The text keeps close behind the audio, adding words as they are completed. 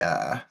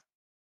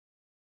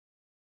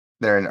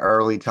They're in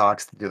early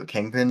talks to do a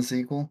Kingpin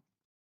sequel.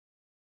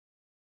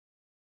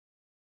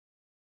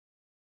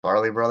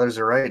 Farley brothers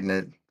are writing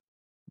it.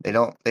 They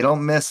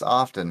don't miss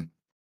often.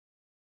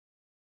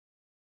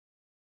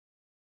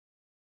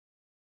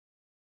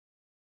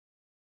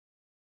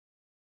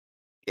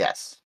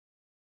 Yes.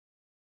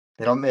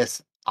 They don't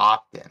miss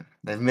often.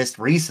 They've missed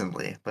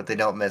recently, but they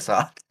don't miss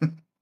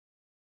often.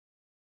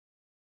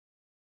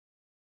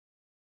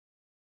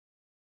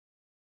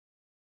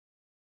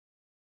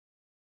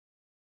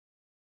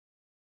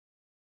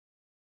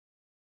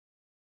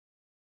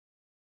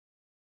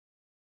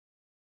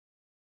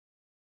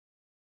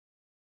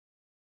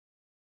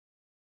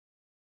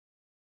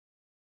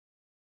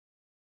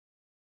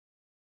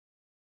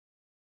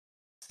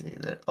 See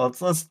that.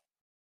 Let's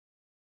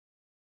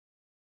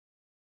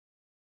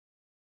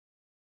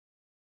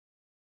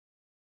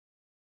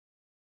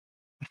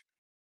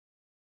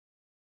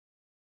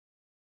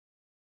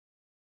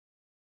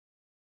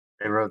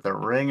They wrote The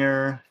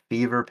Ringer,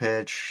 Fever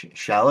Pitch,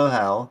 Shallow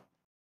Hell,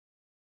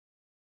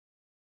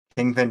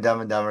 Kingpin,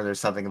 Dumb and Dumber. There's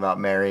something about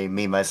Mary,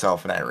 Me,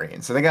 Myself, and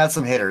Irene. So they got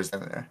some hitters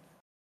in there.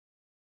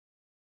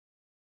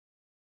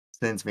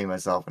 Since Me,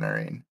 Myself, and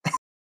Irene.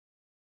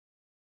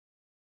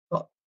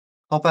 Well,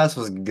 Hall Pass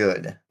was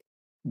good,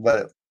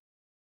 but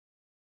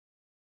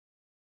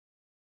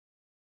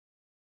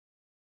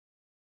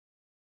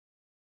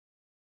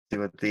see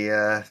what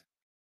the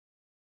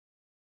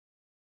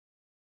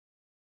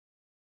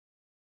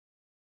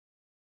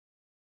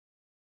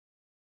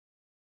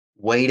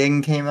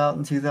Waiting came out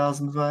in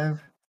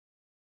 2005.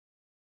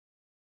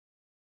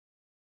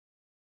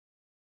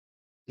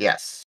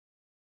 Yes,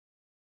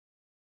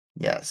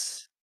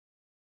 yes.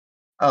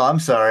 Oh, I'm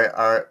sorry.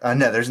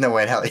 No, there's no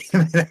way in hell you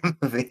made that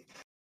movie.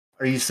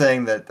 Are you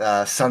saying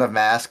that Son of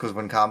Mask was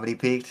when comedy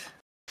peaked?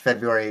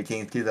 February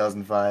 18th,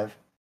 2005.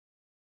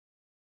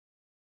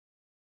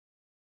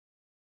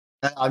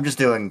 I'm just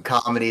doing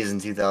comedies in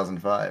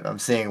 2005. I'm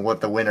seeing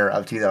what the winner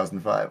of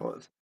 2005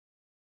 was.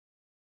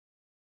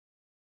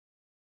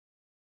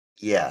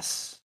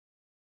 Yes.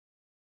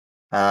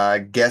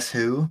 Guess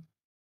Who?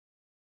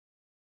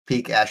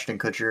 Peak Ashton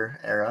Kutcher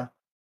era.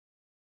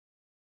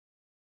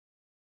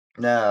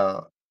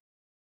 No,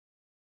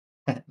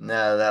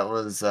 no, that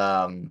was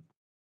I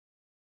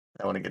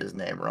want to get his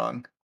name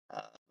wrong.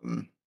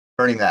 Um,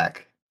 Bernie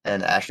Mac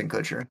and Ashton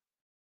Kutcher.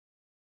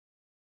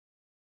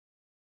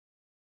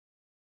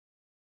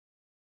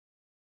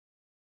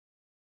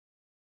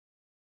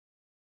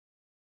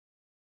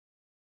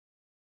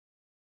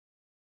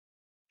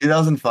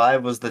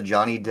 2005 was the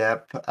Johnny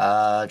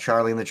Depp,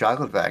 Charlie and the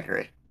Chocolate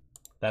Factory.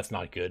 That's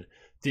not good.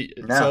 So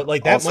No,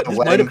 like that also might this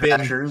might Wedding have been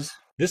Crashers.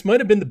 this might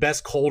have been the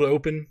best cold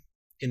open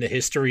in the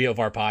history of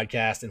our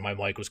podcast, and my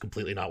mic was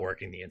completely not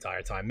working the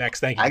entire time. Max,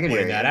 thank you I for can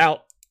pointing hear that you.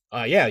 out.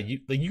 Yeah, you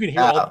can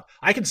hear all. Oh,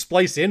 I can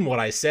splice in what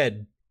I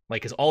said,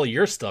 like as all of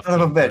your stuff son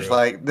of a came bitch! through.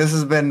 Like this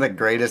has been the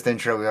greatest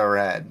intro we've ever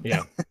had.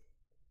 Yeah,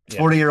 yeah,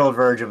 40-year-old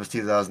Virgin was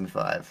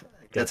 2005.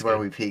 that's That's where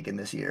good. we peak in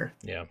this year.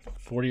 Yeah,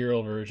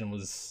 40-year-old version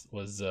was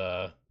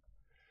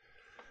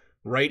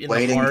right in the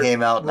Waiting heart,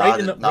 came out not right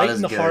in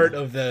as the heart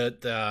good. of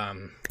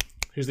the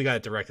who's the guy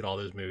that directed all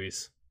those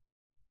movies?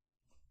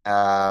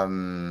 Judd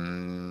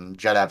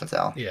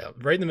Apatow. Yeah,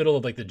 right in the middle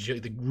of like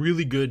the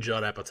really good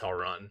Judd Apatow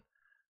run.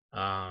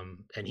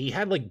 And he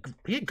had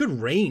good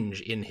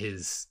range in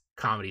his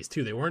comedies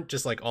too. They weren't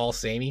just like all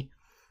samey.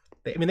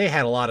 I mean, they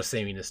had a lot of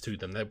sameness to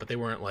them, but they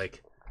weren't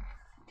like,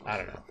 I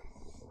don't know.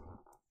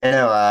 You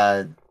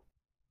know,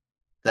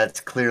 that's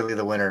clearly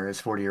the winner is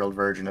 40-year-old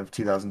Virgin of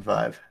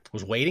 2005.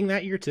 Was Waiting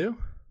that year too?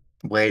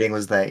 Waiting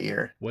was that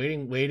year.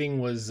 Waiting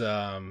was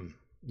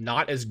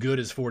not as good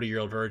as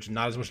 40-year-old Virgin,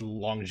 not as much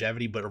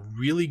longevity, but a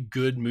really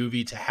good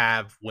movie to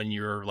have when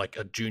you're like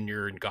a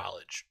junior in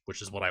college,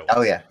 which is what I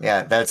Oh was. yeah,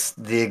 yeah. That's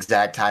the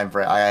exact time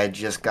for. I had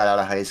just got out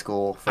of high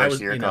school, I first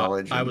was, year of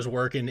college, I and was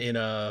working in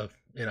a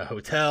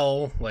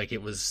hotel. Like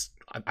it was,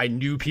 I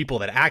knew people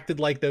that acted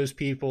like those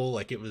people.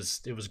 Like it was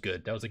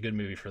good. That was a good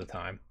movie for the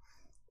time.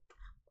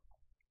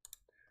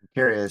 I'm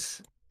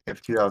curious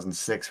if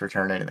 2006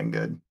 returned anything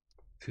good.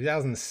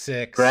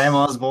 2006.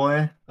 Grandma's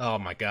Boy. Oh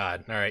my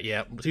god. All right,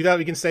 yeah. 2000,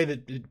 we can say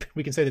that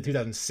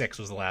 2006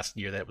 was the last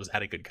year that was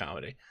had a good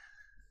comedy.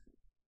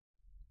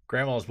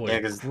 Grandma's Boy Yeah,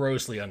 is because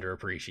grossly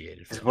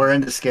underappreciated film. we're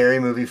into Scary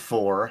Movie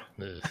 4.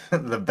 Ugh.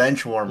 The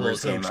Bench Well,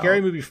 Warmers so came Scary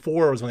out. Movie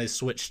 4 was when they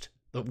switched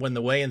when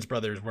the Wayans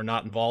brothers were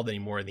not involved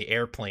anymore and the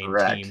airplane team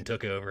Correct.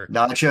 took over.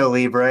 Nacho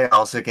Libre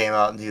also came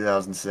out in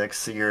 2006.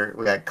 So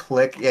we got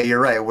Click. Yeah,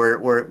 you're right.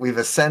 We've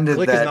ascended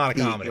Click is that not a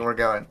peak, and comedy. we're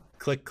going.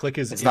 Click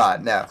It's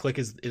not. No. Click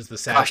is the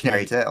saddest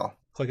Cautionary movie. tale.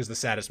 Click is the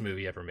saddest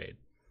movie ever made.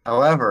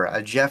 However,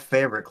 a Jeff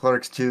favorite,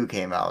 Clerks 2,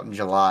 came out in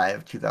July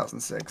of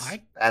 2006.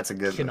 I That's a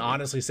good can movie.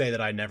 honestly say that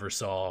I never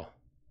saw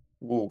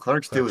Ooh,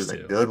 Clerks 2 Clerks is a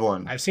 2. good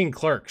one. I've seen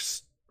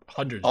Clerks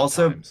hundreds of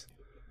Also, times.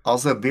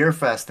 also Beer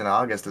Fest in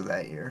August of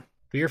that year.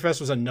 Beer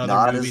Fest was another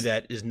Not movie as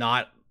that is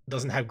not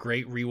doesn't have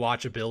great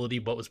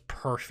rewatchability, but was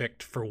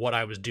perfect for what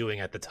I was doing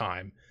at the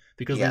time.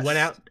 Because we went yes.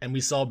 out and we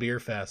saw Beer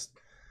Fest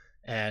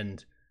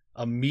and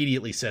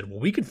immediately said, "Well,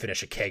 we could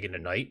finish a keg in a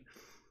night."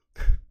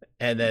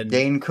 And then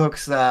Dane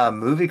Cook's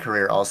movie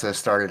career also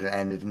started and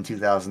ended in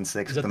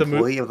 2006 is with that the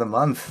Employee of the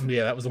Month.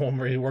 Yeah, that was the one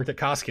where he worked at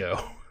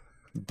Costco.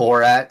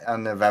 Borat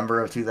on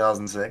November of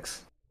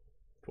 2006.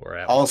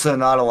 Borat was Also,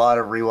 not a lot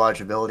of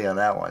rewatchability on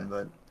that one,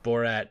 but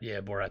Borat.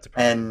 Yeah, Borat's a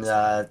probably and missing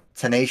one.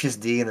 Tenacious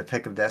D and the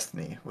Pick of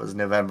Destiny was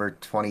November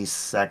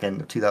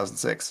 22nd of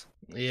 2006.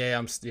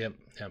 Yeah, yep,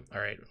 yep. All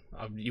right,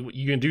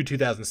 you can do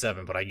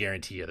 2007, but I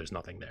guarantee you, there's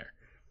nothing there.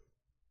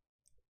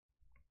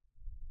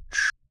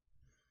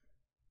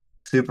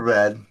 Super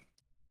bad.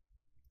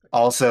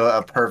 Also,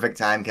 a perfect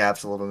time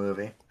capsule of a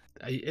movie.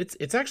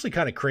 It's actually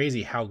kind of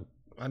crazy how.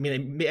 I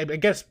mean, I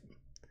guess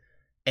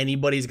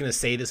anybody's gonna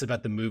say this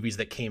about the movies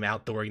that came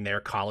out during their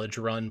college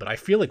run, but I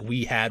feel like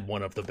we had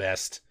one of the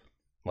best,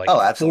 like,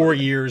 Oh, 4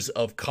 years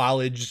of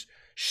college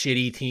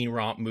shitty teen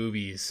romp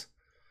movies,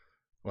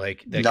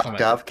 like that come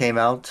Knocked out. Up came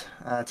out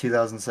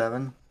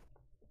 2007.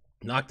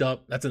 Knocked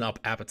Up. That's an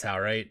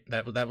Apatow, right?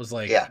 Yeah,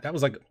 That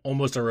was like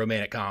almost a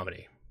romantic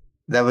comedy.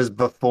 that was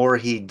before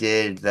he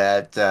did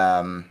that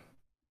sad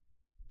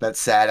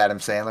Adam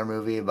Sandler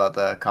movie about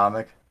the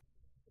comic.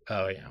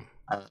 Oh yeah.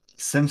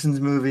 Simpsons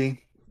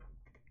movie.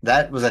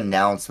 That was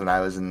announced when I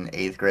was in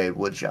eighth grade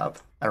woodshop.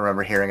 I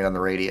remember hearing it on the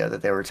radio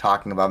that they were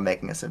talking about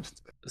making a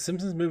Simpsons movie. The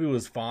Simpsons movie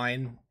was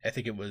fine. I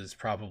think it was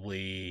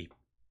probably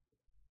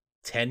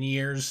 10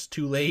 years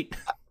too late.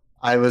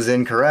 I was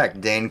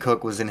incorrect. Dane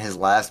Cook was in his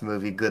last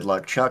movie, Good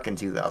Luck Chuck, in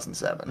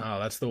 2007. Oh,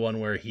 that's the one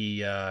where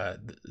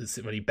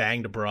when he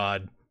banged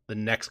abroad, the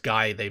next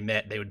guy they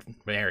met, they would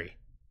marry.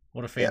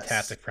 What a Yes.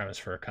 fantastic premise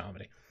for a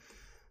comedy.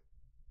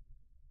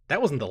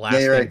 That wasn't the Yeah, last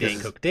you're thing right, Dane because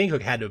Cook. Dane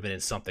Cook had to have been in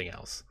something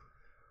else.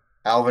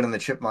 Alvin and the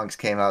Chipmunks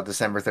came out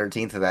December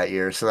 13th of that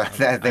year, so I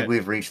think I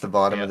we've reached the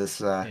bottom yeah of this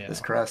yeah this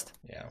crest.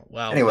 yeah.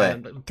 Well,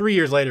 Anyway, 3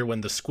 years later,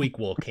 when the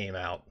Squeakquel came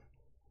out,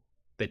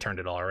 they turned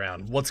it all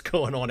around. What's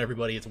going on,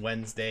 everybody? It's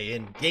Wednesday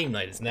and game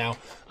night is now.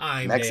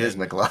 I'm next is Dan,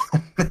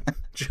 McLovin.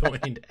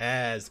 joined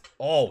as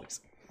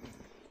always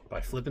by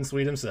Flippin'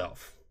 Sweet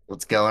himself,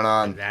 What's going and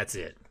on? that's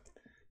it.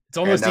 It's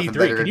I got almost nothing E3.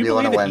 better Can to you do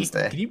on believe a that?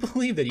 Wednesday. Can you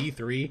believe that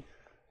E3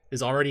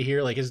 is already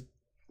here? Like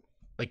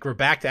we're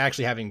back to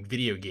actually having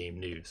video game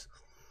news.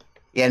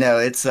 Yeah, no,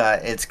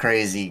 it's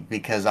crazy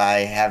because I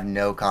have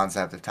no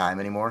concept of time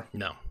anymore.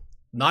 No,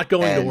 not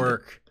going to And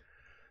work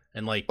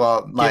and like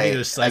well, giving my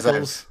those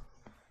cycles.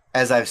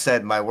 as I've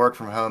said, my work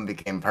from home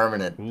became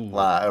permanent Ooh,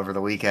 over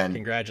the weekend,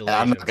 and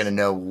I'm not gonna congratulations.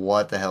 know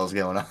what the hell's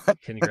going on.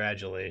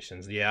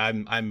 Congratulations. Yeah,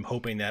 I'm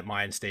hoping that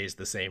mine stays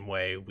the same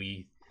way.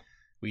 We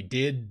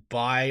did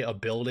buy a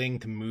building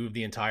to move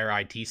the entire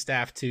IT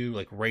staff to,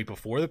 like, right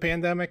before the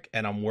pandemic,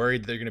 and I'm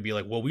worried they're going to be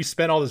like, "Well, we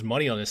spent all this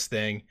money on this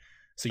thing,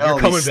 so you're Oh, these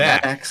coming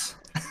back." snacks.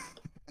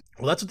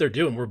 Well, that's what they're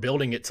doing. We're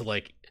building it to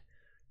like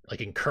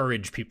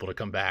encourage people to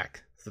come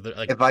back. So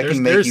like If I there's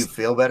can make you there's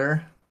feel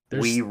better, we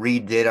there's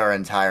redid our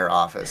entire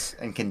office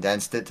and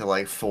condensed it to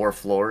like 4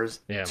 floors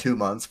yeah. 2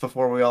 months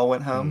before we all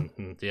went home.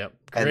 Yep.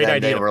 And Great then idea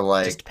they to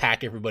were just like,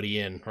 pack everybody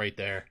in right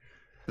there.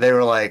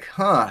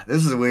 huh,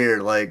 this is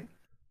weird. Like,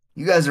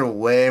 you guys are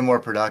way more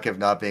productive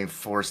not being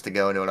forced to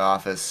go into an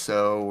office,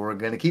 so we're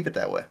gonna keep it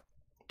that way.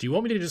 Do you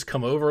want me to just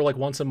come over like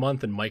once a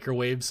month and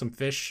microwave some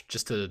fish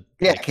just to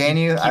Yeah, like can keep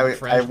you? keep it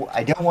fresh?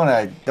 I don't want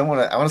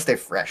to stay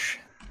fresh.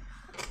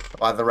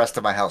 While the rest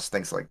of my house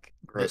thinks like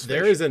gross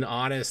There fish. is an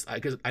honest,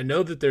 because I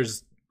know that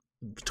there's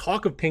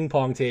talk of ping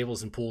pong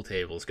tables and pool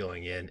tables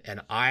going in,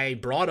 and I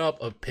brought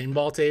up a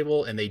pinball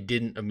table and they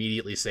didn't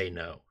immediately say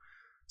no.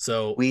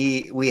 So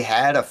We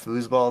had a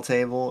foosball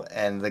table,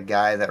 and the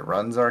guy that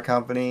runs our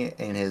company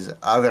in his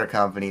other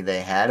company,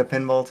 they had a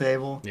pinball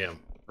table. yeah,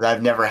 But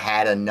I've never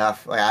had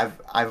enough. Like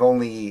I've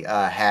only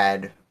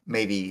had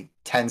maybe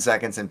 10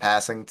 seconds in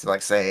passing to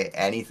like say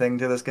anything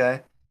to this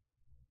guy,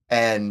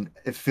 and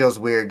it feels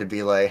weird to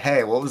be like,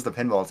 "Hey, what was the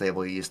pinball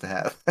table you used to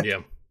have?"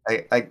 yeah.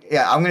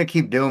 Yeah, I'm gonna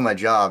keep doing my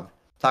job.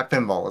 Talk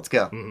pinball. Let's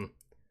go. hmm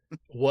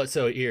What?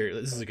 So here,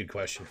 this is a good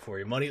question for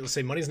you. Money. Let's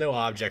say money's no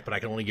object, but I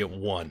can only get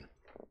one.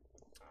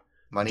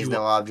 Money's Do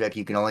no object.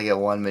 You can only get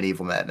one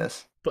medieval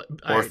madness but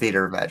or I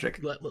theater of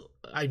magic.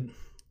 I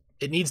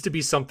it needs to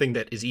be something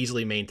that is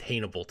easily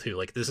maintainable too.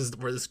 Like this is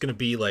where this is going to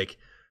be like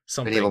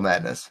Medieval something.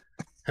 madness.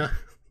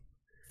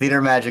 Theater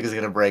of magic is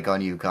gonna break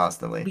on you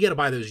constantly. We got to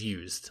buy those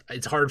used.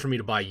 It's hard for me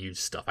to buy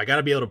used stuff. I got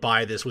to be able to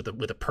buy this with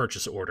a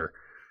purchase order.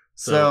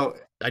 So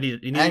So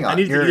hang I on.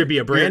 need it to either be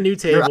a brand new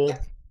table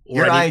or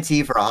You're I need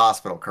IT for a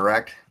hospital,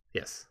 correct?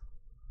 yes.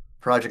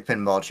 Project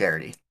Pinball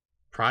Charity.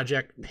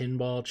 Project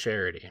Pinball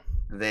Charity.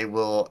 They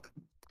will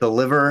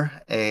deliver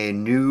a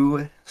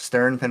new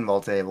Stern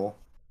pinball table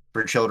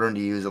for children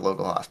to use at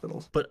local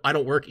hospitals. But I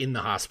don't work in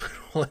the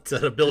hospital. It's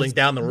at a building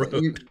down the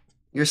road.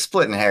 You're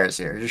splitting hairs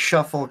here. Just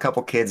shuffle a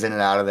couple kids in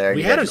and out of there. We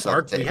You had got an yourself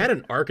a we table. had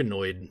an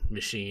Arkanoid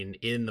machine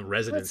in the That's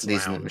residence a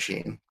decent lounge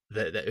machine.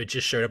 that it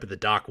just showed up at the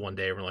dock one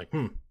day. And we're like,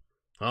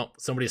 well,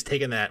 somebody's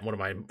taken that. One of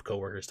my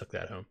coworkers took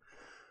that home.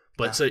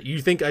 But so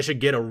you think I should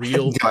get a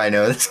real? Do I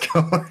know this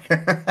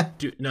coworker?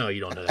 No, you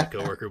don't know that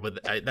coworker,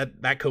 but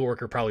that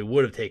coworker probably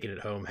would have taken it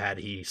home had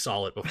he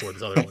saw it before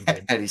this other one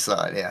did. And he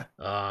saw it, yeah.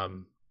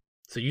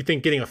 So you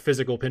think getting a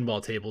physical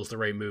pinball table is the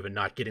right move and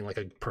not getting like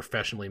a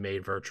professionally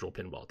made virtual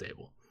pinball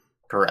table?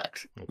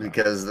 Correct. Okay.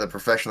 Because the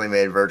professionally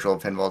made virtual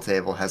pinball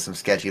table has some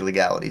sketchy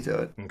legality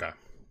to it. Okay.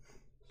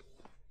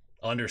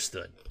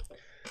 Understood.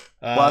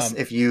 Plus,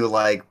 if you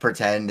like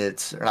pretend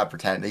it's, or not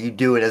pretend, you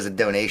do it as a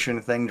donation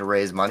thing to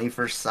raise money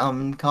for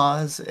some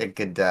cause, it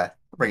could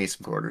bring you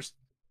some quarters.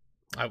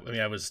 I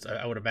mean, I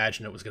would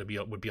imagine it was going to be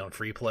would be on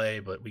free play,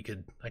 but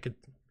I could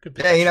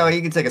Yeah, you know,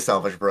 you can take a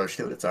selfish approach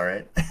to it. It's all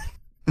right.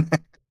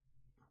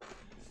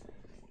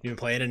 You been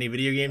playing any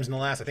video games in the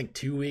last, I think,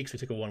 2 weeks? We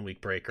took a 1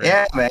 week break, right?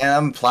 Yeah, man,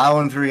 I'm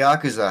plowing through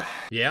Yakuza.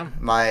 Yeah.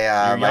 My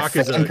your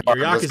Yakuza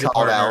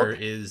partner out.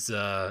 is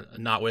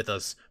not with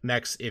us.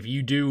 Mex, if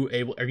you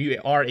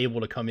are able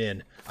to come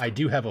in, I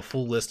do have a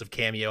full list of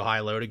cameo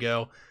high low to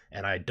go,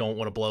 and I don't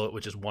want to blow it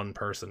with just one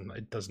person.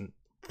 It doesn't.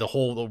 The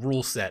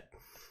rule set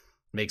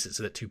makes it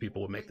so that two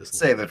people would make this.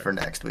 Save it for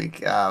next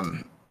week.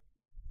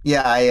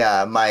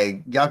 Yeah,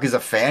 my Yakuza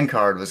fan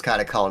card was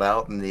kind of called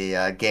out in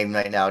the Game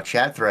Night Now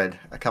chat thread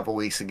a couple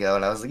weeks ago,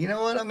 and I was like, you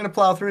know what? I'm going to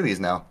plow through these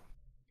now.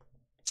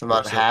 So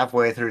about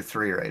halfway through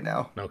 3 right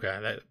now.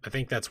 Okay, I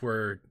think that's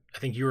where I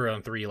think you were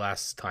on 3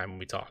 last time when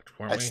we talked,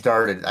 weren't we?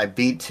 I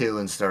beat 2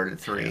 and started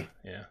 3.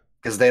 Yeah.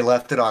 Because they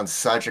left it on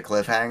such a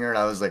cliffhanger, and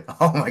I was like,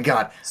 oh my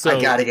god, so,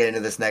 I got to get into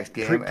this next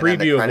game.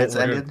 Preview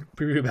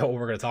about what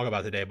we're going to talk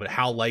about today, but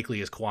how likely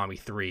is Kiwami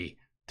 3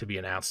 to be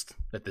announced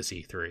at this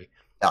E3?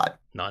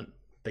 None.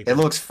 It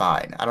looks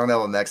fine. I don't know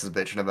what Mex is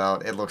bitching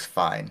about. It looks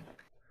fine.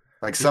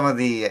 Like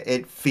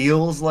it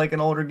feels like an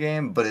older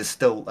game, but it's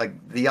still like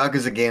the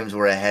Yakuza games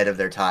were ahead of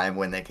their time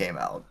when they came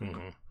out.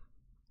 Mm-hmm.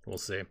 We'll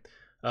see.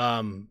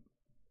 I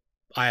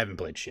haven't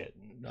played shit.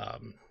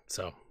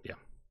 So yeah,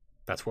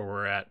 that's where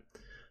we're at.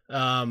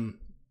 In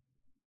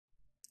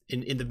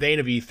the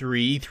vein of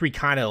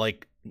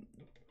E3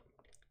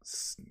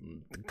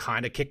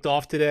 kind of kicked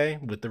off today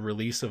with the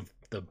release of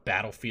the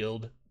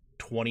Battlefield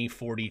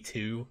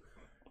 2042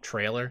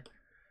 trailer.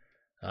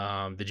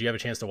 Did you have a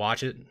chance to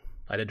watch it?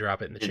 I did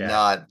drop it in the chat. Did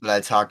not, but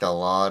I talked a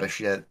lot of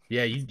shit.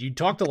 Yeah, you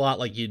talked a lot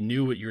like you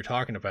knew what you were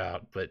talking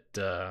about, but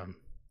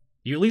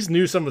you at least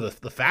knew some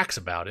of the facts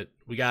about it.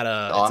 We got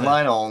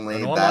online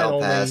only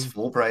Battle Pass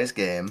full price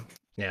game.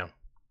 Yeah,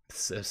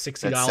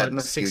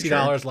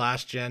 $60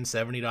 last gen,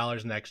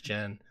 $70 next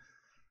gen.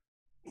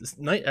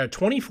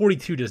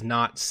 2042 does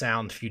not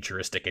sound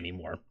futuristic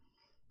anymore.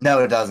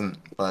 No, it doesn't,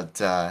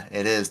 but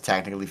it is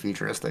technically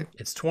futuristic.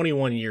 It's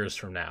 21 years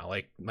from now.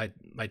 Like my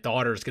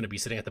daughter's going to be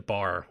sitting at the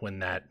bar when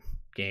that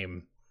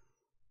game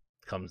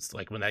comes,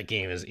 like when that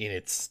game is in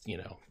its,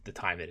 the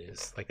time it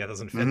is. Like that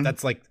doesn't fit.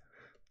 Mm-hmm.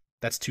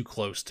 That's too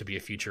close to be a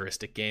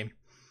futuristic game.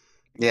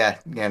 Yeah,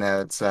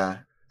 it's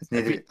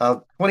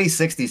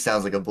 2060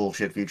 sounds like a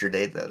bullshit future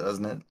date though,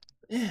 doesn't it?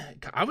 Yeah,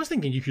 I was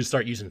thinking you could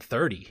start using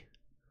 30.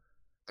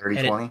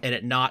 3020? And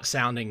it not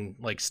sounding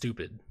like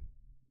stupid.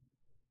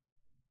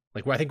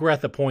 Like I think we're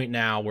at the point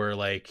now where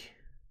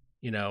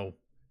you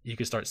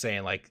could start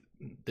saying like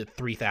the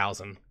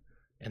 3000,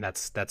 and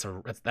that's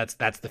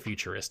the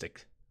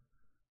futuristic.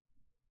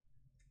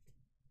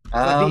 The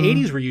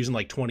 80s were using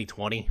like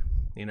 2020,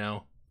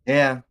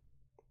 Yeah.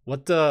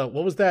 What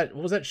was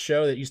that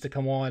show that used to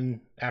come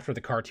on after the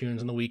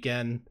cartoons on the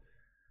weekend?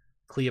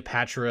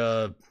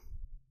 Cleopatra,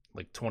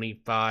 like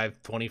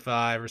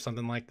 25 or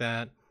something like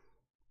that.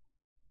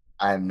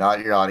 I'm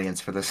not your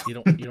audience for this. You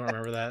don't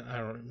remember that? I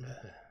don't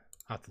remember.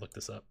 I'll have to look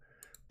this up.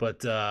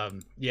 But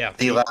yeah.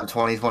 D-Lab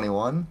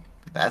 2021?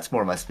 That's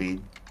more my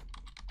speed.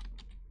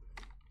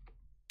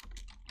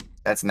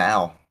 That's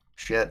now.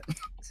 Shit.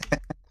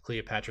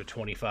 Cleopatra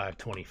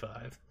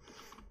 2525.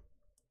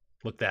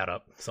 Look that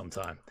up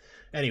sometime.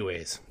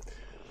 Anyways.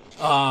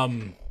 So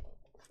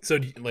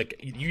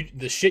like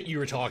the shit you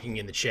were talking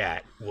in the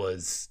chat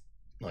was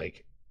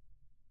like,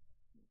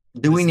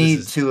 do we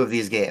need 2 of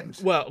these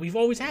games? Well, we've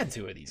always had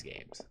 2 of these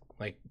games.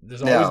 Like,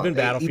 there's always been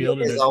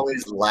Battlefield. It's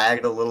always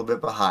lagged a little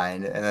bit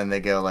behind, and then they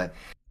go like,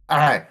 all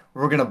right,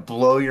 we're going to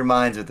blow your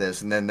minds with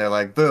this. And then they're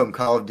like, boom,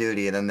 Call of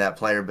Duty. And then that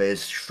player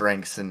base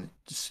shrinks and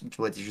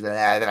switches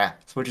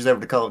over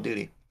to Call of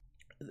Duty.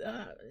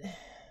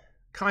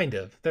 Kind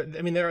of.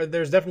 I mean,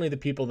 there's definitely the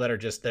people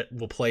that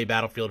will play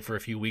Battlefield for a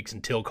few weeks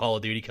until Call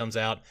of Duty comes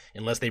out,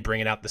 unless they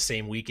bring it out the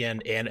same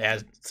weekend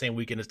as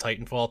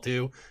Titanfall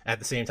 2 at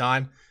the same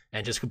time,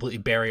 and just completely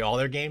bury all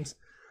their games.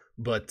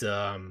 But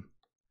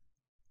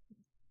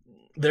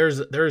there's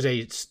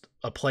a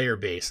player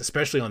base,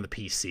 especially on the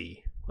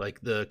PC.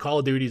 Like the Call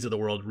of Duties of the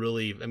world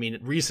really, I mean,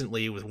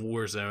 recently with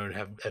Warzone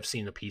have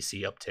seen a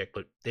PC uptick,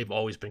 but they've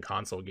always been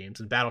console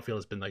games, and Battlefield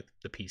has been like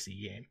the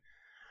PC game.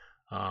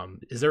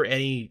 Is there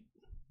any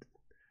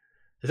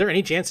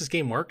chance this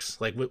game works?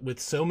 Like with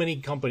so many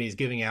companies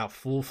giving out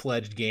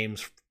full-fledged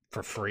games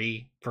for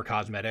free for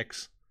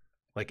cosmetics,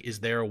 like is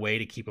there a way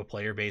to keep a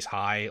player base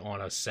high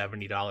on a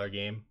 $70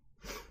 game?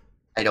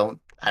 I don't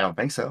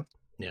think so.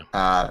 Yeah.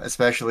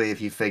 Especially if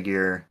you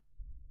figure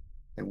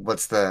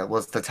what's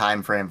the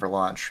time frame for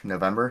launch?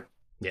 November?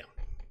 Yeah.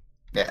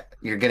 Yeah,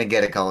 you're going to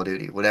get a Call of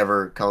Duty,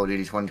 whatever Call of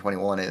Duty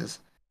 2021 is,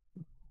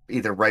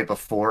 either right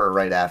before or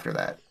right after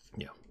that.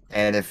 Yeah.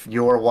 And if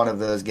you're one of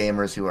those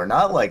gamers who are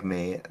not like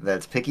me,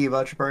 that's picky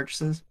about your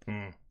purchases,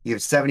 Hmm. you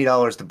have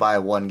 $70 to buy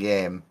one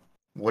game.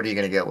 What are you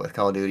going to go with,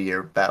 Call of Duty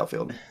or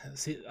Battlefield?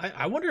 See,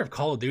 I wonder if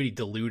Call of Duty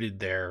diluted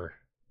their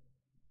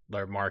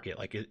market.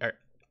 Like,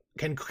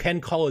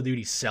 can Call of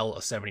Duty sell a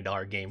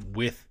 $70 game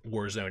with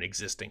Warzone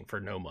existing for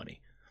no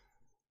money,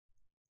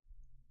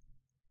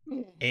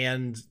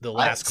 and the I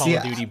last Call see.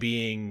 of Duty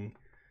being,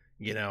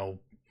 you know,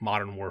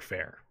 Modern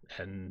Warfare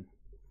and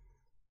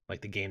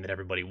like the game that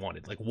everybody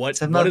wanted? Like,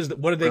 So I'm what not is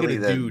what are they really going to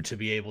that. do to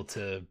be able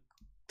to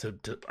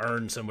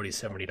earn somebody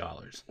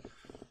 $70?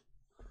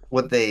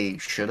 What they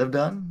should have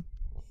done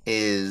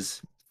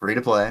is free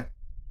to play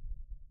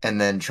and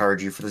then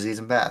charge you for the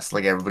season pass,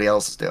 like everybody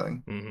else is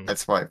doing. Hmm.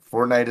 That's why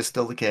Fortnite is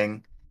still the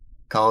king.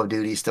 Call of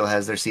Duty still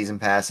has their season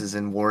passes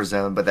in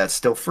Warzone, but that's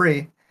still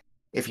free.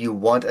 If you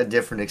want a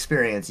different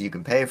experience, you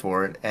can pay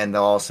for it, and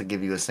they'll also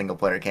give you a single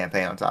player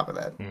campaign on top of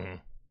that. Hmm.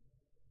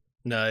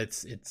 No,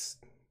 it's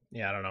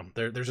yeah, I don't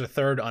know. There's a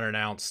third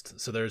unannounced.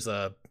 So it's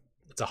a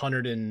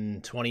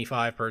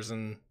 125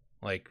 person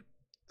like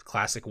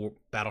classic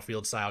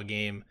Battlefield style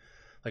game,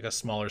 like a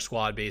smaller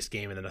squad based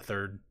game, and then a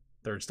third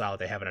style that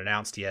they haven't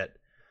announced yet,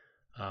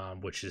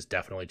 which is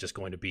definitely just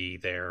going to be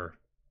their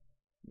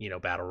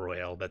battle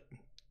royale that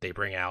they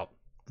bring out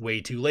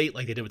way too late,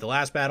 like they did with the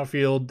last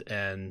Battlefield,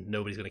 and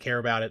nobody's going to care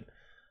about it.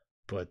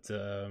 But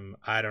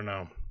I don't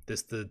know.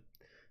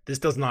 This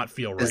does not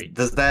feel Does, right.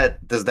 does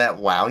that does that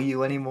wow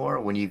you anymore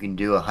when you can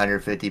do a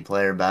 150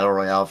 player battle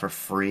royale for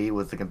free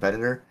with the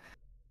competitor,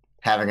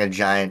 having a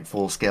giant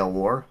full scale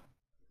war?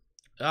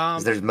 Because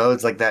Um, there's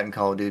modes like that in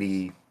Call of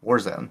Duty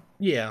Warzone.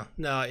 Yeah,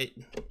 no.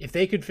 If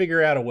they could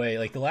figure out a way,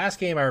 like the last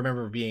game, I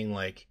remember being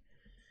like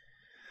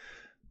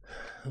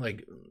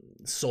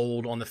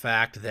sold on the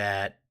fact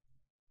that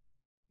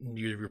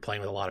you were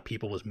playing with a lot of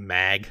people was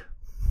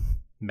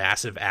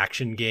massive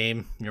action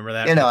game. You remember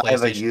that You for know, I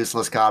have a PlayStation?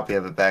 useless copy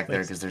of it back there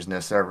Like because there's no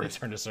they servers.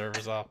 turned the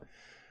servers off,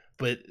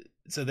 but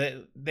so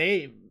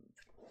they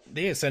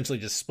essentially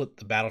just split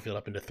the battlefield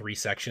up into three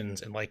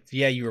sections, and like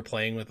yeah, you were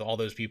playing with all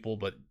those people,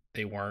 but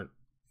they weren't.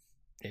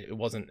 It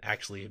wasn't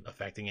actually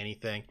affecting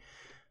anything.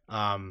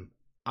 Um,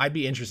 I'd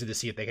be interested to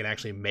see if they can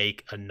actually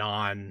make a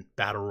non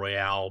battle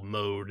royale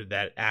mode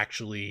that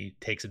actually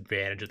takes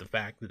advantage of the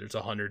fact that there's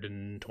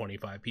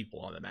 125 people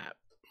on the map.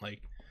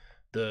 Like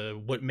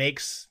what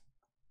makes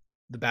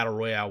the battle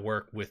royale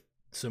work with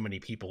so many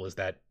people is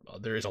that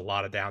there is a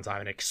lot of downtime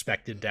and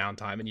expected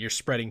downtime, and you're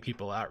spreading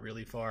people out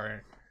really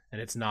far,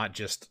 and it's not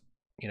just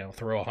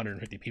throw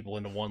 150 people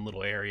into one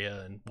little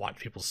area and watch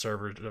people's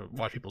servers,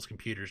 watch people's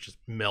computers just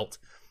melt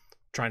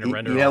trying to You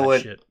render all know that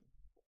what? shit.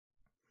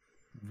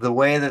 The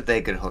way that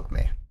they could hook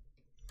me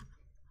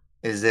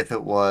is if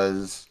it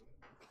was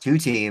two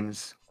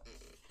teams,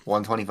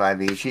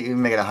 125 each. You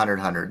can make it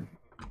 100.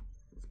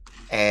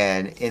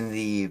 And in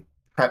the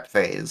prep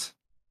phase,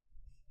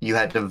 you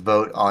had to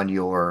vote on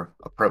your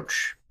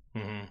approach.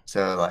 Mm-hmm.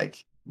 So,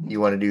 like, you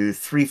want to do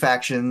three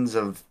factions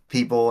of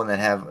people and then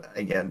have,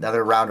 again,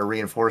 another round of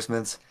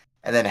reinforcements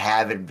and then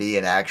have it be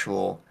an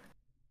actual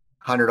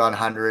 100 on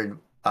 100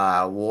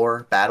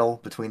 war battle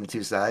between the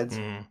two sides.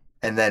 Mm-hmm.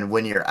 And then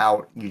when you're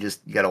out, you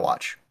got to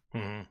watch.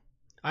 Mm-hmm.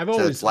 I've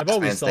So it's always I've last man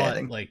always thought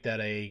standing. like that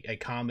a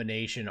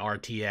combination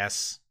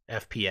RTS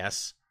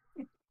FPS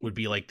would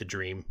be like the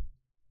dream,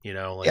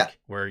 Yeah. like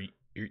where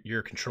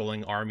you're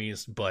controlling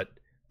armies, but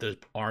the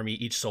army,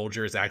 each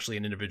soldier is actually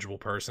an individual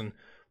person,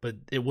 but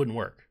it wouldn't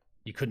work.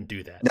 You couldn't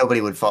do that.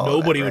 Nobody would follow that,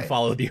 Nobody would right?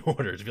 follow the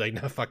orders. Be like,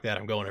 no, fuck that.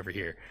 I'm going over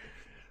here.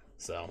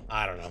 So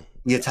I don't know.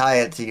 You tie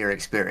it to your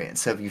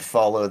experience. So if you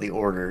follow the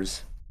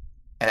orders,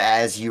 and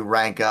as you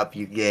rank up,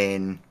 you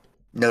gain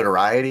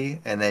notoriety,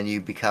 and then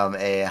you become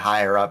a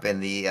higher up in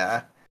the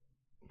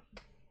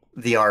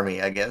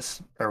army, I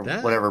guess, or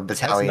That whatever that's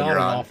battalion not you're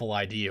an on. awful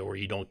idea where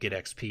you don't get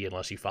XP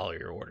unless you follow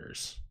your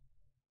orders.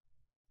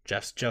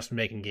 Just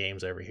making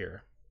games over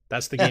here.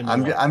 That's the Yeah, game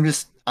we want.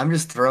 I'm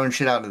just throwing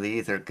shit out into the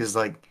ether because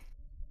like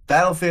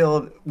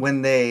Battlefield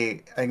when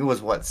they I think it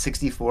was what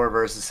 64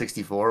 versus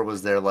 64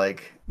 was there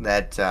like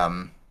that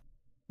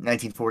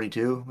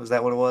 1942 was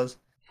that what it was?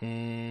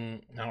 I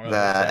don't know The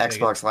if it's that big.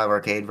 Xbox Live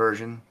Arcade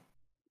version,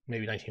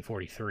 Maybe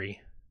 1943.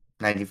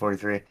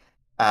 1943.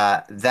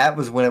 That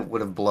was when it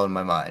would have blown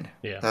my mind.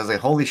 Yeah. I was like,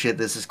 holy shit,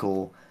 this is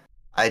cool.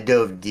 I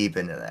dove deep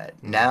into that.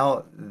 Mhm.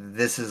 Now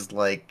this is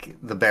like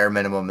the bare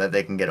minimum that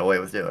they can get away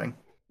with doing.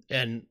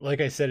 And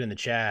like I said in the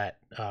chat,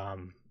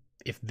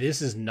 if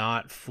this is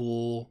not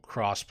full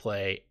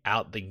crossplay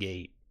out the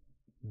gate,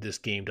 this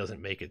game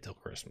doesn't make it till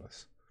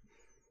Christmas.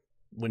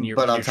 When you're But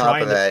when on you're top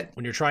of trying to that,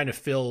 when you're trying to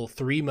fill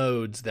three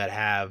modes that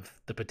have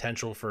the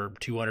potential for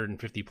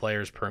 250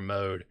 players per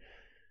mode,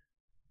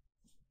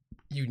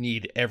 you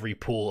need every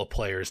pool of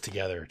players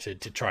together to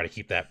try to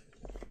keep that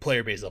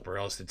player base up, or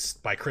else it's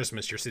by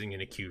Christmas you're sitting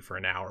in a queue for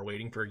an hour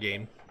waiting for a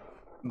game.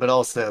 but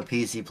also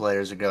PC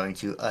players are going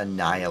to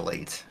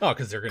annihilate Oh,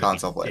 because they're going to be,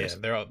 console yeah, players.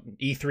 they're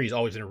E3's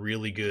always been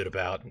really good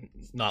about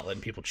not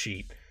letting people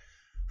cheat.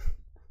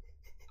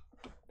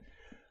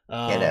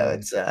 Um,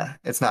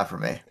 it's not for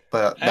me.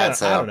 But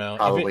that's I don't know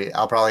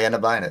I'll probably end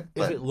up buying it. if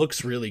But it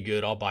looks really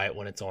good, I'll buy it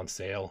when it's on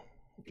sale.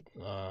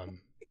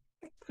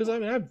 Because I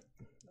mean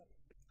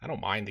I don't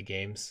mind the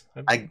games.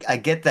 I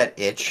get that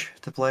itch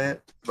to play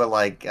it, but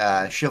like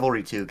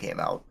Chivalry 2 came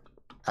out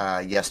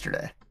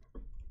yesterday.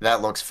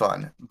 That looks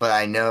fun, but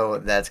I know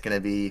that's going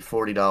to be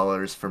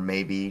 $40 for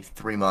maybe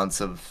 3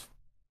 months of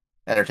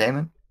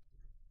entertainment,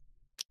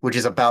 which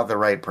is about the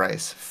right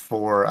price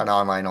for an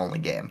online only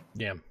game.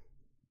 Yeah,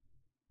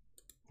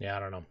 yeah,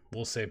 I don't know.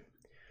 We'll see.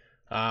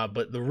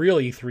 But the real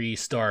E3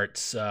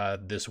 starts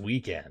this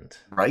weekend.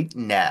 Right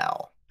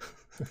now,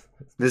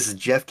 this is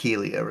Jeff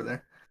Keighley over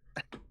there.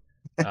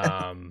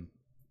 um,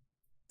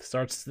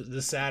 Starts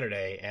this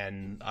Saturday,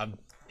 and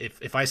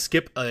if I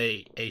skip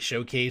a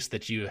showcase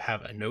that you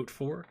have a note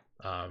for,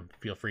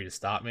 feel free to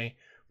stop me.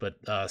 But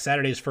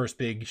Saturday's first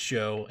big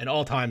show, and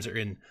all times are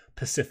in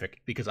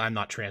Pacific because I'm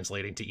not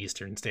translating to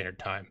Eastern Standard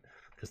Time.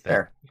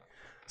 There.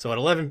 So at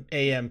 11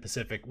 a.m.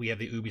 Pacific, we have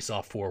the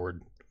Ubisoft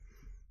Forward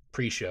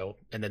pre-show,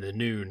 and then the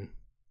noon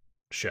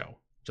show.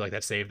 Do you like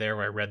that save there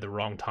where I read the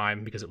wrong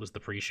time because it was the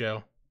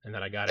pre-show, and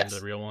then I got into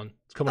the real one?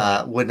 It's coming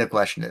on. Wouldn't have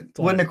questioned it.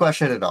 Wouldn't have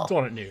questioned it at all. It's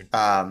on at noon.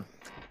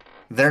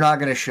 They're not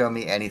going to show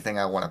me anything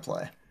I want to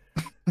play.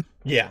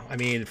 Yeah, I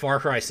mean, Far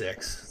Cry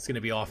 6. It's going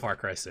to be all Far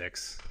Cry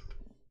 6. It's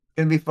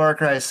going to be Far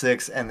Cry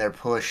 6 and their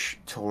push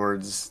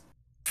towards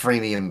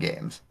freemium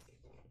games.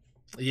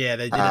 Yeah,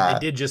 they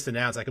did just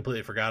announce, I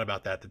completely forgot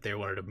about that they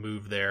wanted to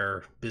move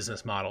their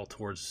business model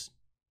towards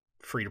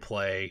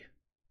free-to-play.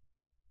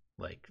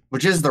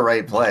 Which is the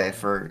right play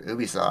for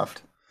Ubisoft.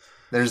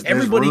 There's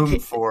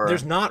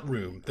not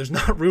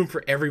room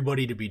for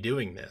everybody to be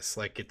doing this.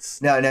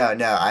 No.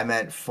 I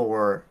meant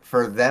for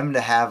them to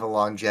have a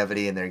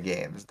longevity in their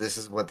games. This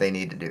is what they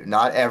need to do.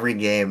 Not every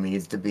game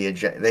needs to be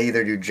they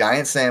either do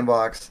giant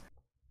sandbox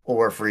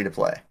or free to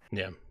play.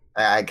 Yeah.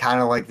 I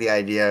kind of like the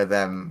idea of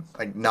them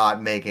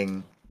not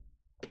making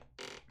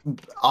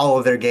all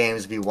of their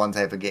games be one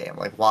type of game,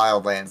 like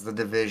Wildlands, The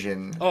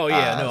Division. Oh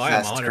yeah, no, I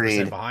am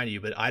 100% behind you,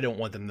 but I don't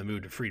want them to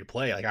move to free to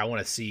play. I want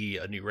to see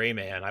a new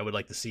Rayman. I would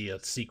like to see a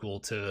sequel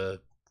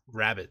to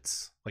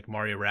Rabbids, like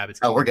Mario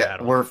Rabbids.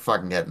 We're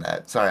fucking getting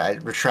that. Sorry, I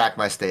retract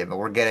my statement.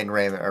 We're getting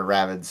Rayman or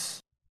Rabbids.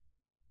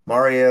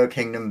 Mario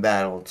Kingdom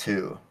Battle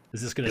 2.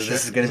 This is going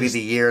to be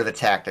the year of the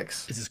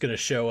tactics. Is this going to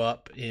show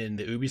up in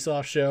the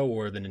Ubisoft show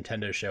or the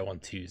Nintendo show on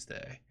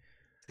Tuesday?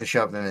 To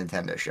show up in the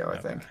Nintendo show, okay.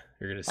 I think.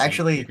 You're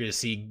gonna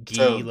see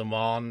Guy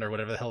Lamond or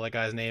whatever the hell that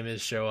guy's name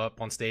is show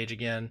up on stage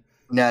again.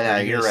 No,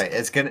 you're right.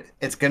 It's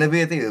gonna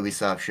be at the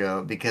Ubisoft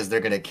show because they're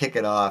gonna kick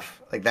it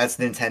off. Like that's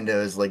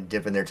Nintendo's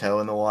dipping their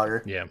toe in the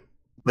water. Yeah.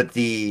 But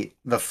the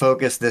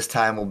focus this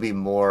time will be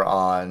more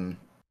on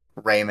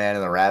Rayman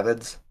and the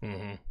Rabbids,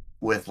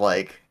 with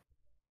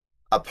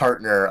a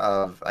partner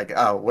of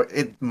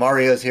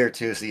Mario's here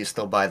too, so you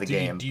still buy the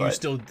game. Do you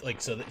still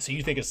so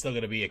you think it's still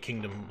gonna be a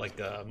Kingdom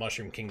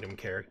Mushroom Kingdom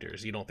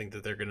characters? You don't think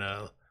that they're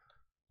gonna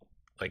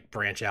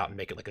branch out and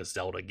make it a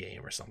Zelda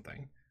game or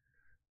something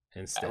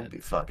instead? That would be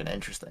fucking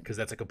interesting because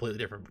that's a completely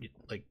different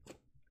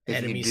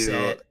enemy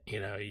set.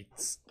 It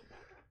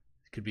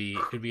could be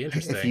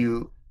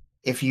interesting.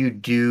 If you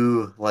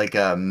do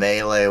a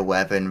melee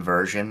weapon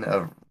version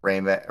of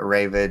Raving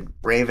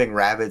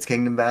Rabbids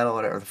Kingdom Battle,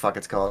 whatever the fuck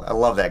it's called. I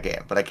love that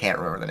game, but I can't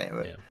remember the name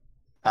of it.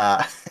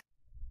 Yeah.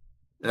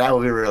 That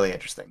would be really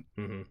interesting.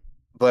 Mm-hmm.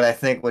 But I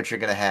think what you're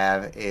gonna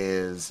have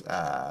is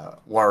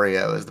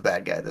Wario as the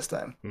bad guy this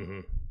time. Mm-hmm.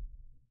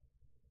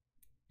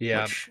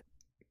 Yeah.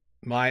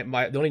 My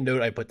the only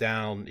note I put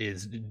down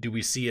is: do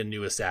we see a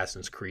new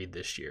Assassin's Creed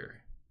this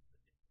year?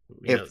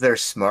 If they're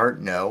smart,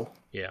 no.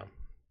 Yeah,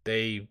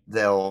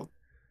 they'll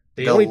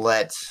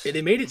let.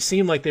 They made it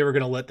seem like they were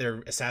going to let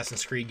their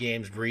Assassin's Creed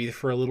games breathe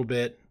for a little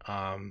bit,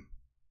 and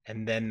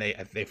then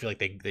they feel like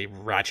they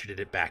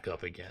ratcheted it back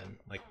up again.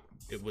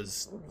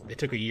 They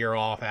took a year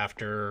off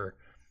after.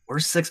 We're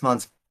 6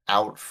 months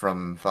out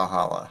from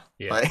Valhalla.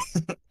 Yeah.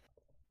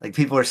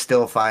 People are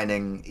still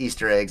finding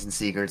Easter eggs and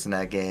secrets in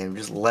that game.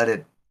 Just let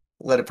it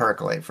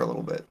percolate for a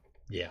little bit.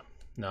 Yeah.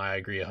 No, I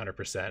agree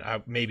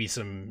 100%. Maybe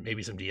some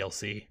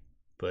DLC,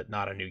 but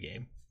not a new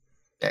game.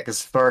 Yeah,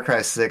 because Far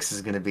Cry 6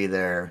 is going to be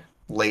their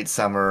late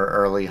summer,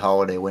 early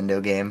holiday window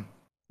game.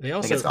 They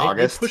also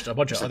they pushed a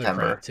bunch of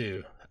September. Other crap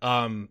too.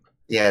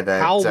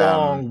 How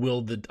long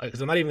will because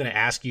I'm not even going to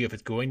ask you if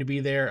it's going to be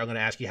there. I'm going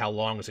to ask you how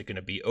long is it going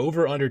to be?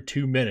 Over under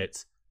 2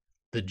 minutes,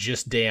 the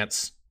Just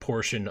Dance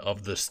portion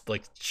of this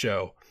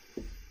show.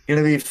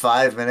 Gonna be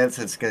 5 minutes.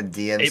 It's gonna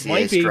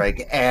DMCA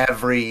strike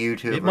every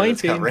YouTuber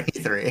that's covering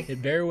E3. It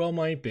very well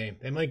might be.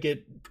 They might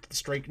get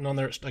striking on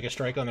a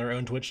strike on their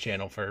own Twitch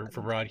channel for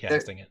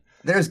broadcasting it.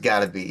 There's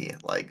got to be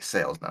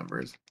sales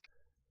numbers.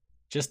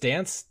 Just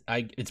Dance,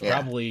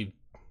 probably.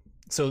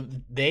 So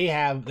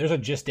there's a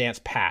Just Dance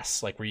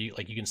pass where you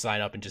can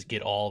sign up and just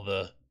get all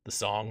the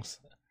songs,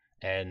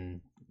 and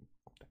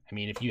I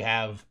mean if you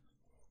have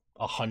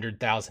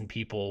 100,000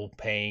 people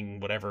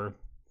paying whatever.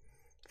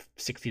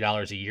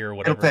 $60 a year or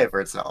whatever. It'll pay for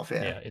itself,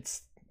 yeah. Yeah,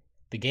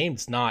 the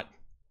game's not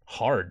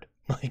hard.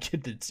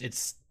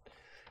 It's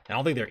I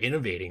don't think they're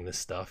innovating this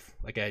stuff.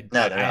 Like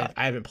No, they're not.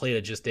 I haven't played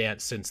a Just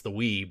Dance since the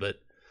Wii, but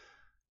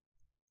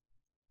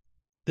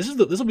this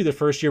will be the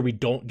first year we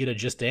don't get a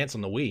Just Dance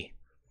on the Wii.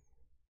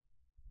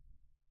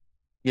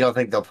 You don't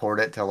think they'll port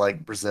it to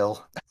like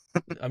Brazil?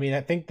 I mean,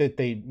 I think that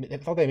I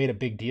thought they made a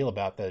big deal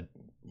about the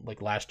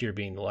like last year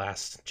being the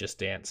last Just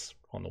Dance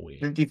on the Wii.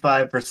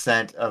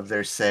 55% of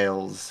their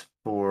sales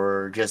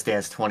for Just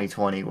Dance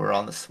 2020 were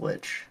on the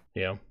Switch.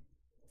 Yeah,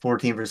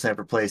 14%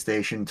 for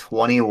PlayStation,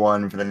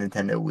 21 for the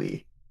Nintendo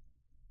Wii.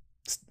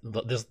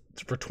 This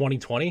for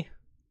 2020.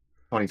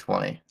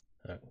 2020.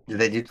 Uh, Did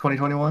they do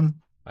 2021?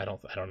 I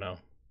don't know.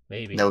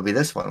 Maybe. That would be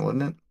this one,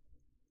 wouldn't it?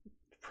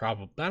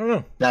 Probably. I don't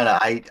know. No, no.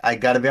 I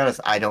gotta be honest.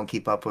 I don't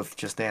keep up with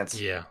Just Dance.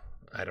 Yeah,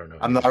 I don't know.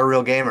 I'm not a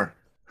real gamer.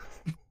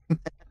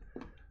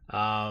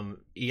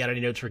 You got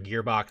any notes for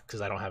Gearbox? Because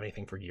I don't have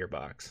anything for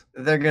Gearbox.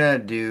 They're gonna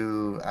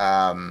do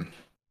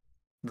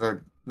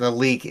the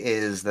leak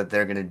is that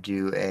they're gonna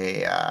do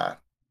a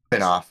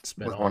spin-off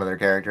with one of their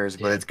characters,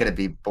 but Yeah. it's gonna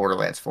be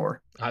Borderlands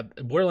 4.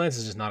 Borderlands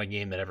is just not a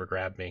game that ever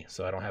grabbed me,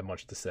 so I don't have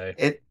much to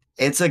say.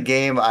 It's a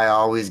game I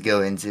always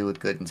go into with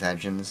good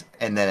intentions,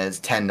 and then it's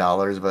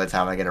 $10 by the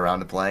time I get around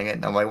to playing it,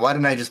 and I'm like, why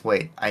didn't I just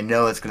wait? I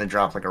know it's gonna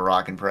drop like a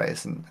rock in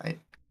price, and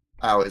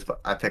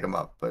I pick them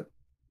up, but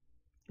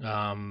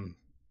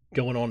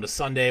Going on to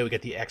Sunday, we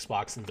get the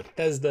Xbox and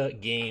Bethesda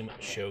game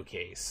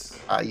showcase.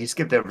 you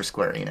skipped over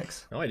Square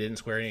Enix. No, I didn't.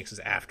 Square Enix is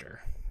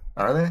after.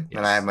 Are they? Yes.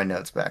 And I have my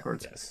notes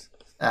backwards. Yes.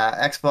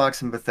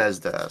 Xbox and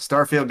Bethesda.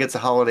 Starfield gets a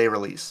holiday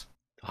release.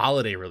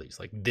 Holiday release,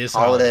 like this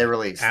Holiday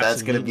release.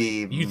 That's going to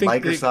Absolutely. be You think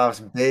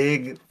Microsoft's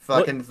big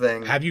fucking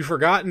thing. Have you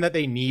forgotten that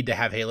they need to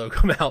have Halo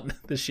come out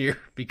this year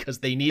because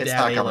they need It's to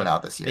have not Halo. coming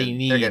out this year. They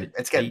need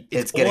it's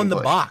it's getting on the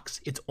pushed.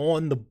 box. It's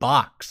on the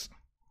box.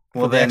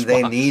 Well, for the then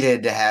they Xbox.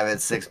 needed to have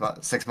it 6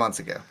 months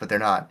ago, but they're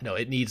not. No,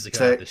 it needs to come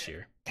So- out this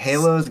year.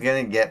 Halo's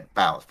gonna get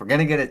bounced. We're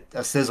gonna get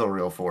a sizzle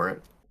reel for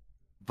it,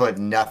 but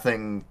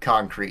nothing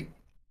concrete.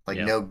 Like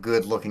Yeah. no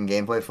good looking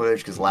gameplay footage.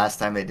 Because last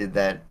time they did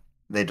that,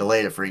 they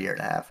delayed it for a year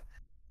and a half.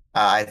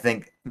 I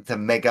think to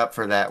make up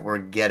for that, we're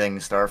getting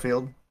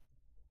Starfield.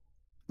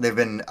 They've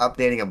been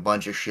updating a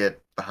bunch of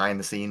shit behind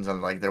the scenes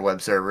on like their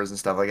web servers and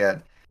stuff like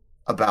that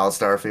about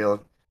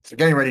Starfield. So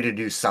getting ready to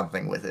do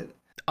something with it.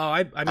 Oh,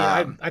 I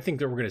mean, I think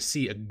that we're going to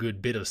see a good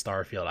bit of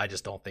Starfield. I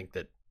just don't think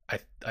that.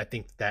 I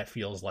think that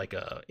feels like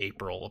a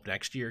April of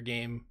next year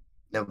game.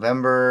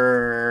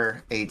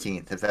 November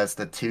 18th, if that's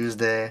the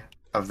Tuesday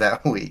of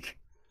that week.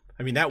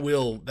 I mean,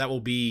 that'll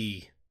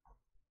be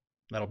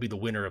the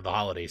winner of the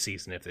holiday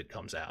season if it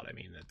comes out. I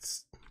mean,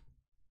 it's.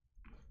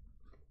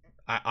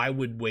 I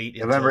would wait.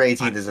 November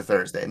 18th is a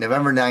Thursday.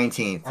 November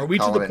 19th. Are we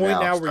to calling the it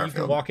point now where you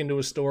can Starfield. walk into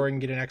a store and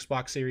get an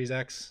Xbox Series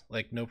X,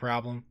 like no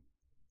problem?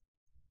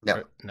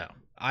 No. No.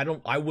 I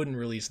don't. I wouldn't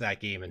release that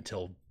game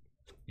until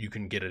you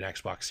can get an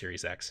Xbox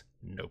Series X,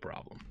 no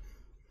problem.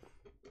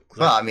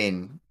 Well, I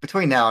mean,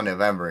 between now and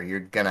November, you're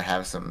gonna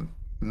have some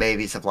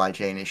maybe supply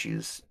chain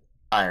issues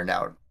ironed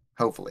out.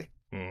 Hopefully.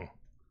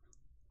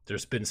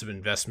 There's been some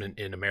investment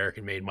in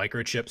American-made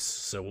microchips,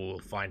 so we'll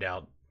find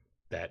out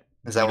that.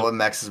 Is that what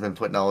Mex has been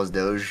putting all his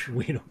Doge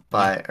We don't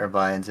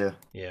buy into?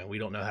 Yeah, we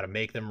don't know how to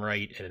make them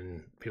right,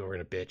 and people are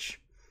gonna bitch.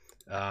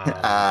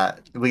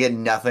 We get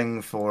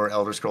nothing for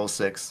Elder Scrolls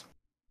 6.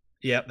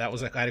 Yeah, that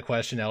was I had a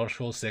question. Elder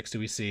Scrolls 6, do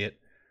we see it?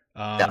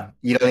 No,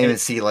 you don't even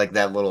see like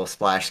that little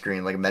splash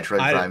screen like Metroid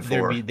Prime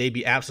 4. They'd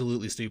be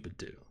absolutely stupid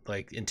too.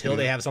 Like until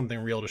they have something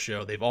real to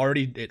show, they've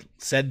already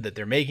said that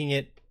they're making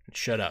it.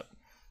 Shut up.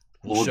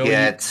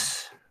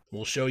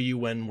 We'll show you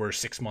when we're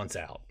 6 months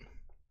out.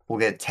 We'll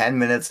get 10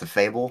 minutes of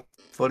Fable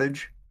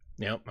footage.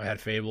 Yep, I had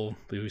Fable.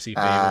 We see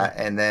Fable.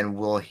 And then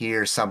we'll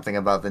hear something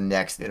about the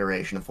next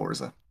iteration of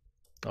Forza.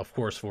 Of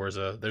course,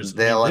 Forza. This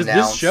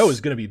show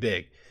is going to be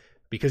big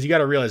because you got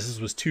to realize this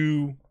was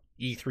 2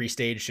 E3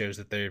 stage shows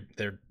that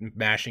they're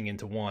mashing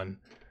into one.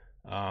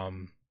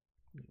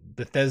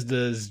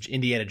 Bethesda's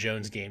Indiana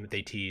Jones game that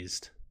they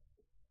teased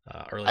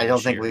earlier. I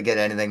don't think we get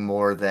anything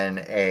more than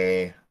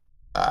a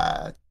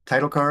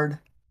title card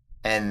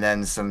and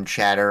then some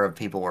chatter of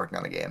people working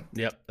on the game.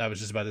 Yep, I was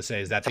just about to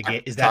say, is that the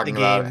game? Is Talking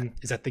about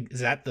that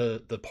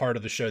the part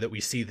of the show that we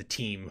see the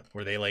team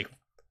where they like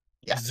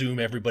zoom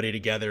everybody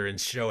together and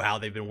show how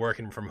they've been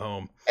working from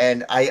home?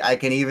 And I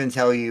can even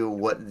tell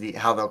you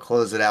how they'll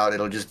close it out.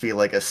 It'll just be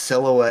like a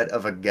silhouette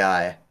of a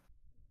guy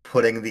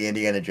putting the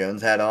Indiana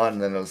Jones hat on,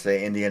 and then it'll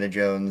say Indiana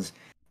Jones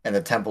and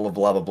the Temple of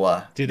blah blah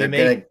blah. Do they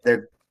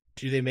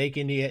make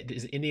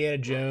Indiana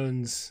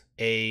Jones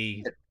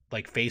a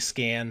like face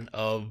scan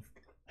of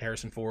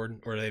Harrison Ford,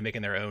 or are they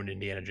making their own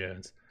Indiana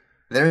Jones?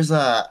 There's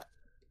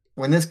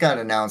when this got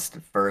announced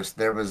at first,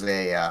 there was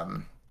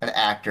an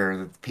actor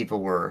that people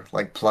were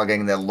like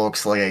plugging that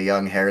looks like a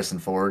young Harrison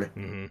Ford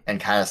and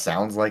kind of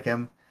sounds like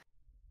him.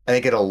 I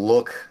think it'll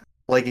look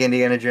like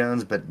Indiana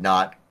Jones, but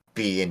not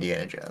be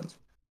Indiana Jones.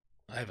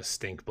 I have a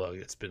stink bug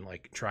that's been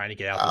like trying to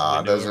get out this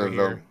window those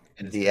over are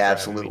here. the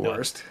absolute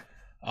worst.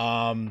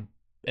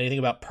 Anything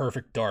about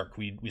Perfect Dark?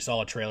 We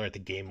saw a trailer at the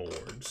Game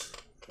Awards.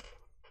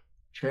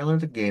 Trailer at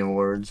the Game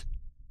Awards.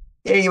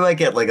 Yeah, you might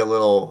get like a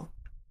little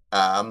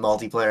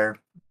multiplayer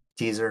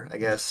teaser, I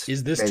guess.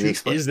 Is this Maybe too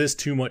explain. is this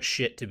too much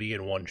shit to be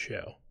in one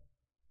show?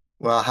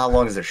 Well, how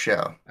long is their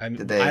show? I Did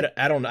mean, they?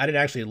 I don't I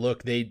didn't actually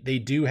look. They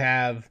do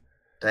have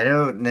I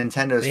know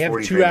Nintendo's they have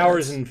 43 2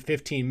 hours minutes. and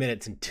 15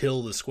 minutes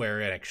until the Square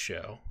Enix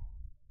show.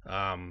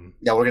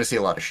 Yeah, we're gonna see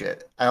a lot of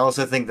shit. I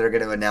also think they're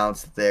gonna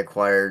announce that they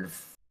acquired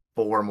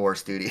four more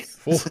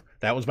studios.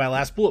 That was my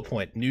last bullet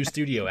point. New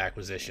studio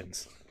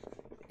acquisitions.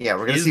 Yeah,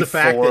 we're gonna Is see the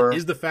fact that four.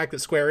 is the fact that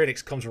Square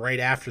Enix comes right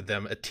after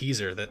them a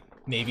teaser that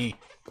maybe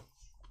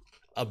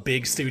a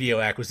big studio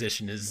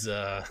acquisition is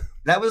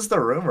That was the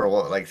rumor,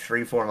 what, like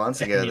 3, 4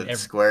 months I ago, mean that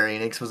Square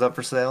Enix was up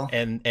for sale.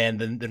 and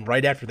then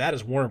right after that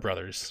is Warner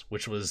Brothers,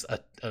 which was a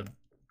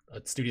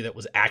studio that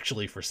was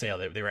actually for sale.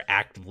 They were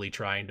actively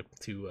trying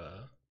to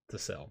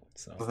sell.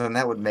 So Well, then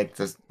that would make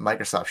this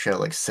Microsoft show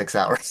like 6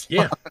 hours.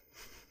 yeah,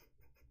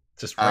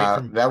 just right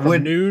That from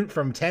would. noon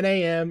from 10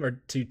 a.m. or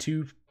to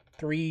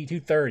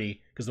 2:30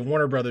 because the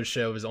Warner Brothers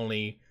show is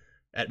only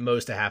at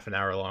most a half an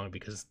hour long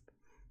because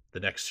the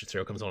next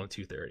show comes on at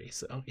 2:30.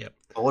 So yep.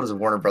 What does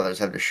Warner Brothers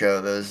have to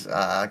show? Those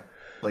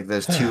like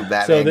those two So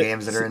Batman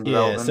games that are in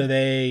development.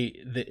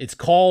 it's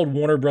called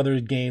Warner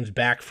Brothers Games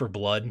Back for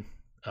Blood.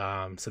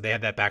 So they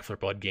have that Back for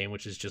Blood game,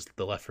 which is just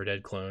the Left 4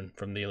 Dead clone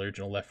from the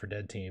original Left 4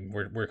 Dead team.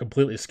 We're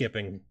completely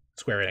skipping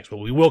Square Enix, but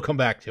we will come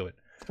back to it.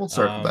 We'll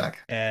circle back.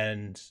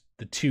 And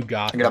the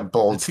I got a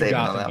bold the two statement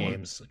on Gotham that one.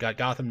 games got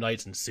Gotham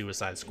Knights and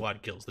Suicide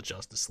Squad kills the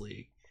Justice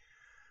League.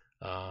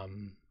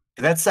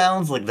 That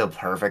sounds like the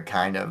perfect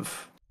kind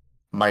of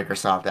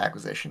Microsoft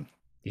acquisition.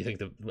 Do you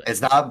think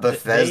It's not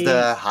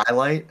Bethesda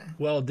highlight.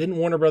 Well, didn't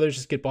Warner Brothers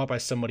just get bought by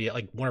somebody?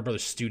 Like Warner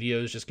Brothers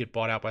Studios just get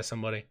bought out by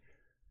somebody?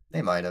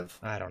 They might have.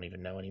 I don't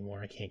even know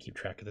anymore. I can't keep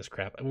track of this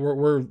crap.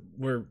 We're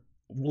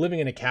living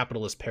in a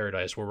capitalist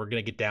paradise where we're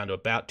gonna get down to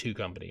about two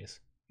companies,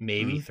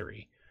 maybe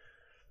three.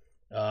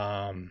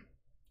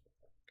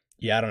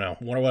 Yeah, I don't know.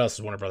 What else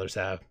does Warner Brothers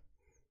have?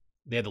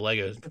 They had the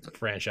Lego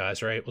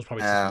franchise, right? It was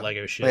probably just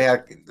Lego shit.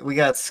 Yeah, we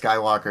got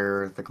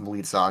Skywalker: The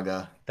Complete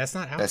Saga. That's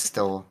not out. That's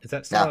still. Is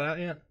that still not out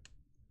yet?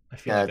 I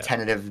feel like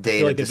tentative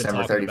date of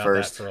December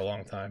 31st for a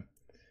long time.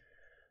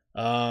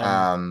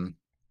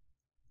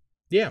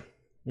 Yeah,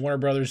 Warner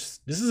Brothers.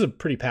 This is a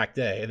pretty packed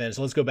day, and then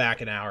so let's go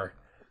back an hour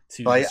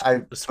to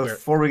the Square.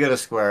 Before we go to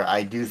Square,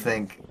 I do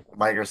think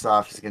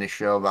Microsoft is going to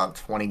show about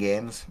 20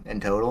 games in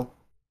total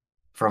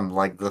from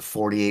like the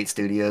 48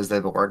 studios that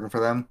have been working for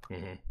them.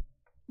 Mm-hmm.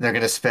 They're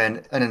going to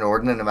spend an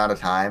inordinate amount of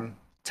time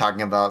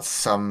talking about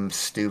some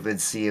stupid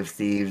Sea of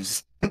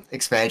Thieves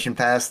expansion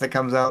pass that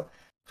comes out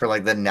for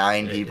like the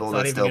 9 people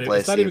that still play.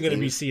 It's not even going to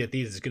be Sea of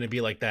Thieves. It's going to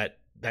be like that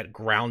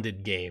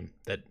Grounded game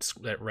that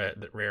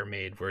Rare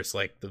made, where it's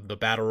like the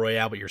battle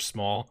royale, but you're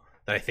small.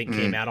 That I think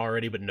came out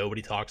already, but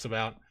nobody talks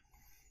about.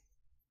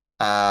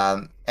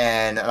 And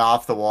an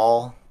off the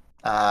wall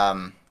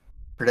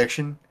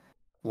prediction: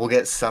 we'll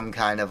get some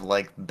kind of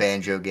like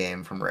Banjo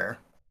game from Rare.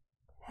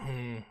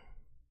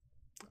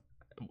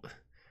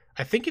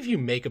 I think if you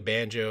make a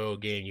Banjo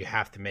game, you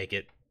have to make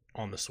it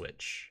on the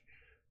Switch.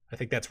 I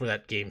think that's where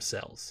that game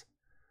sells.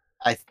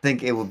 I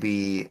think it will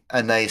be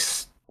a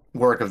nice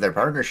work of their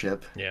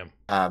partnership. Yeah.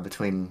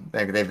 Between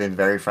they've been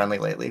very friendly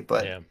lately,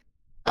 but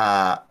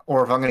yeah.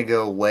 Or if I'm going to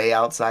go way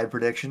outside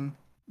prediction,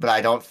 but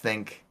I don't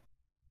think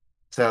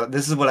so.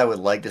 This is what I would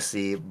like to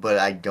see, but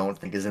I don't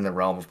think is in the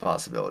realm of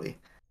possibility.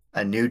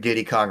 A new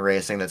Diddy Kong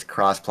Racing that's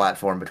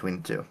cross-platform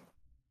between the two.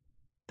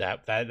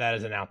 That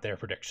is an out there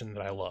prediction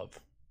that I love.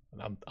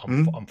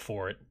 I'm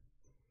for it.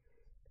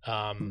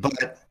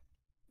 But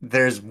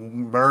there's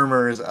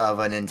murmurs of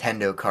a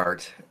Nintendo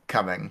Kart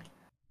coming,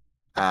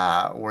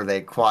 where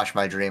they quash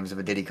my dreams of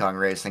a Diddy Kong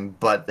Racing,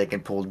 but they can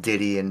pull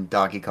Diddy and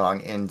Donkey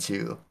Kong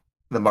into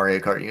the Mario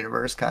Kart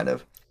universe, kind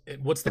of.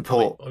 What's the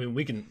point? I mean,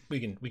 we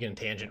can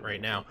tangent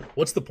right now.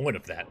 What's the point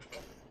of that?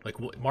 Like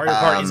Mario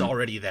Kart is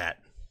already that.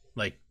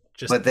 Like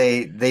just. But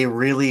they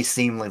really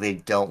seem like they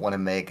don't want to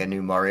make a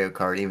new Mario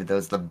Kart, even though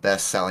it's the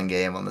best-selling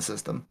game on the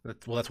system.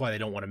 Well, that's why they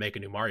don't want to make a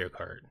new Mario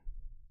Kart.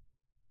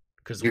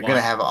 Because you're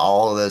gonna have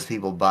all of those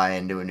people buy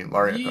into a new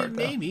Mario Kart,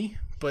 though. Maybe,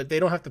 but they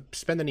don't have to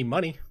spend any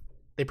money.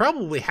 They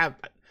probably have.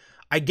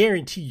 I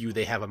guarantee you,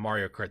 they have a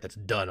Mario Kart that's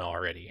done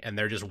already, and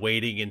they're just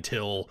waiting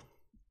until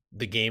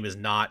the game is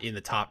not in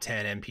the top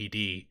 10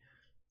 MPD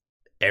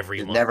every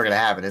month. It's never gonna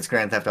happen. It's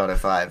Grand Theft Auto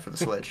 5 for the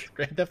Switch.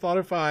 Grand Theft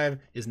Auto 5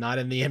 is not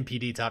in the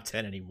MPD top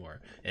 10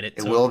 anymore, and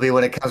it will be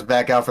when it comes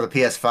back out for the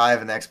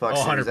PS5 and the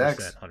Xbox Series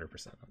X.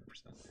 100%.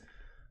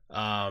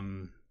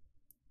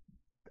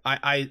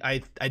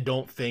 I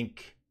don't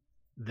think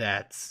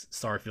that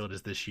Starfield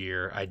is this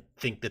year. I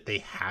think that they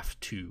have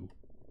to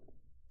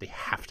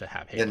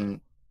have Halo.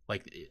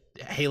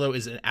 Halo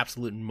is an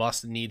absolute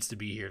must. Needs to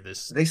be here.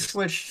 They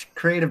switched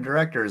creative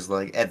directors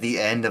like at the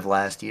end of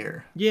last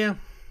year. Yeah,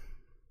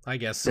 I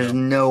guess so. There's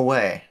no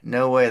way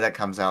that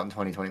comes out in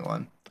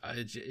 2021. I'd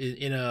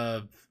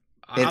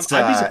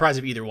be surprised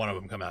if either one of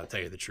them come out. To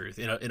tell you the truth,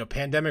 in a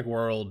pandemic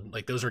world,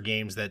 like those are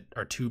games that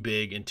are too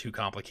big and too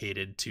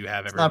complicated to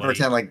have everybody. Not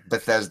pretend like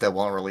Bethesda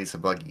won't release a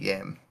buggy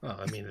game. Well,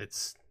 I mean,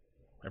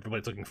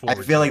 Everybody's looking I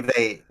forward feel to it.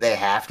 like they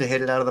have to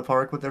hit it out of the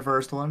park with their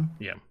first one.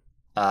 Yeah,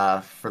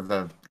 For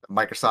the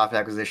Microsoft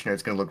acquisition,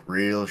 it's going to look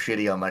real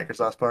shitty on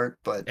Microsoft's part.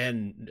 But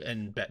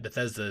and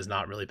Bethesda is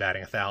not really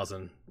batting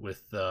 1,000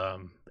 with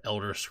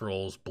Elder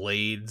Scrolls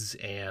Blades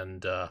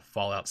and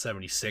Fallout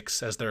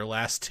 76 as their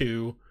last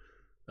two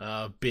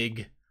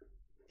big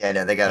yeah,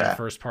 no,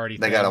 first party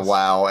they got a things.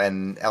 WoW,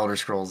 and Elder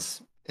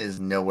Scrolls is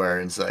nowhere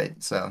in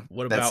sight. So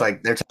What that's about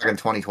like they're talking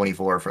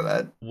 2024 for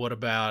that. what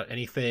about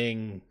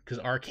anything? Because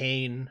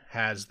Arcane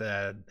has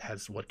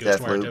what Ghostwire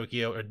Deathloop.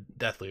 Tokyo or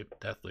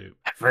Deathloop.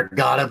 I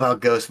forgot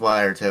about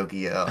Ghostwire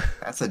Tokyo.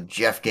 That's a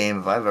Jeff game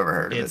if I've ever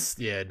heard of it. It's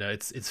yeah no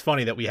it's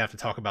funny that we have to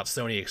talk about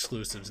Sony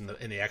exclusives in the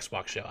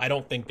Xbox show. I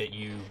don't think that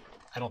you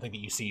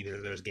see either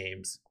of those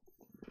games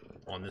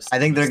on this I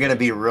think they're going to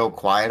stage be real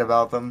quiet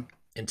about them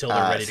until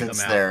they're ready to come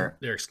since out.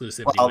 Their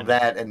exclusivity well, window.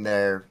 that and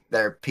their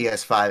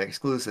PS5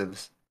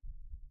 exclusives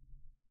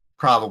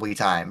probably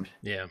timed.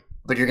 Yeah.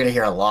 But you're going to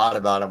hear a lot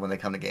about them when they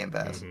come to Game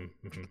Pass.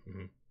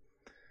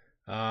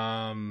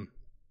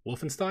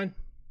 Wolfenstein.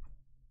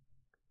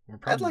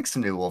 I'd like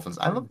some new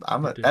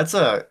Wolfenstein. Dude. That's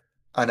an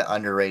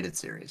underrated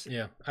series.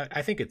 Yeah,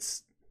 I think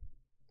it's.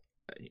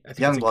 I think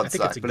Youngblood I think it's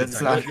sucks, a but good it's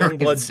time. not a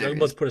good series.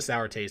 Youngblood's put a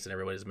sour taste in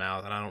everybody's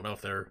mouth, and I don't know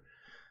if they're.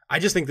 I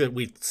just think that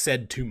we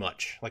said too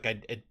much. Like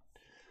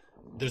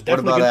there's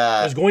definitely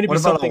there's going to be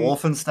something. A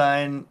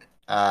Wolfenstein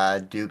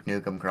Duke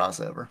Nukem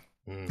crossover?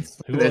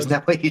 There's Owns,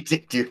 no way you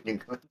did Duke Nukem in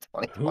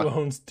who 21.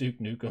 owns Duke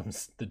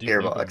Nukem's the Duke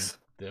Gearbox.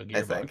 Nukem, the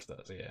I think. Gearbox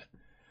does, yeah.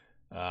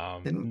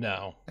 Didn't,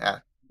 No, yeah,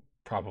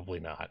 probably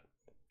not.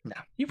 no.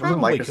 You Wasn't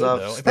probably Microsoft could though.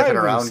 It sniffing probably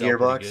would around sell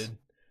pretty Gearbox? good.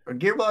 Or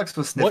Gearbox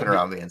was sniffing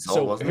around being sold,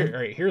 So wasn't it?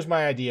 all right, here's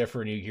my idea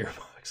for a new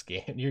Gearbox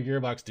game. Your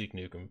Gearbox Duke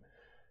Nukem.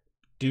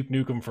 Duke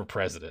Nukem for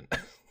president.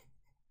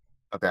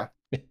 Okay.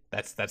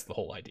 That's the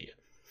whole idea.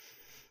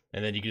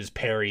 And then you can just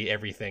parry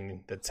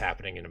everything that's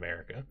happening in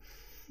America.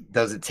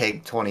 Does it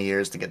take 20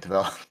 years to get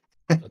developed?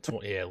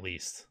 Yeah, at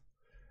least.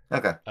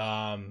 Okay.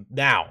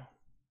 Now,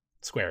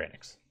 Square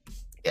Enix.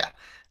 Yeah.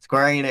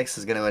 Square Enix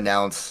is going to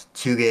announce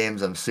 2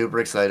 games I'm super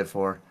excited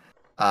for.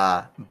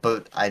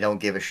 But I don't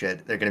give a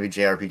shit. They're going to be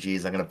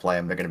JRPGs. I'm going to play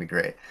them. They're going to be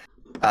great.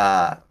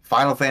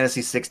 Final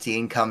Fantasy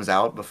 16 comes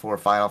out before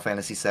Final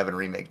Fantasy 7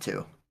 Remake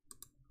 2.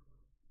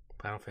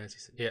 Final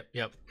Fantasy.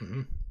 Yep.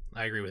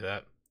 I agree with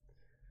that.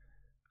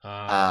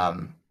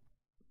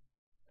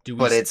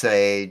 But it's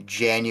a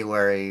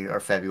January or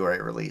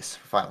February release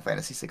for Final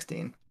Fantasy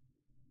 16.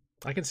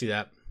 I can see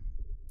that.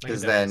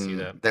 Because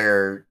then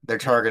they're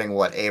targeting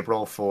what,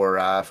 April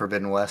for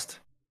Forbidden West?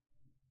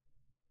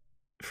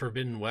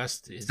 Forbidden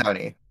West is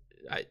Sony.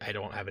 I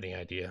don't have any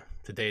idea.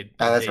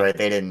 That's right.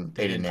 They didn't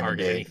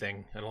target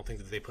anything. I don't think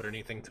that they put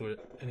anything to it.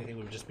 Anything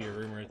would just be a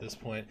rumor at this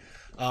point.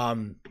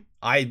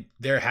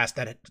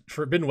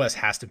 Forbidden West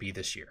has to be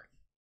this year.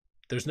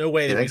 There's no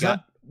way that we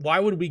got. Why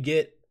would we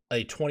get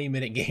a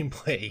 20-minute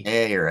gameplay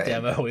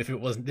demo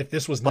if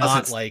this was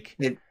not like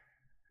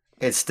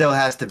it still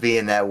has to be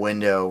in that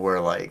window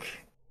where like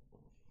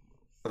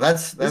I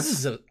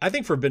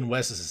think Forbidden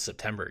West is a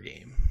September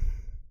game.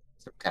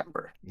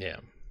 September. Yeah.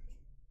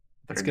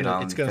 It's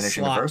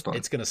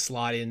gonna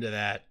slot into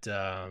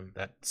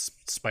that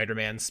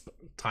Spider-Man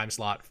time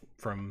slot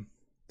from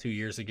 2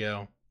 years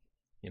ago.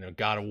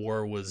 God of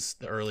War was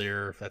the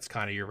earlier. That's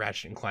kind of your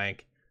Ratchet and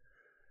Clank.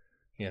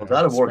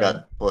 God of War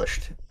got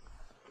pushed.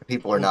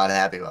 People are not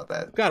happy about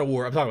that. God of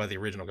War. I'm talking about the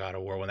original God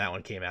of War when that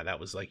one came out. That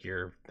was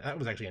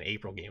actually an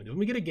April game. Did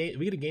we get a game? Did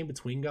we get a game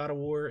between God of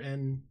War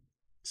and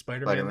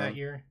Spider-Man that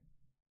year?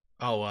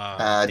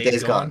 Oh,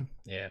 Days Gone.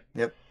 Yeah.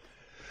 Yep.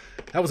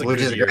 That was which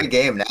is a great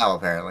game now,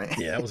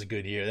 apparently. Yeah, that was a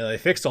good year. They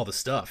fixed all the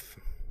stuff,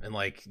 and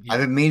like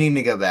I've been meaning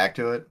to go back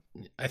to it.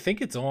 I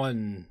think it's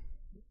on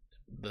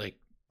like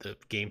the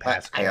Game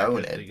Pass. I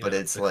own it, but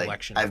it's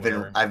like I've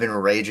been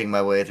raging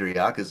my way through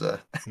Yakuza.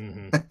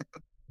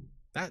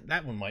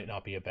 That one might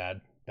not be a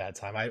bad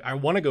time. I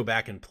want to go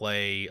back and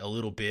play a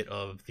little bit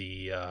of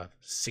the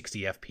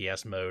 60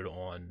 FPS mode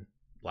on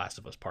Last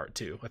of Us Part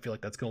 2. I feel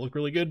like that's gonna look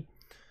really good,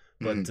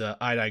 but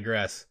I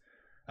digress.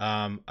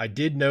 I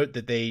did note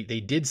that they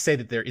did say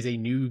that there is a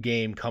new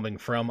game coming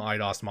from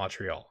Eidos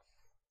Montreal.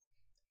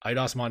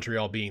 Eidos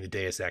Montreal being the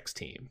Deus Ex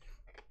team.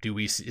 Do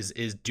we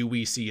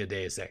see a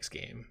Deus Ex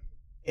game?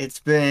 It's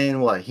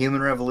been what?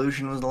 Human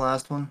Revolution was the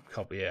last one.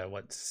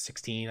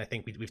 16? I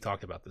think we've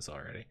talked about this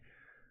already.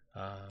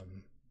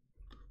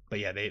 But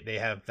yeah, they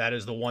have. That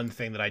is the one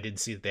thing that I did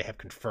see that they have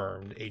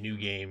confirmed a new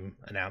game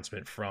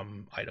announcement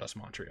from Eidos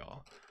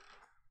Montreal.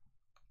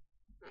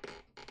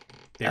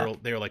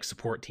 They were like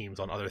support teams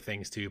on other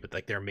things too, but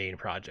like their main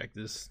project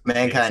is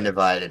Mankind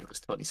Divided was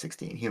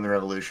 2016. Human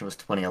Revolution was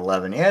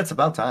 2011. Yeah, it's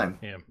about time.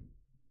 Yeah.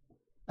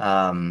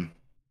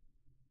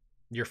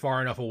 You're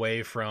far enough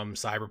away from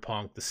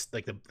Cyberpunk. The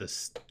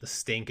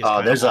stink is.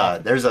 Oh, there's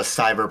a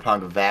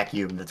Cyberpunk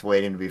vacuum that's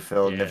waiting to be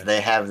filled. Yeah. And if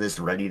they have this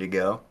ready to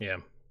go, yeah,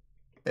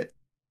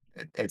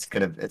 it's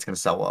gonna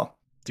sell well.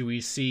 Do we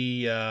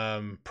see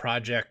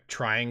Project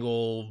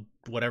Triangle,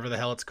 whatever the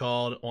hell it's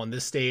called, on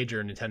this stage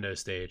or Nintendo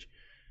stage?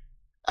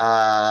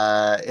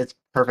 It's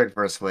perfect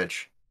for a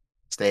Switch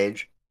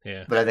stage.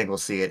 Yeah. but I think we'll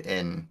see it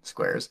in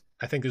Squares.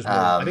 I think there's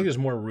more. I think Um, there's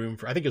more room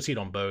for. I think you'll see it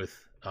on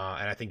both,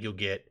 and I think you'll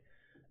get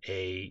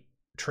a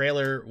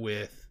trailer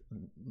with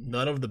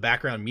none of the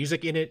background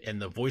music in it,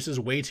 and the voices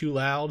way too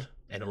loud,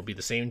 and it'll be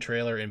the same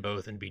trailer in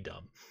both and be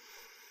dumb.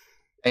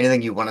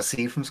 Anything you want to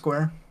see from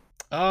Square?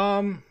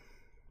 Um,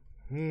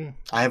 hmm,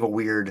 I have a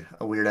weird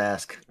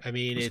ask I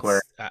mean, from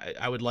Square.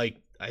 I would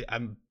like.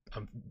 I'm.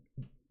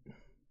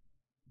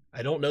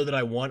 I don't know that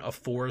I want a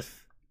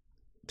fourth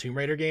Tomb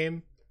Raider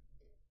game.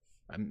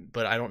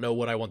 But I don't know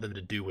what I want them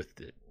to do with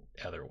it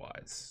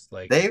otherwise.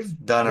 Like, They've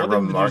done I a want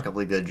them to do.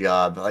 remarkably good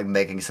job, like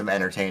making some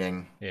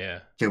entertaining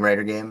Yeah, Tomb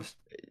Raider games.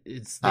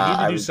 they need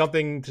to I do would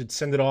something to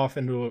send it off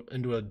into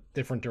a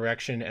different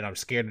direction, and I'm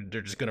scared that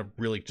they're just gonna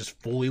really just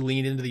fully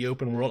lean into the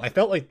open world. I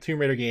felt like Tomb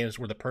Raider games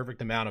were the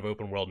perfect amount of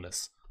open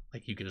worldness.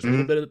 Like you could just a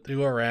little mhm, bit to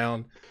go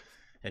around,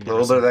 and a there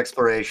little was bit of some.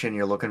 exploration.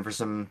 You're looking for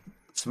some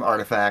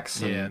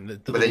artifacts, Yeah, and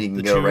and but then you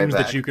the can go right tombs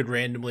that back. you could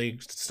randomly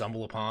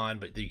stumble upon,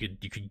 but you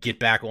could get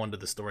back onto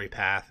the story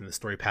path, and the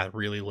story path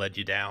really led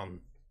you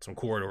down some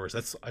corridors.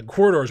 That's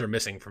corridors are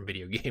missing from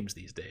video games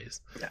these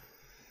days. Yeah.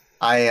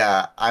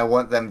 I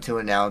want them to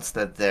announce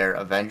that their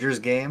Avengers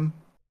game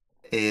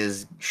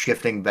is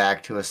shifting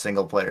back to a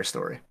single player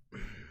story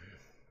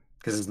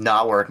because it's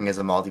not working as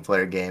a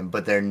multiplayer game.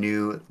 But their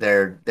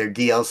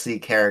DLC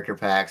character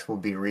packs will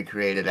be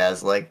recreated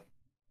as like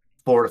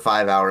 4 to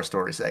 5 hour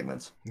story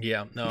segments.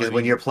 Yeah, no, I Because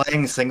when mean, you're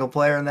playing single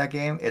player in that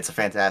game, it's a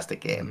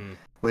fantastic game. mhm.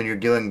 When you're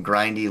doing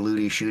grindy,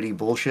 looty, shooty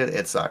bullshit,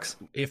 it sucks.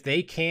 If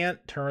they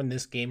can't turn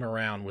this game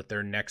around with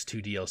their next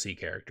two DLC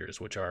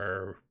characters, which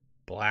are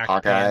Black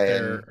Hawkeye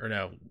Panther, and or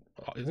no,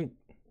 isn't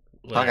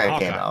well, yeah, Hawkeye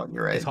came Hawkeye out.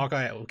 You're is right.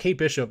 Hawkeye. Well, Kate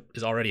Bishop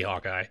is already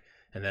Hawkeye,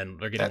 and then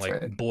they're getting That's like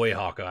right. Boy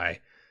Hawkeye.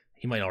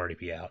 He might already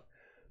be out,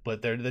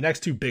 but they're the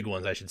next two big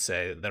ones I should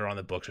say that are on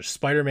the books are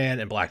Spider Man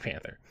and Black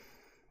Panther.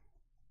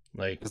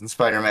 Like Isn't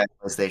Spider-Man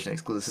PlayStation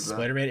exclusive though?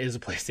 Spider Man is a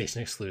PlayStation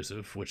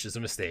exclusive, which is a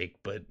mistake,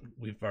 but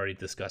we've already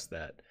discussed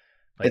that.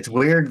 Like, It's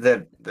weird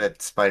that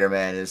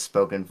Spider-Man is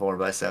spoken for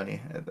by Sony.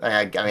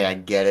 I mean, I yeah,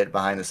 get it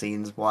behind the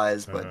scenes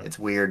wise, but uh-huh. it's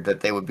weird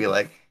that they would be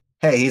like,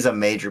 "Hey, he's a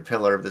major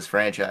pillar of this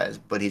franchise,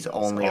 but he's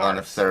He's only on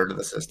a ours. third of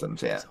the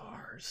systems." Yeah. He's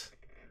ours.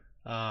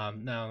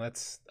 No,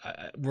 that's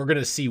we're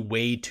gonna see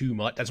way too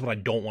much. That's what I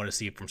don't want to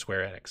see from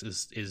Square Enix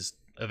is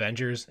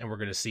Avengers, and we're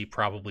gonna see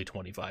probably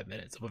 25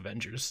 minutes of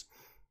Avengers,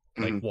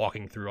 like Mhm.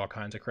 walking through all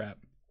kinds of crap.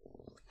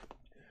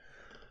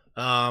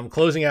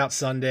 Closing out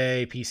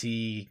Sunday,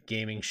 PC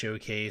gaming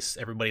showcase.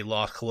 Everybody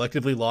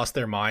collectively lost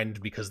their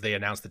mind because they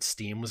announced that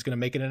Steam was gonna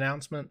make an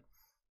announcement.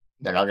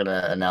 They're not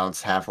gonna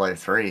announce Half-Life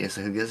 3,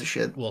 so who gives a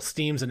shit? Well,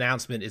 Steam's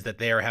announcement is that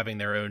they are having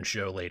their own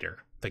show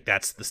later. Like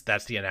that's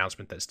the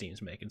announcement that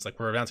Steam's making. It's like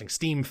we're announcing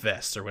Steam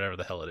Fest or whatever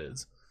the hell it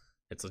is.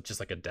 It's just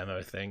like a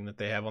demo thing that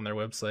they have on their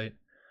website.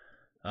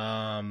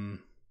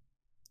 Um,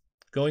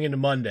 Going into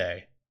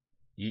Monday,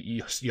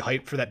 you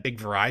hyped for that big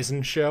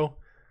Verizon show?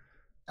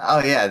 Oh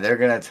yeah, they're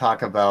gonna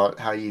talk about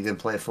how you can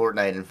play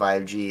Fortnite in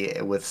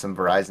 5G with some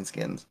Verizon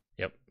skins.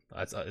 Yep,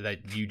 that's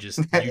that you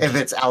If just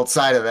it's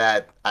outside of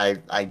that, I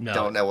no.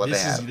 don't know what they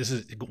have. This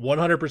is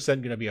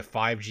 100% going to be a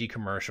 5G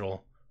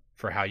commercial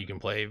for how you can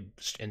play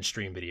and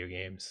stream video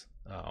games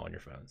on your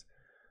phones.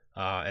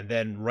 And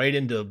then right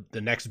into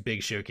the next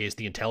big showcase,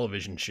 the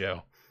Intellivision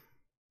show.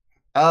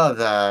 Oh,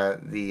 the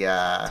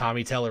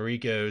Tommy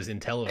Tallarico's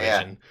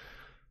yeah, Intellivision.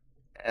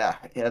 yeah,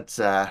 it's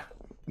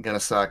gonna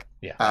suck.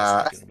 Yeah, that's Uh,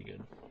 not going to be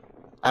good.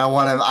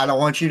 I don't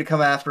want you to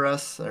come after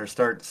us or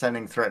start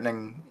sending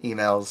threatening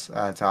emails,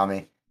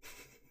 Tommy.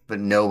 But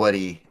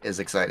nobody is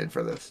excited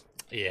for this.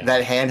 Yeah,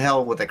 That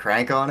handheld with a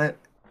crank on it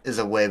is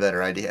a way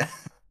better idea.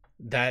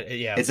 that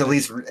yeah. It's at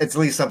least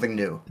something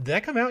new. Did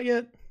that come out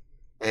yet?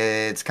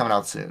 It's coming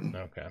out soon.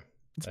 Okay.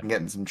 It's been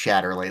getting some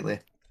chatter lately.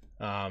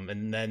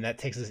 And then that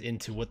takes us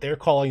into what they're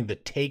calling the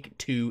Take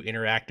Two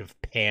interactive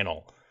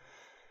panel.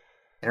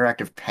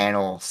 Interactive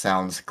panel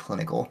sounds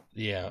clinical.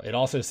 Yeah, it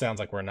also sounds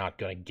like we're not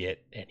going to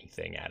get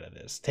anything out of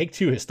this. Take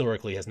Two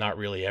historically has not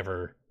really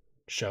ever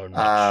shown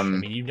much. I Um,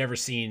 mean, you've never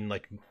seen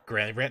like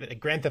Grand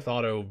Theft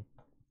Auto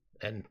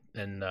and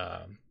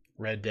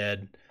Red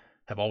Dead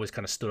have always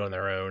kind of stood on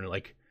their own.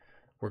 Like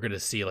we're going to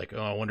see like,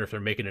 oh, I wonder if they're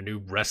making a new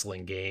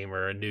wrestling game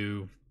or a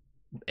new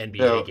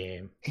NBA so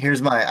game.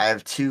 I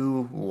have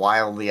two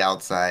wildly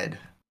outside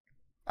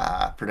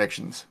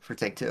predictions for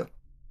Take Two.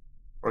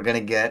 We're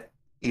gonna get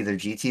either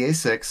GTA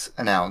 6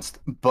 announced,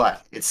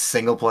 but it's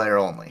single player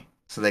only.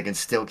 So they can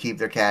still keep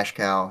their cash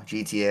cow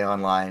GTA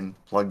Online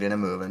plugged in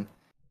and moving.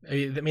 I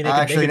mean, they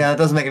Actually, could. no, it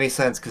doesn't make any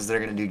sense because they're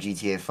going to do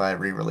GTA 5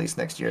 re-release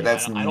next year. Yeah,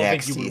 That's I don't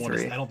think you next would want to.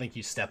 E3. I don't think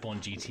you step on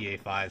GTA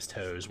 5's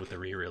toes with the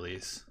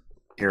re-release.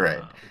 You're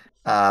right.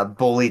 Um,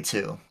 Bully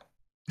 2.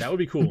 that would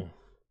be cool.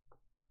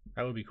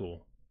 That would be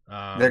cool.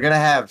 They're going to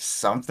have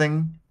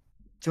something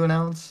to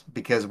announce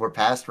because we're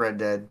past Red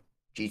Dead.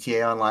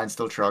 GTA Online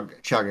still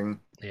chugging.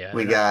 Yeah,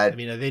 We I got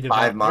mean, they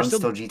 5 months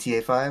till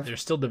GTA 5. they're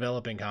still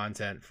developing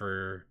content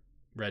for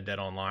Red Dead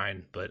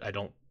Online, but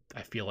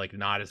I feel like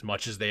not as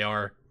much as they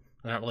are.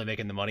 They're not really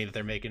making the money that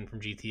they're making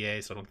from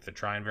GTA, so I don't think they're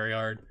trying very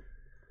hard.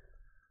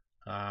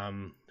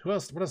 Who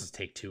else? What else does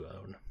Take Two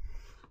own?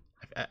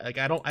 I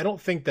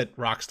don't think that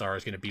Rockstar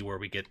is going to be where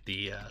we get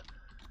the.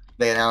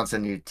 They announced a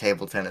new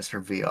table tennis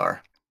for VR.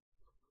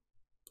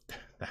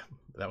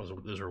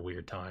 Those were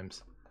weird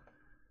times.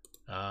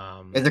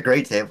 It's a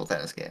great table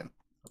tennis game.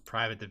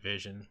 Private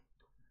Division.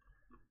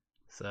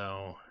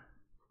 So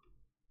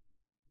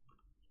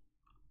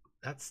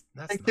that's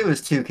Take Two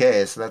is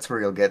 2K, so that's where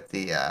you'll get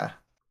the.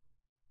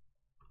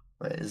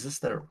 Wait, is this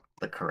the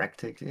correct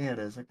Take Two? Yeah, it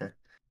is. Okay.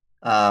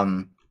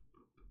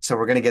 So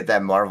we're gonna get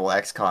that Marvel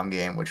XCOM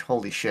game, which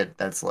holy shit,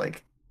 that's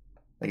like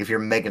if you're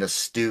making a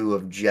stew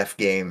of Jeff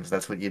games,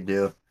 that's what you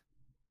do.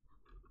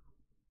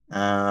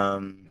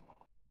 Kerbal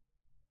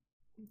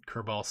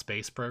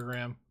Space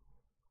Program.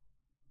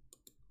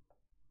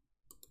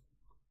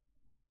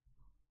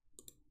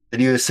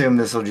 Did you assume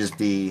this will just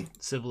be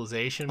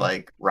Civilization?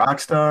 like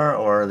Rockstar,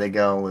 or are they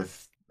going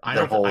with I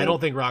their don't. whole? I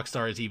don't think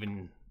Rockstar is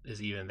even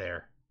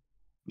there.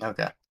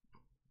 Okay.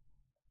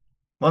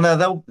 Well,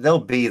 no, they'll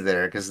be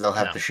there because they'll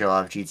have No. to show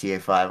off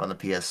GTA 5 on the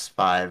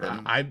PS5,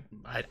 and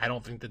I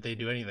don't think that they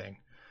do anything.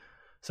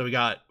 So we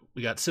got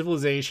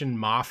Civilization,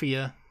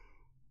 Mafia,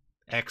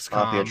 Mafia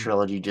XCOM.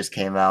 Trilogy just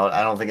came out.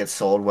 I don't think it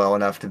sold well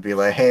enough to be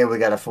like, hey, we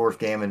got a fourth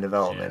game in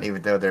development, Yeah.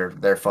 even though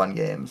they're fun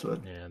games.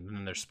 But Yeah, and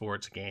then there's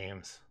sports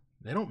games.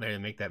 They don't really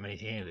make that many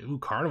games. Ooh,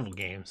 Carnival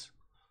games.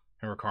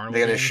 Remember Carnival?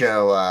 they're gonna games?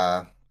 show.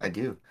 I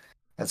do.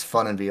 That's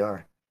fun in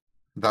VR.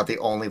 About the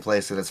only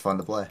place that it's fun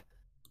to play.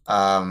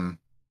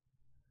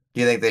 Do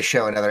you think they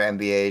show another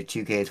NBA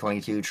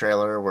 2K22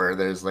 trailer where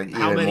there's like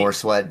How even many- more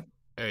sweat?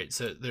 All right,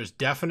 so there's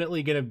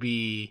definitely going to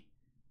be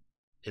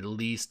at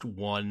least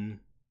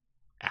one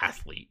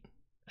athlete,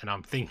 and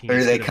I'm thinking. Or do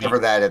it's they gonna cover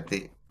be- that at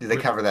the? Do they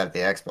cover that at the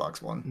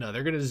Xbox one? No,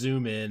 they're going to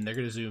zoom in. They're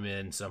going to zoom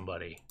in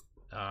somebody.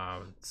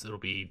 So it'll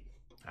be,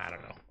 I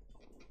don't know.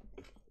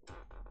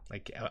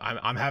 Like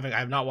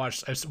I've not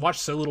watched. I've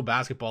watched so little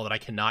basketball that I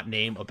cannot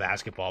name a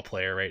basketball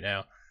player right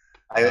now.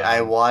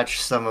 I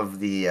watched some of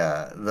the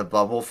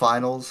bubble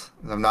finals.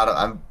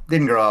 I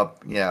didn't grow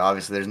up.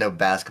 Obviously there's no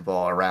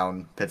basketball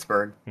around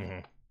Pittsburgh.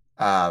 Mhm.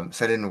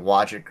 So I didn't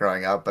watch it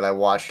growing up, but I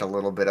watched a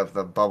little bit of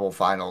the bubble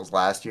finals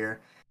last year.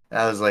 And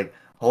I was like,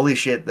 holy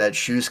shit, that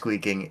shoe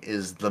squeaking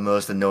is the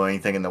most annoying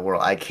thing in the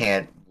world. I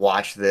can't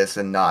watch this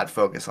and not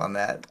focus on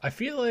that. I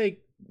feel like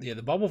the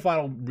bubble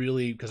final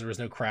really, because there was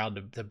no crowd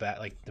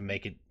to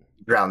make it.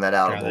 Drown that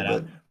out Drown a that little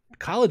out. bit.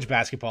 College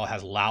basketball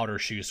has louder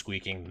shoe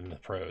squeaking than the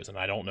pros, and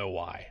I don't know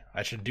why.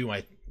 I should do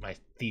my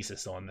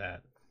thesis on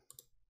that.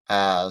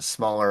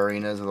 Smaller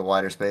arenas with a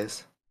wider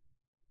space.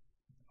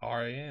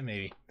 Or yeah,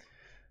 maybe.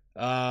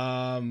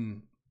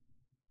 Then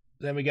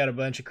we got a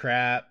bunch of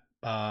crap.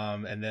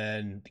 And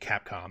then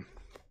Capcom.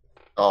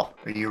 Oh,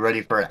 are you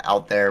ready for an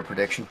out there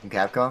prediction from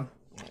Capcom?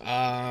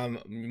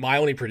 My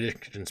only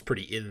prediction's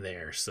pretty in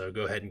there, so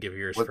go ahead and give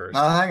yours first.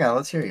 Hang on,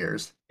 let's hear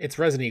yours. It's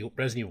Resident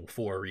Evil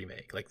 4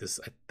 remake. Like this,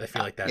 I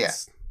feel like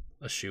that's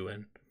a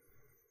shoe-in.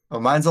 Well,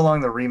 mine's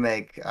along the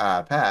remake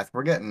path.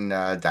 We're getting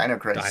Dino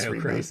Crisis. Dino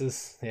reboot.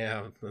 Crisis,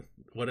 yeah.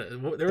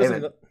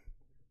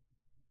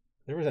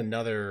 There was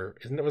another.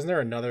 Wasn't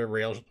there another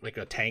rail, like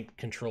a tank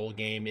control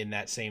game in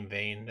that same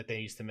vein that they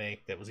used to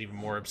make that was even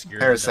more obscure?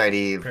 Parasite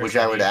Eve, which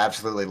I would Eve.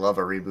 absolutely love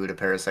a reboot of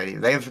Parasite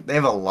Eve. They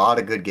have a lot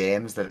of good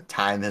games that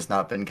time has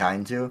not been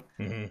kind to.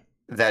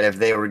 Mm-hmm. That if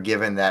they were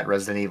given that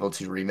Resident Evil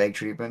 2 remake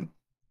treatment,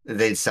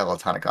 they'd sell a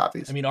ton of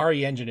copies. I mean,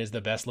 RE Engine is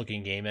the best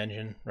looking game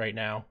engine right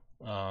now,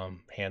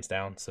 hands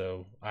down.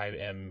 So I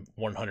am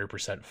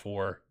 100%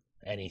 for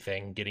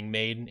anything getting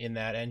made in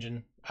that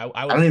engine.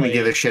 I don't even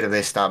give a shit if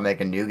they stop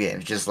making new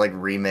games. Just like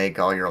remake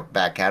all your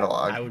back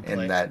catalog. I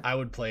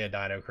would play a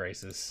Dino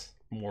Crisis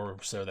more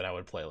so than I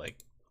would play like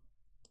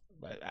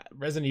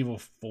Resident Evil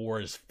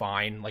 4 is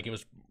fine. Like it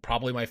was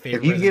probably my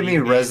favorite. If you give me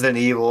Resident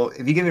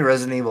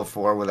Evil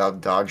 4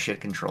 without dog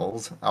shit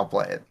controls, I'll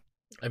play it.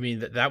 I mean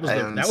that was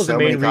the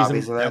main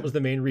reason. That was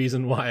the main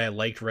reason why I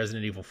liked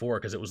Resident Evil 4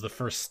 because it was the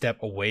first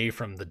step away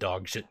from the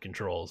dog shit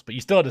controls. But you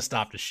still had to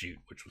stop to shoot,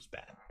 which was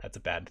bad. That's a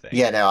bad thing.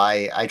 Yeah, no,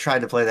 I tried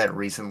to play that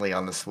recently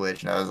on the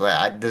Switch, and I was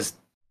like,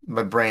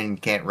 my brain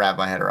can't wrap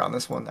my head around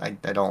this one. I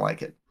don't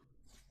like it.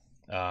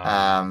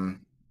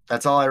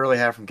 That's all I really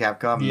have from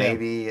Capcom. Yeah.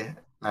 Maybe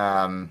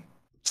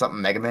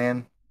something Mega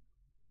Man.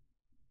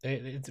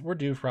 We're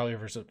due probably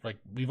for like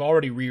we've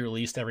already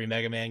re-released every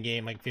Mega Man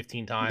game like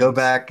 15 times. Go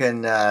back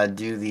and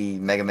do the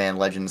Mega Man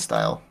Legends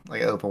style,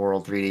 like open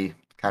world 3D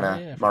kind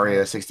of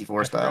Mario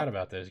 64 style. I forgot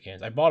about those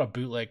games. I bought a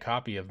bootleg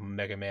copy of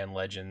Mega Man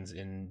Legends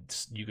in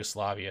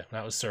Yugoslavia.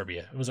 That was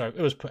Serbia. It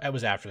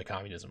was after the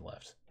communism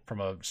left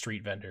from a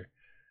street vendor.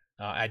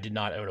 I did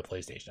not own a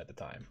PlayStation at the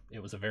time.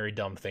 It was a very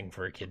dumb thing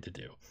for a kid to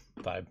do.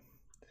 But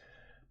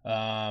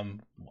I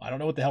don't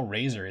know what the hell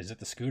Razer is. It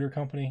the scooter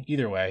company?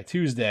 Either way,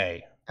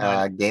 Tuesday.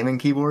 Gaming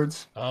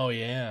keyboards. Oh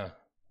yeah.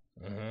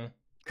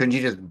 Couldn't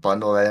you just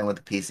bundle that in with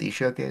the PC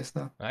showcase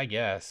though? I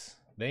guess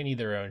they need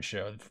their own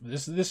show.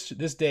 This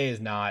day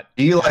is not.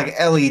 Do you like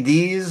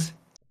LEDs,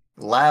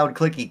 loud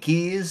clicky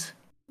keys?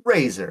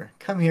 Razer,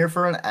 come here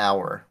for an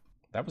hour.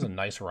 That was a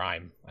nice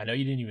rhyme. I know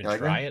you didn't even You like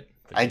try that? it.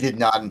 I did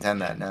not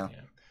intend that. No.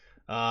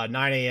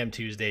 9 a.m.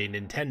 Tuesday,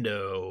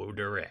 Nintendo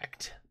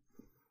Direct.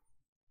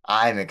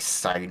 I'm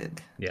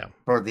excited Yeah.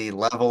 for the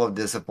level of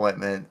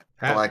disappointment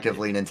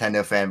collectively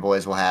Nintendo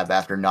fanboys will have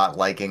after not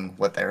liking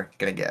what they're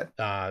gonna get.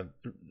 I'm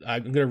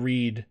gonna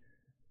read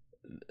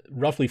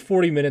roughly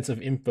 40 minutes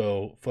of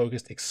info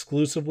focused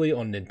exclusively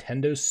on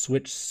Nintendo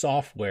Switch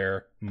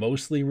software,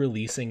 mostly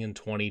releasing in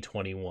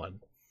 2021.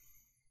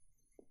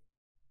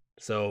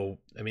 So,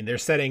 I mean, they're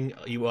setting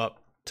you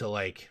up to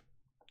like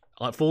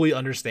fully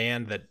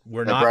understand that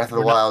Breath of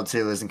the Wild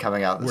 2 isn't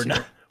coming out this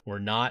year. We're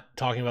not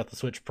talking about the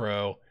Switch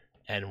Pro,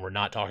 and we're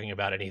not talking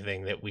about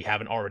anything that we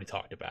haven't already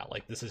talked about.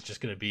 Like, this is just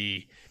going to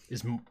be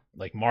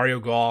like Mario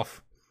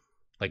Golf,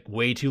 like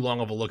way too long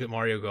of a look at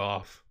Mario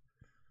Golf.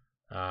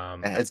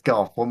 It's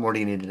golf. What more do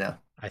you need to know?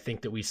 I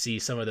think that we see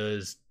some of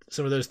those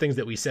things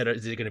that we said.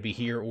 Is it going to be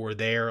here or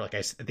there? Like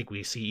I think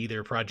we see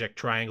either Project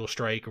Triangle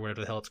Strike or whatever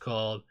the hell it's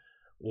called,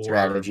 or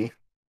Strategy,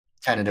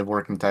 tentative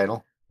working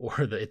title, or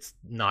it's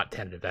not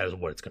tentative. That is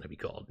what it's going to be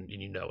called, and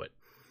you know it.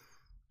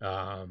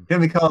 It's gonna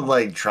be called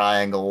like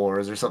Triangle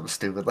Wars or something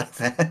stupid like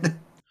that.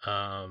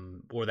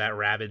 Or that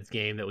Rabbids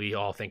game that we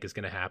all think is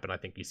going to happen. I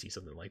think you see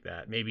something like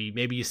that. Maybe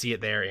you see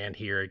it there and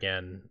here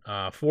again.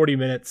 40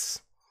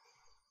 minutes.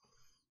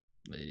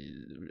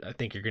 I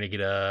think you're going to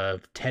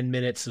get 10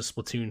 minutes of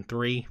Splatoon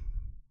 3.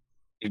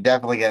 You're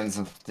definitely getting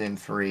some Splatoon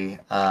 3.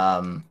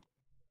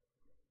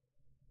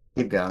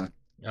 Keep going.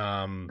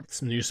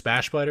 Some new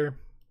Smash Fighter.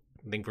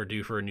 I think we're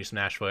due for a new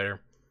Smash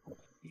Fighter.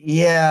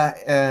 Yeah,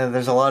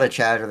 there's a lot of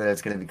chatter that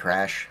it's going to be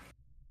Crash.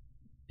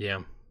 Yeah.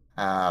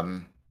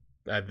 I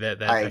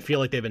feel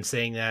like they've been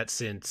saying that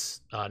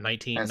since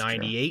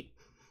 1998.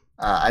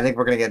 I think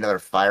we're going to get another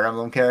Fire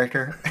Emblem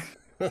character.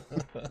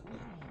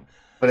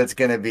 But it's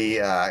going to be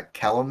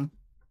Kellum.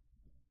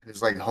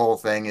 His like whole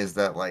thing is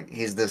that like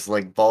he's this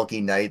like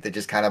bulky knight that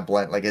just kind of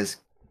blend like his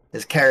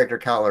character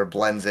color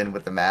blends in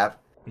with the map.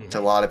 Mm-hmm.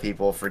 So a lot of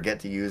people forget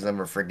to use him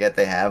or forget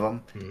they have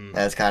him. Mm-hmm.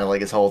 That's kind of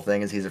like his whole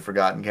thing is he's a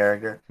forgotten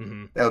character.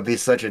 Mm-hmm. That would be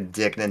such a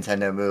dick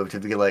Nintendo move to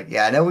be like,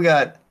 yeah, I know we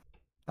got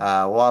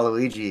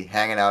Waluigi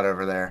hanging out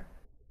over there.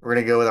 We're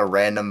gonna go with a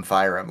random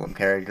Fire Emblem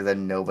character that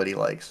nobody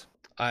likes.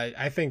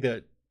 I think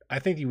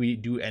we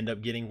do end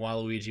up getting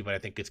Waluigi, but I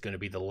think it's going to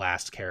be the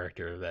last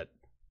character that.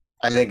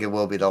 I think it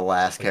will be the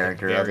last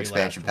character of very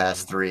Expansion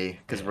last Pass one. 3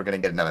 because we're gonna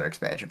get another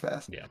Expansion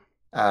Pass. Yeah.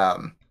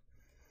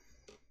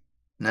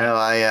 No,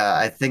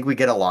 I think we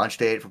get a launch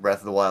date for Breath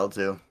of the Wild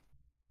 2.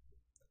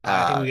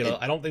 I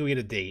don't think we get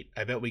a date.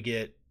 I bet we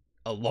get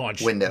a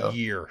launch window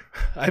year.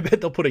 I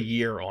bet they'll put a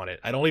year on it.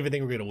 I don't even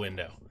think we're going to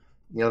window.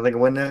 You don't think a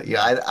window?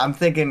 Yeah, I'm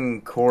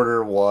thinking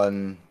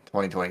Q1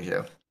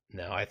 2022.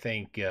 No, I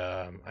think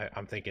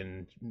I'm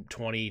thinking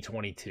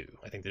 2022.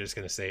 I think they're just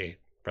going to say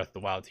Breath of the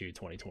Wild 2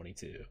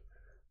 2022.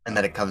 And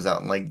then it comes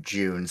out in like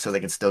June, so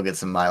they can still get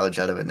some mileage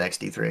out of it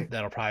next E3.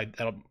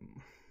 That'll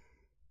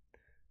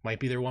might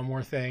be their one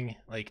more thing.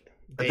 Like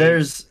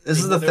this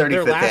is the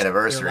 35th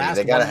anniversary.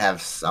 They got to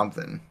have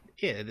something.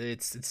 Yeah,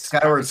 it's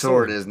Skyward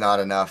Sword is not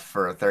enough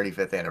for a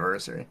 35th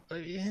anniversary.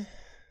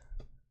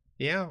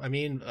 Yeah, I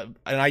mean,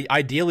 and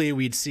ideally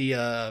we'd see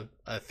a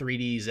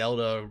 3D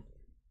Zelda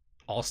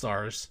All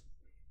Stars,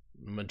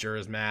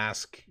 Majora's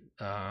Mask,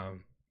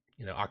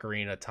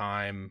 Ocarina of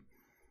Time,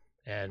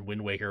 and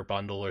Wind Waker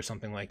bundle or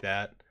something like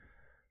that.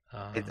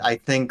 I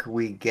think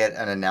we get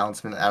an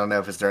announcement. I don't know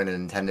if it's during the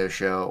Nintendo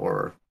show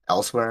or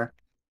elsewhere,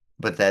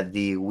 but that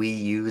the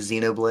Wii U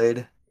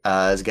Xenoblade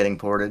is getting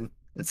ported.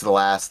 It's the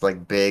last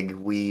like big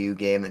Wii U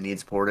game that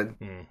needs ported.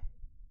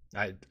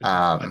 I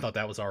thought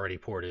that was already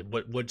ported.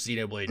 What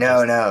Xenoblade?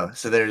 No.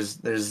 So there's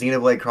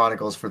Xenoblade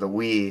Chronicles for the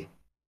Wii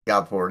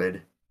got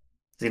ported.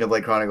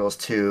 Xenoblade Chronicles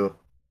 2,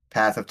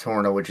 Path of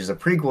Torna, which is a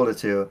prequel to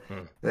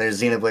 2. There's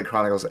Xenoblade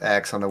Chronicles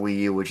X on the Wii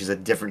U, which is a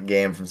different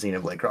game from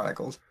Xenoblade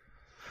Chronicles.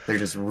 They're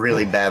just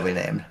really badly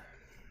named.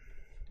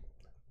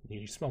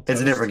 You smell toast.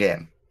 It's a different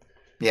game.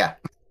 Yeah.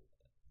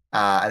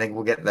 I think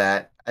we'll get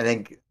that. I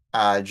think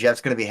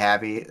Jeff's going to be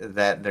happy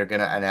that they're going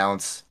to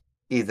announce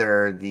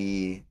either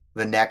the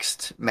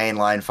next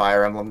mainline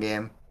Fire Emblem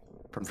game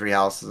from Three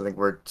Houses. I think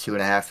we're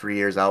 2.5, 3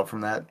 years out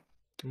from that.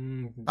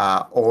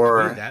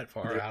 Or that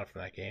far out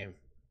from that game.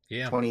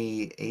 Yeah.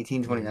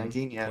 2018,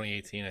 2019, yeah.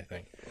 2018, I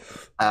think.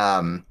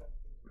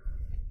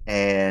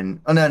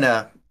 And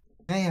no.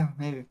 Yeah,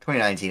 maybe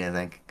 2019, I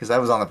think, because I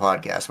was on the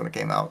podcast when it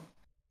came out.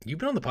 You've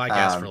been on the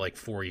podcast for like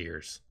 4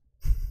 years.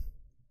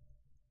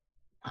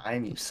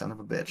 You son of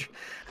a bitch.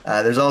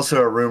 There's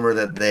also a rumor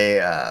that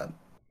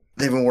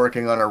they've been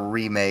working on a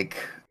remake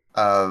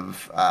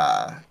of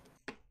what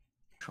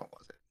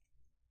was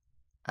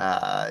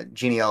it?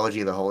 Genealogy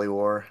of the Holy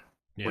War,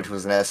 which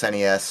was an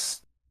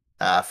SNES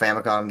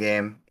Famicom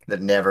game that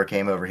never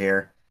came over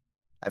here.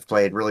 I've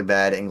played really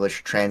bad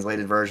English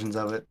translated versions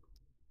of it.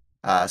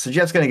 So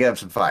Jeff's gonna get him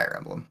some Fire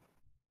Emblem,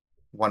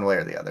 one way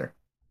or the other.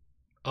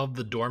 Of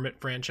the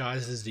dormant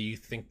franchises, do you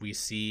think we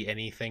see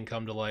anything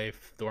come to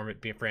life?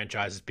 Dormant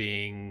franchises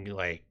being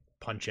like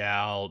Punch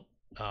Out,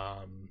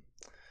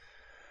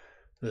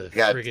 The You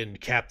got friggin'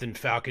 Captain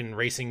Falcon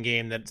racing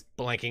game that's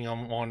blanking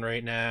on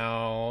right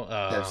now.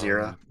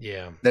 F-Zero.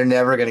 Yeah. They're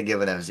never going to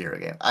give an F-Zero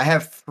game. I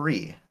have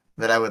three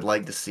that I would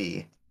like to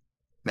see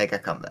make a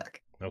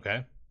comeback.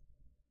 Okay.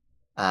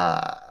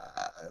 Uh,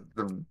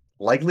 the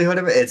likelihood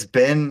of it's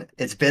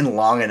been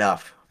long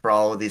enough for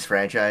all of these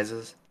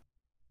franchises.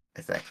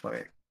 I think.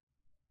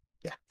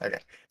 Yeah, okay.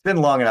 It's been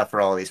long enough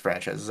for all of these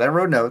franchises. I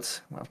wrote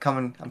notes. I'm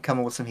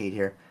coming with some heat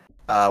here.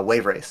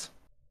 Wave Race.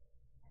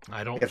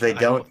 If they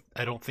don't,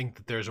 I don't think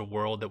that there's a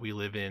world that we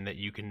live in that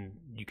you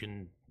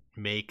can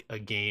make a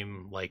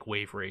game like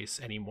Wave Race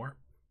anymore.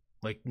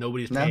 Like no,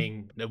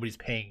 nobody's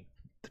paying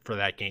for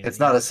that game it's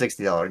not a anymore.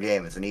 $60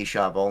 game. It's an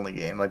eShop only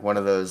game, like one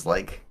of those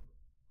like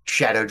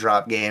shadow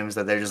drop games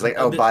that they're just like,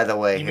 Uh, oh, th- by the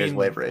way, You here's mean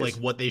Wave like Race.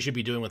 what they should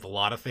be doing with a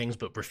lot of things,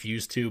 but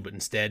refuse to, but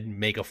instead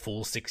make a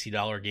full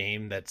 $60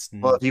 game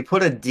Well, if you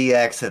put a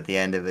DX at the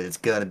end of it, it's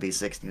gonna be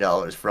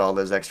 $60 for all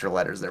those extra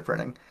letters they're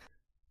printing.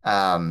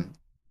 Um,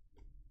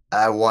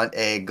 I want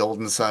a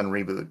Golden Sun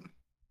reboot,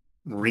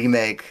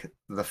 remake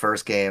the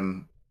first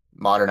game,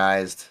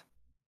 modernized.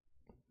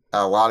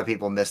 A lot of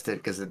people missed it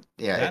because that.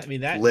 it I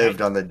mean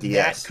lived on the that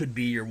DS could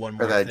be your one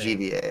or more the thing.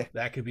 GBA.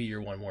 That could be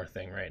your one more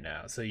thing right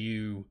now. So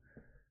you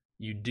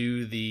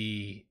do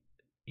the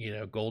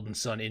Golden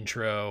Sun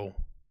intro,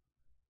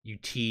 you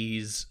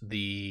tease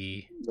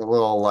the The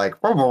little like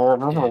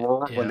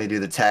yeah, when yeah, they do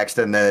the text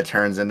and then it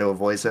turns into a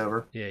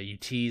voiceover. yeah, you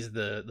tease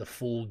the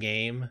full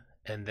game,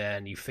 and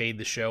then you fade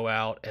the show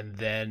out, and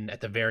then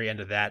at the very end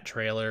of that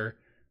trailer,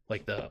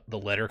 like the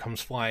letter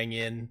comes flying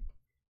in,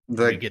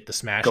 and you The get the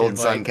Smash Golden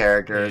Sun invite.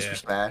 characters for Yeah,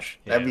 Smash.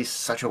 That'd yeah. be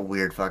such a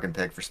weird fucking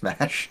pick for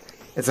Smash.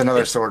 It's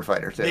another It sword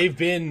fighter too. they've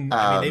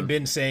Um,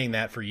 been saying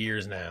that for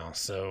years now,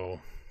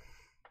 so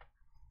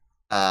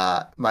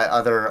my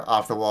other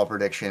off the wall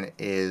prediction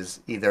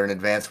is either an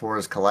Advance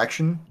Wars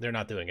collection they're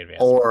not doing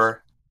Advance Wars.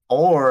 or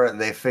or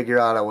they figure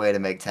out a way to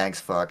make tanks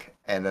fuck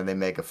and then they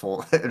make a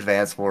full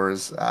Advance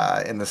Wars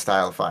in the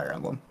style of Fire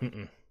Emblem.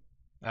 Mm-mm.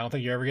 I don't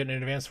think you're ever getting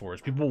an Advance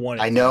Wars. People want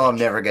it I too know I'm much.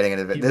 never getting an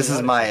Advance. People This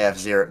is want it my too F much.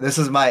 Zero. This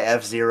is my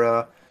F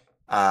Zero,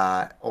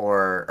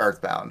 or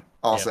Earthbound.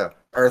 Yep. Also,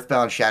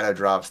 Earthbound Shadow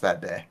drops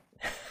that day.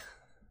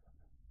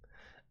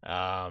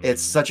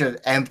 It's Um, such an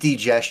empty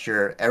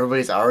gesture.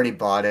 Everybody's already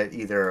bought it,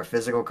 either a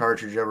physical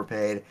cartridge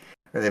overpaid,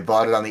 or they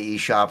bought it on the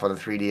eShop on the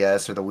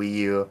 3DS or the Wii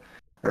U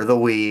or the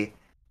Wii.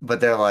 But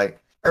they're like,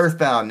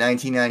 Earthbound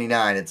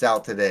 1999, it's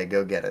out today.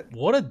 Go get it.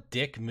 what a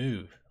dick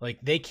move. Like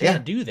they Yeah,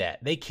 can't do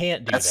that. They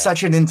can't do that's that.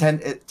 such a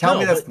Nintendo. Tell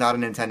me No, that's but not a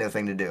Nintendo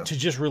thing to do. to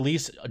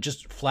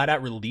just flat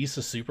out release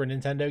a Super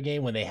Nintendo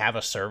game when they have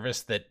a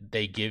service that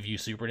they give you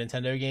Super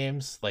Nintendo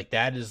games, like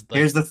that is like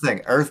Here's the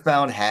thing: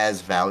 Earthbound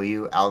has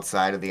value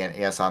outside of the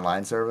NES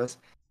Online service.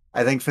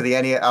 I think for the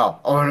NES, oh,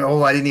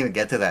 I didn't even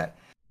get to that.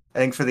 I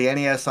think for the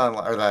NES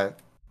Online or the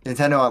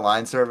Nintendo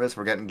Online service,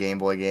 we're getting Game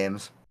Boy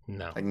games,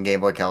 no. like in Game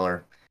Boy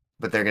Color,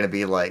 but they're gonna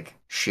be like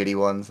shitty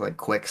ones, like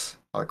Quicks.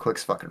 Like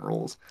Quicks fucking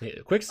rules.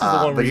 Yeah, Quicks is the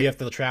one where But you have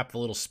to trap the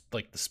little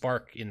like the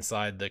spark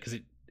inside the because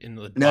it in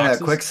the no,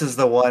 boxes. Quicks is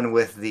the one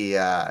with the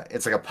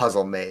it's like a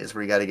puzzle maze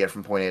where you got to get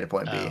from point A to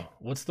point B. Oh,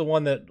 what's the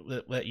one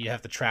that you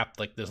have to trap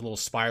like this little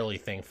spirally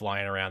thing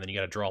flying around, and you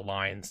got to draw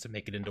lines to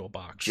make it into a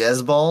box?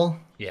 Jezball,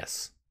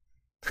 Yes.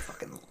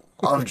 fucking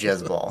love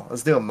Jezball.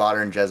 Let's do a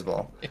modern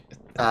Jezball.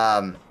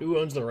 Um, Who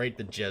owns the right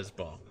to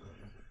Jezball?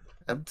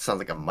 that sounds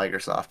like a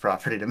Microsoft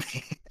property to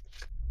me.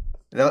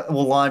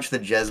 We'll launch the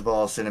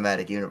Jezball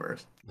cinematic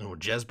universe. No,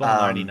 Jezball Um,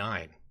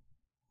 99.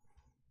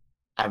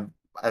 I'm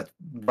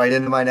right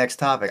into my next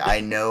topic. I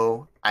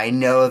know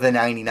the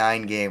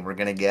 99 game we're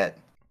gonna get.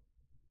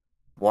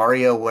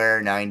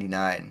 WarioWare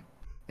 99.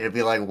 It'll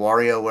be like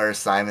WarioWare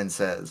Simon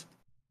Says,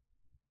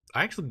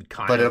 I actually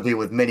kind but it'll of, be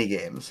with mini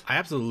games. I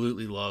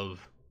absolutely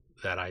love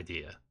that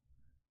idea.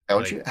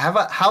 Don't Like, you?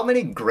 How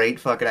many great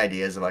fucking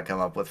ideas have I come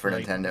up with for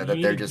like Nintendo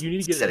that they're just you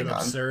need to get an sitting on?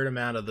 absurd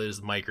amount of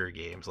those micro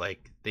games.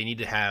 Like they need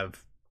to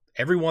have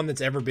everyone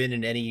that's ever been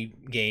in any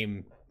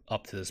game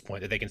up to this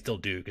point that they can still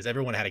do because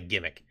everyone had a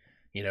gimmick,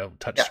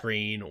 touch Yeah,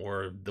 screen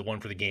or the one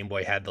for the Game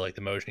Boy had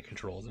the motion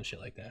controls and shit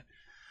like that.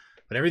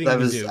 But everything I you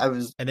can was, do, I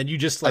was, and then you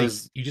just I like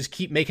was. you just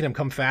keep making them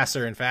come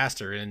faster and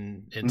faster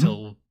and Mhm.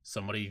 until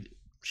somebody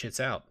shits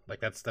out. Like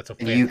that's a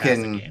And you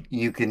fantastic can game.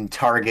 you can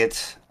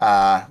target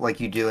like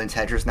you do in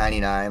Tetris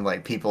 99,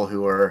 like people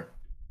who are.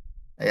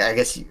 I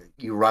guess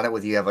you run it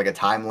with you have like a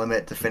time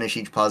limit to finish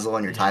each puzzle,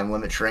 and your Yeah, time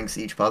limit shrinks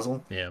each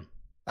puzzle. yeah,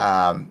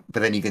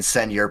 But then you can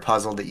send your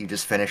puzzle that you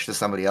just finished to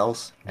somebody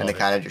else, and they love it,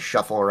 kind of just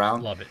shuffle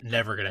around. love it.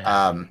 Never gonna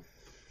happen. Um,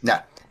 no,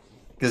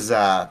 because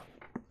I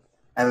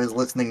was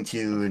listening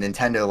to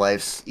Nintendo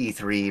Life's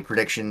E3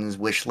 predictions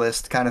wish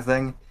list kind of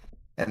thing,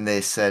 and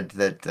they said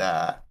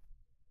that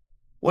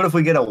what if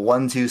we get a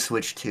 1-2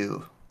 Switch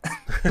 2?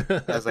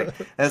 I was like,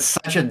 that's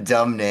such a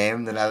dumb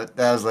name. That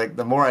I was like,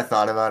 the more I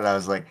thought about it, I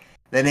was like,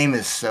 that name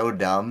is so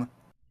dumb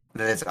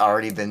that it's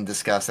already been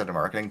discussed at a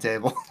marketing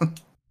table.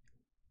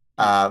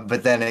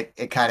 But then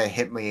it kind of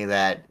hit me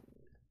that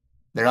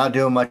they're not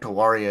doing much of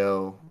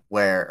Wario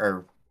where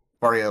or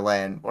Wario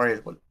Land.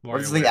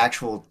 What's the WarioWare.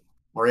 actual?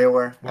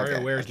 WarioWare. Okay,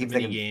 WarioWare I is the keep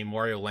mini thinking. game.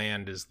 Wario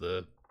Land is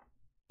the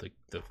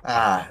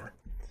Ah, platformer.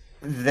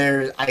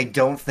 I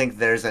don't think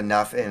there's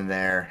enough in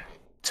there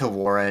to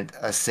warrant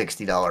a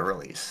 $60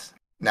 release.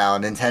 Now,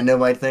 Nintendo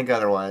might think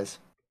otherwise,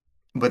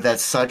 but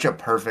that's such a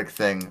perfect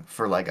thing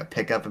for like a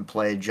pick up and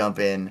play, jump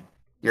in,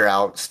 you're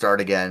out,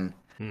 start again,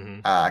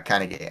 Hmm.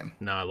 kind of game.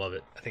 No, I love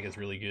it. I think it's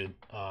really good.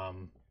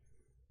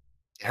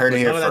 Heard it But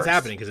here none of that's first.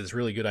 happening because it's a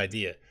really good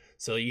idea.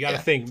 So you got to Yeah.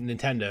 think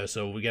Nintendo.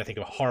 So we got to think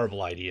of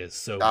horrible ideas.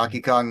 So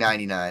Donkey Kong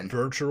 99.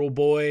 Virtual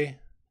Boy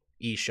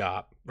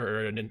eShop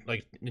or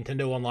like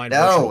Nintendo Online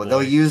Virtual No, they'll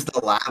Boy. use the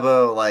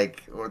Labo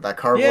like or the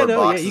Yeah, cardboard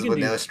no, yeah, you boxes can with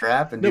do no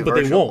strap and no, do but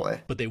they Virtual won't.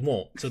 Boy. But they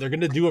won't. So they're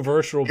gonna do a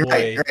Virtual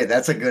Great, Boy. great.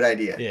 That's a good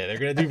idea. Yeah, they're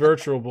gonna do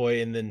Virtual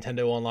Boy in the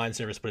Nintendo Online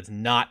service, but it's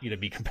not gonna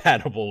be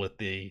compatible with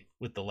the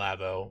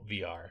Labo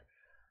VR.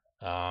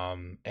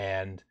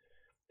 And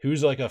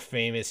who's like a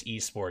famous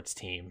esports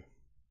team?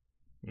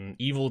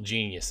 Evil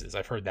Geniuses.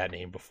 I've heard that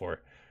name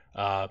before.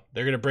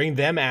 They're gonna bring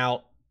them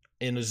out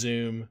in a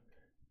Zoom,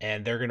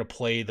 and they're gonna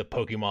play the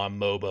Pokemon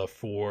MOBA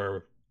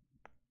for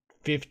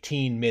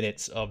 15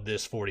 minutes of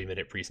this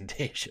 40-minute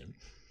presentation.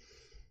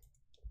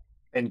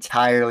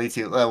 Entirely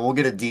too. We'll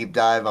get a deep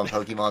dive on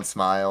Pokemon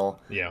Smile.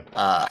 Yeah,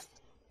 Uh,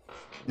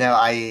 no,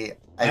 I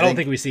I don't think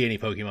think we see any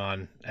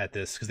Pokemon at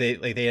this because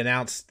they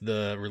announced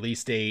the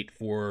release date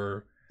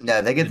for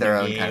no, they the get new their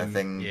own kind of game.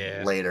 thing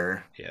Yeah,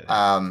 later. yeah, they do.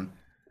 Um,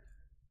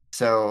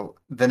 so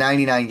the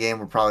 99 game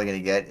we're probably gonna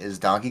get is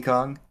Donkey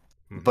Kong,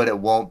 Hmm. but it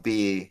won't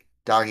be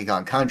Donkey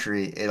Kong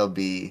Country. It'll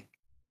be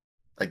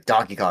like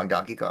Donkey Kong,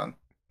 Donkey Kong.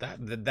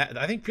 That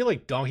I think feel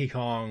like Donkey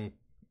Kong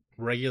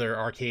regular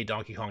arcade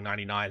Donkey Kong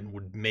 99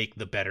 would make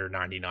the better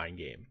 99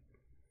 game.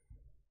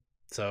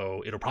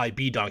 So it'll probably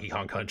be Donkey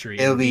Kong Country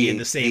It'll and be in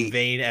the be same the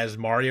vein as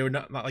Mario,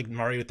 not like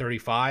Mario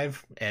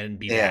 35, and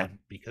be yeah, bad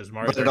because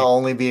Mario but it'll 30.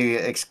 only be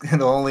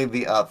it'll only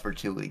be up for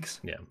 2 weeks.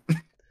 Yeah.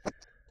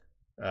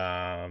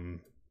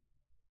 Um,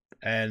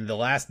 and the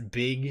last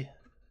big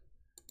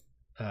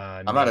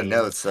I'm out of name,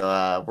 notes,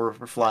 so we're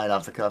flying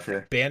off the cuff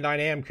here. Bandai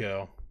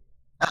Namco.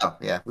 Oh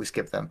yeah, we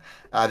skipped them.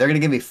 They're gonna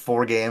give me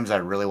 4 games I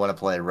really want to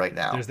play right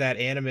now. There's that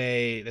anime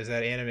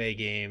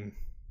game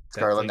that's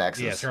Scarlet like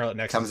yeah, Nexus Scarlet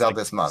Nexus comes is out like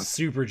this month.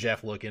 super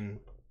Jeff looking.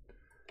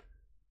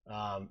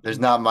 There's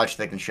not much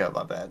they can show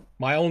about that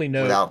My only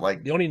note, without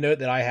like the only note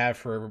that I have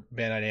for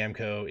Bandai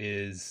Namco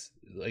is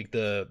like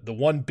the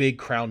one big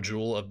crown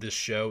jewel of this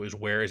show is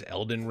where is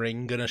Elden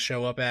Ring gonna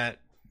show up at?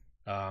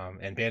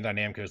 And Bandai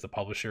Namco is the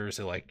publisher,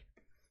 so like,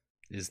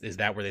 is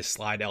that where they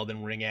slide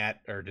Elden Ring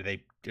at, or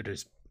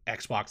does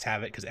Xbox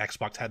have it because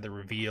Xbox had the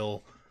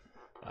reveal?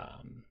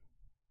 Um,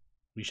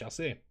 we shall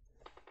see.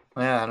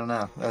 yeah, I don't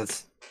know.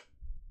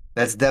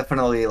 That's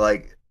definitely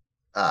like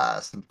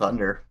some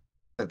thunder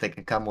that they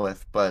could come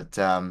with, but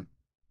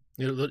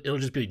It'll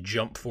just be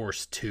Jump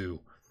Force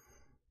 2.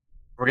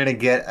 we're gonna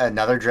get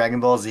another Dragon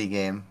Ball Z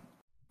game,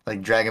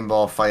 like Dragon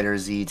Ball Fighter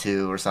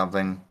Z2 or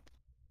something.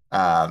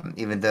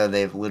 Even though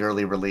they've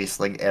literally released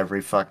like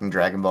every fucking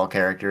Dragon Ball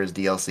character as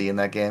DLC in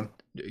that game.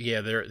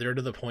 Yeah, they're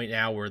to the point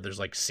now where there's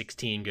like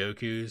 16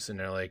 Gokus, and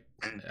they're like,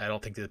 I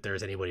don't think that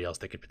there's anybody else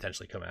they could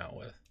potentially come out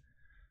with.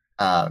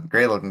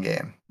 Great looking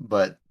game,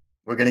 but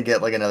we're gonna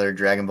get like another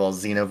Dragon Ball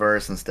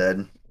Xenoverse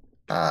instead.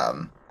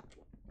 Um,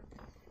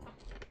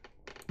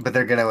 but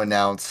they're gonna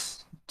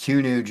announce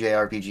 2 new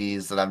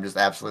JRPGs that I'm just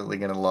absolutely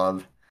gonna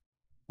love.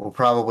 We'll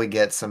probably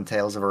get some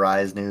Tales of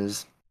Arise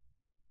news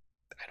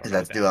I don't because know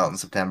what that's that due out in is.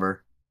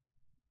 September.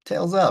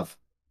 Tales of.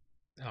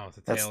 Oh, it's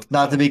a That's tale.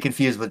 not to Oh, be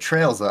confused with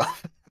Trails of.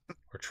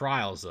 or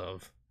Trials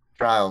of,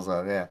 Trials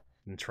of, yeah.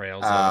 and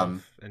Trails Um,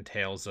 of, and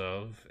Tales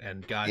of,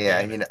 and God yeah,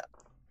 damn it.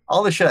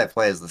 all the shit I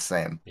play is the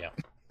same. Yeah,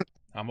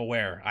 I'm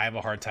aware. I have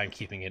a hard time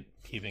keeping it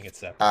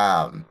separate.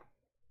 Um,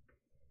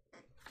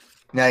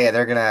 no, yeah,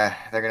 they're gonna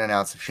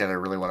announce some shit I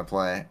really want to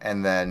play,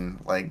 and then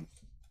like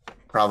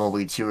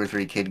probably 2 or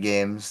 3 kid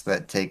games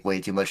that take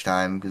way too much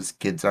time because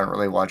kids aren't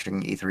really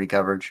watching E3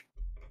 coverage.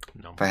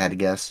 No, If I had to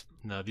guess,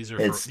 no,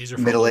 it's these are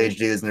for middle-aged old.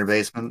 dudes in their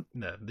basement.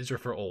 No, these are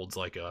for olds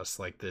like us.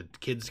 Like the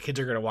kids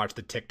are gonna watch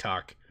the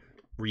TikTok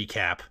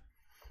recap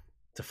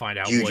to find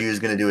out what Juju's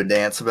gonna do a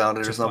dance about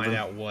it or something.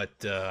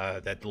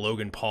 that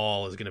Logan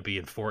Paul is gonna be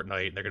in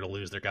Fortnite. And they're gonna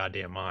lose their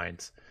goddamn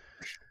minds.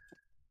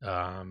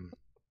 Um,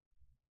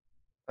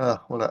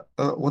 What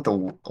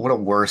a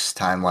worse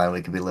timeline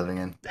we could be living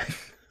in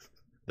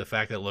the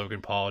fact that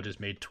Logan Paul just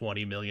made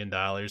 $20 million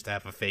to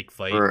have a fake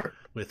fight for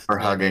with for Floyd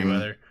hugging.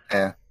 Mayweather.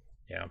 Yeah,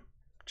 Yeah,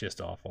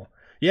 just awful.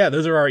 Yeah,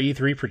 those are our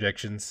E3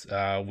 predictions.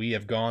 We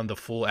have gone the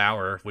full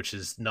hour, which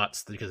is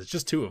nuts because it's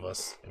just 2 of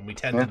us, and we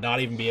tend yeah. to not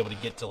even be able to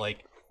get to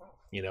like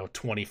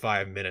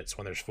 25 minutes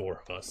when there's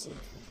 4 of us.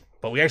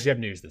 But we actually have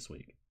news this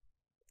week.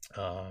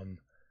 Um,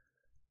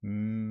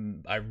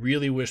 I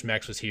really wish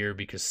Max was here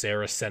because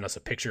Sarah sent us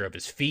a picture of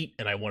his feet,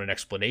 and I want an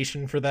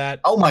explanation for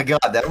that. Oh my God,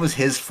 that was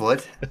his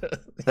foot.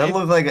 That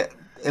looked like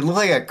it looked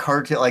like a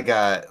cartoon, like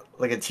a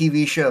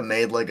TV show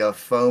made like a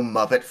foam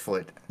Muppet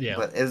foot. Yeah,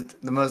 But it's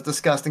the most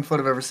disgusting foot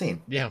I've ever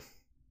seen. yeah,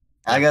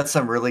 I yeah, got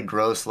some really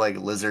gross like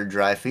lizard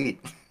dry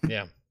feet.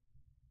 yeah.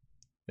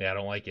 Yeah, I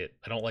don't like it.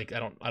 I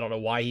don't know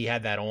why he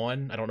had that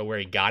on. I don't know where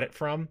he got it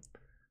from.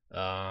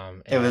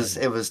 And It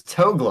was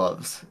toe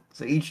gloves.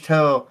 So each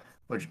toe,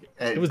 which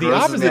it it was the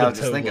grosses me opposite out of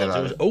just toe thinking gloves. It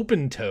about was it.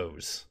 open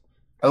toes.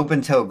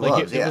 Open toe Like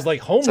gloves, it was yeah. like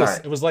homeless.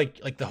 Sorry. It was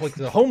like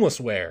the homeless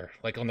wear,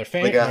 like on their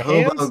Like on a their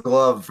hobo hands,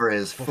 glove for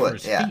his but for foot,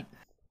 his yeah. feet.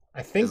 I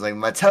It's think like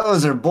my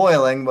toes are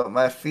boiling, but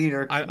my feet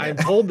are I'm yeah.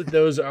 told that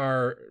those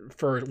are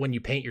for when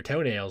you paint your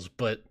toenails,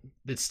 but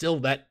it's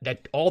still that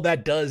all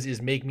that does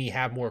is make me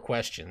have more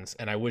questions,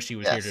 and I wish he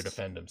was here to Yes.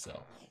 defend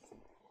himself.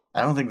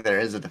 I don't think there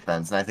is a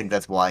defense, and I think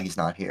that's why he's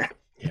not here.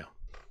 Yeah,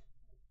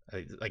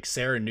 like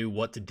Sarah knew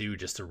what to do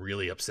just to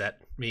really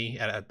upset me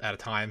at a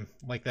time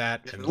like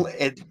that, and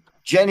It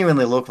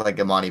genuinely looked like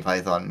a Monty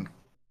Python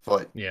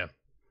foot. yeah,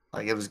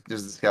 Like it was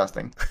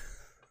disgusting.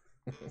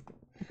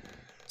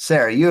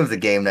 Sarah, you have the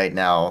game night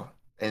now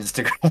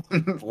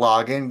Instagram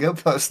login. Go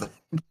post that.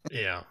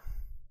 yeah.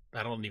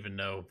 I don't even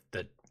know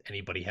that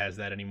anybody has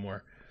that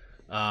anymore.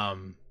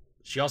 Um,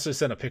 she also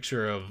sent a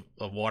picture of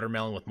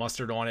watermelon with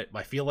mustard on it.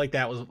 I feel like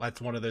that's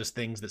one of those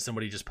things that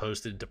somebody just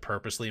posted to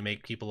purposely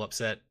make people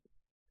upset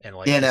and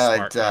like Yeah, to no,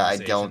 spark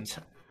conversations.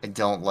 I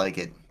don't like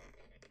it.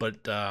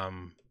 But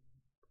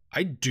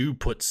I do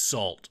put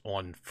salt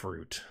on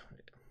fruit.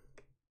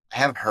 I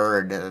have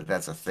heard that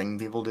that's a thing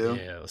people do.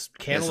 Yeah, This is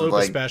cantaloupe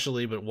like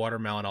especially, but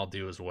watermelon I'll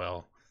do as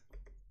well.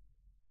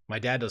 My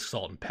dad does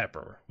salt and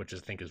pepper, which I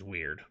think is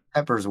weird.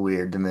 pepper's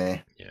weird to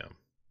me. Yeah.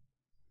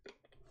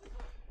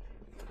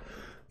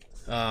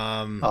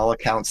 All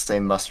accounts say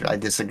mustard. I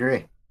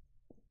disagree.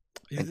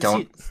 I See,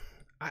 don't.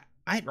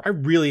 I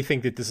really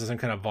think that this is some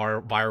kind of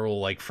viral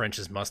like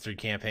French's mustard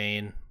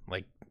campaign,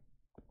 like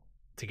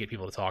to get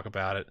people to talk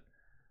about it.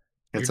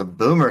 It's Your a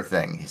boomer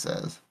thing, he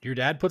says. your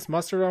dad puts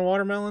mustard on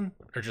watermelon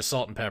or just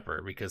salt and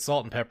pepper? Because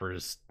salt and pepper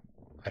is,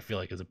 I feel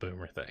like, is a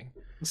boomer thing.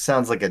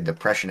 Sounds like a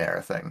depression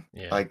era thing.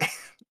 Yeah. Like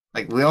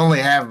like we only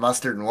have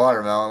mustard and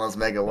watermelon. Let's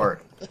make it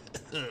work.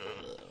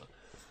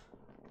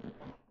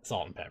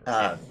 Salt and pepper.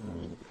 Uh,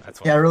 That's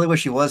Yeah, I what. really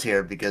wish he was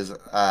here because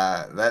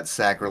that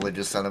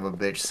sacrilegious son of a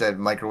bitch said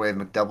microwave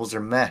McDoubles are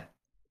meh.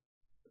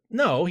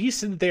 No, he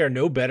said that they are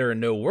no better and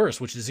no worse,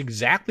 which is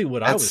exactly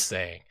what I was That's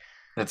saying.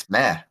 that's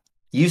meh.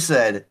 You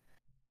said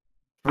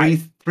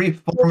I three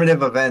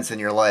formative events in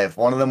your life.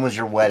 One of them was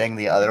your wedding.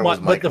 The other was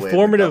but the microwave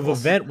formative McDoubles.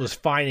 event was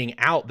finding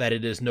out that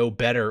it is no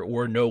better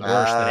or no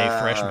worse than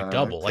a fresh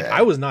McDouble. Like I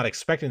Okay. was not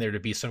expecting there to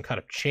be some kind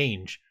of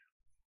change.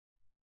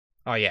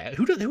 Oh yeah,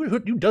 who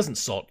doesn't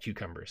salt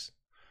cucumbers?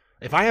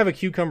 If I have a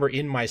cucumber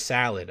in my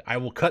salad, I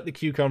will cut the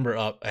cucumber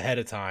up ahead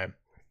of time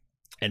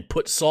and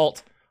put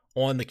salt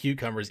on the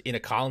cucumbers in a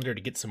colander to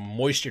get some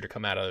moisture to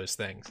come out of those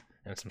things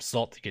and some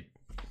salt to get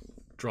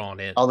drawn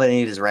in. All they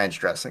need is ranch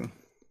dressing.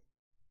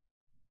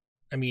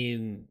 I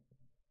mean,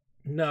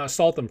 no,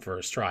 salt them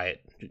first. Try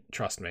it.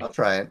 Trust me. I'll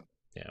try it.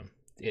 Yeah.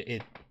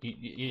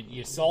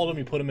 You salt them,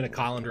 you put them in a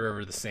colander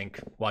over the sink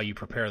while you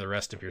prepare the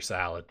rest of your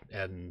salad,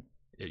 and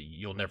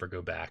you'll never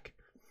go back.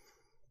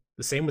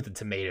 The same with the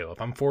tomato.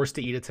 If I'm forced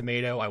to eat a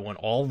tomato, I want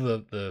all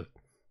the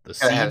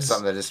Gotta have seeds,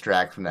 something to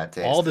distract from that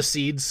taste. all the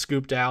seeds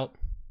scooped out.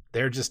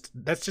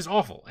 That's just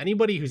awful.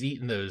 Anybody who's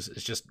eaten those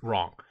is just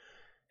wrong.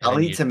 And I'll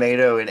then eat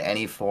tomato in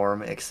any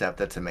form except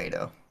the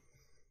tomato.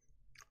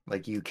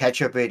 Like you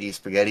ketchup it, you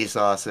spaghetti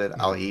sauce it,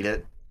 I'll eat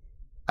it.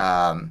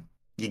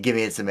 You give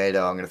me a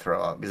tomato, I'm gonna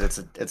throw up because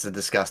it's a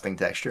disgusting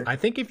texture. I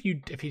think if you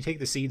take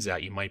the seeds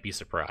out, you might be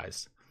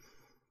surprised.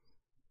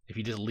 If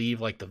you just leave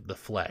like the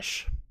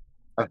flesh.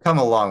 I've come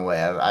a long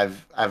way.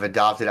 I've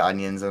adopted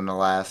onions in the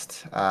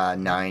last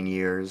 9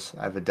 years.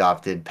 I've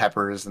adopted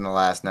peppers in the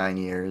last 9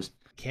 years.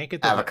 Can't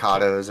get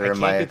Avocados I are in can't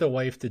my get the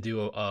wife to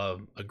do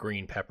a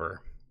green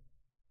pepper.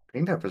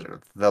 green peppers are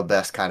the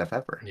best kind of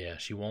pepper. Yeah,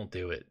 she won't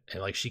do it,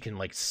 and like she can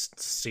like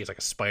see it's like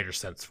a spider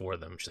sense for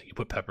them. She's like, "You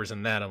put peppers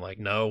in that?" I'm like,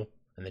 "No,"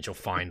 and then she'll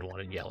find one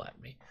and yell at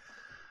me.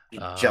 He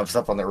jumps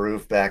up on the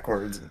roof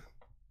backwards.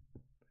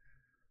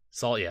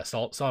 Salt, yeah,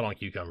 salt on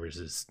cucumbers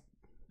is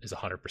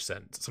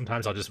 100%.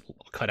 Sometimes I'll just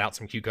cut out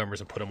some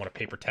cucumbers and put them on a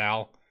paper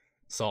towel,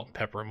 salt and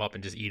pepper them up,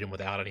 and just eat them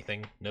without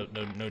anything. No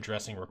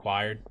dressing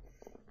required.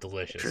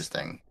 Delicious.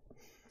 Interesting.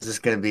 Is this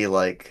gonna be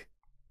like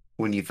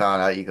when you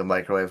found out you could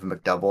microwave a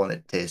McDouble and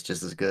it tastes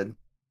just as good?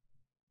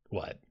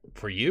 What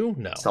for you?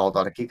 No, Salt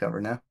on a cucumber,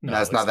 no? no,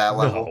 No, it's not that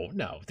level.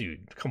 No,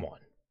 dude, come on,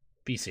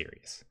 be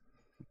serious.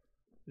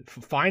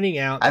 Finding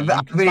out I've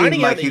that been eating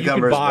my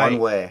cucumbers one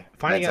way my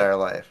finding entire out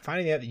life.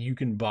 finding out that you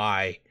can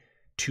buy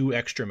 2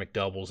 extra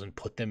McDoubles and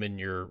put them in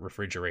your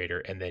refrigerator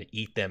and then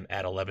eat them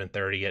at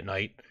 11:30 at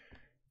night.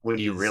 When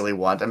you is- really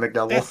want a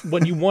McDouble? That's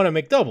when you want a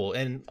McDouble,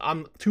 and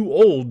I'm too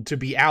old to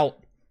be out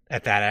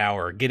at that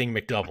hour getting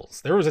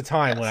McDoubles. There was a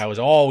time when I was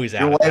always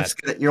out.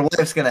 Your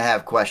wife's gonna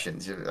have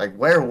questions. You're like,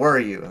 where were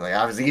you? Like,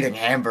 I was eating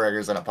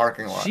hamburgers in a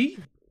parking lot. She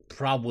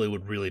probably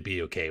would really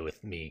be okay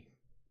with me,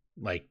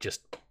 like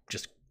just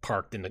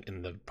parked in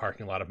the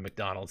parking lot of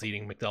McDonald's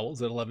eating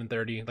McDoubles at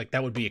 11:30. Like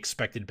that would be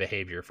expected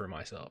behavior for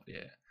myself.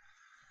 Yeah.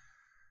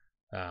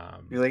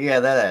 You're like, yeah,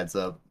 that adds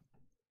up.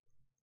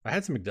 I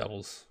had some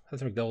McDoubles. Had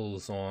some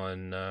McDoubles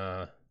on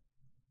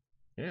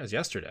Yeah, it was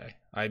yesterday.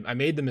 I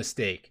made the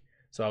mistake.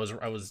 So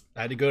I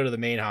had to go to the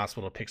main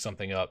hospital to pick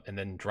something up and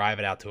then drive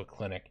it out to a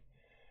clinic.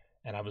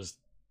 And I was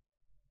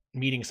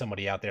meeting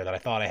somebody out there that I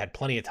thought I had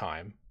plenty of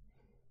time.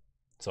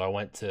 So I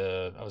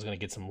was going to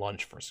get some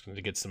lunch first, going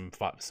to get some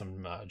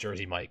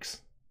Jersey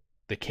Mike's,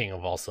 the king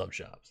of all sub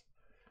shops.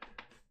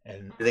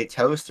 And Do they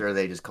toast or are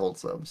they just cold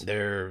subs?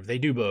 they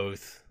do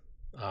both.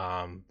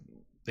 I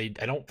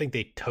don't think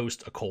they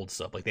toast a cold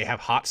sub. Like they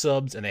have hot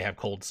subs and they have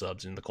cold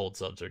subs, and the cold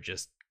subs are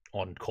just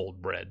on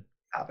cold bread,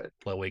 Stop it.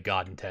 the way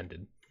God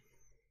intended.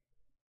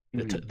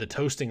 Mhm. The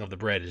toasting of the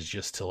bread is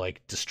just to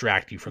like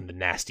distract you from the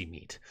nasty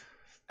meat.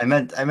 I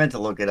meant to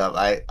look it up.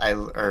 I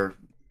or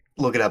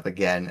look it up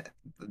again.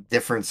 The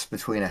difference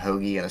between a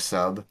hoagie and a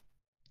sub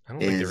I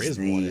don't think there is is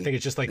one. I the think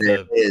it's just like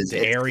there is the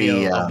it's area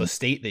the of the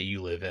state that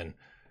you live in.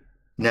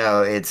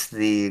 no, it's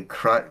the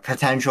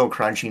potential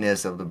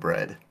crunchiness of the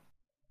bread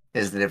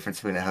is the difference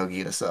between a hoagie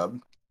and a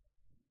sub.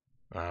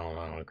 I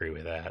don't agree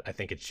with that. I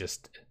think it's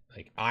just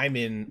like I'm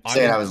Saying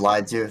I in. was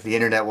lied to. The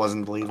internet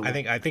wasn't I believable.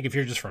 think I think if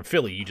you're just from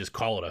Philly, you just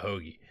call it a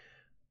hoagie.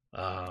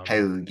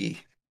 Hoagie.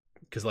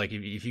 Because like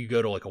if you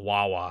go to like a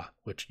Wawa,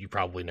 which you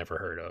probably never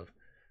heard of,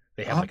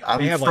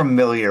 I'm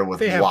familiar with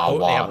they have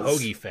Wawas.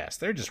 Hoagie Fest.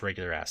 They're just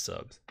regular ass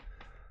subs.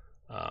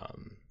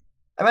 Um,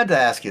 I meant to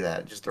ask you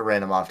that, just a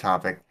random off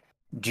topic.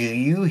 Do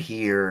you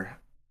hear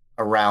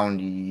around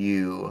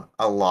you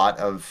a lot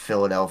of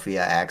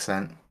Philadelphia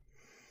accent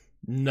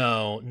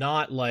no,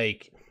 not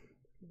like.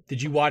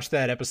 Did you watch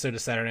that episode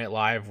of Saturday Night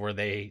Live where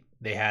they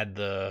had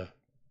the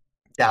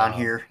down um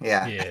here?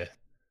 Yeah. yeah, the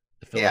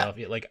Yeah.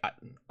 Philadelphia, like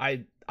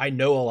I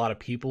know a lot of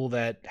people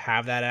that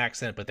have that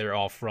accent, but they're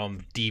all from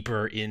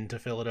deeper into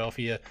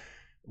Philadelphia.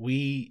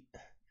 We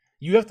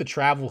You have to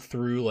travel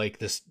through like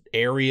this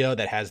area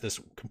that has this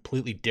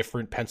completely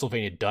different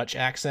Pennsylvania Dutch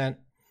accent,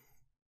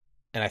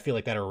 and I feel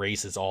like that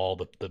erases all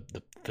the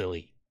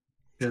Philly.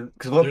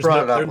 Because what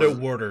brought it There's up no was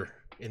water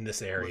in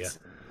this area.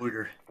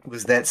 was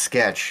was that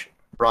sketch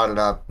brought it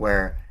up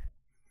where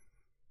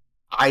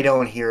I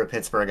don't hear a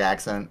Pittsburgh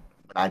accent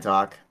when I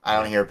talk. I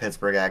don't Yeah. hear a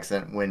Pittsburgh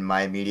accent when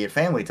my immediate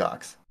family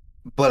talks.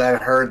 But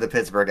I've heard the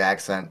Pittsburgh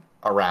accent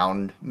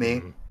around me,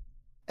 Mm-hmm.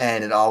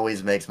 and it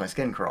always makes my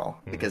skin crawl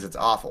Mm-hmm. because it's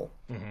awful.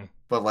 Mm-hmm.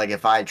 But like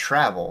if I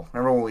travel,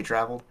 remember when we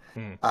traveled?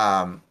 Mm-hmm.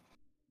 Um,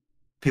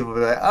 people will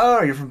be like,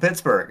 "Oh, you're from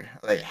Pittsburgh."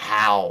 Like,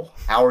 how?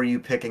 How are you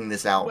picking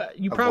this out Well,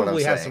 you of what I'm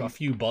probably have a saying?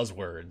 few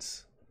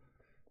buzzwords.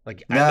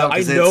 Like No, I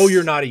because know you're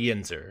it's not a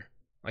Yinzer.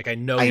 Like I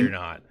know you're I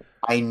not.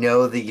 I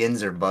know the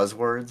yins are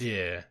buzzwords,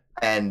 Yeah.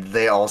 and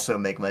they also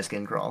make my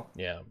skin crawl.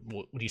 Yeah.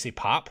 What do you say?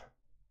 Pop?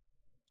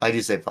 I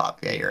do say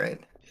pop. Yeah, Yeah. you're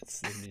right. It's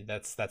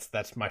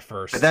that's my But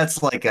first.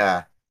 that's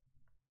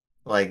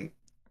like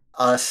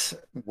us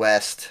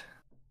west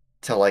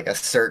to like a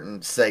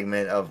certain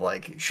segment of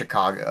like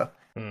Chicago,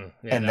 Yeah.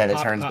 and No. then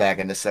it turns back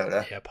into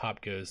soda. Yeah.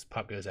 Pop goes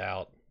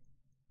out.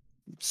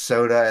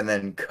 Soda and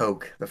then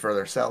Coke the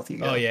further south you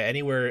Oh go. yeah.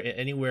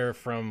 Anywhere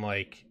from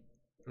like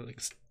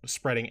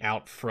spreading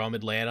out from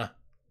Atlanta,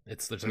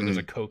 there's a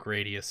Mhm. Coke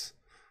radius.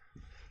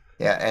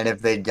 Yeah, and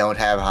if they don't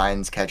have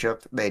Heinz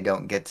ketchup, they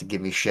don't get to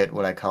give me shit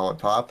what I call it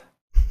pop.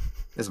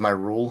 Is my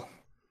rule.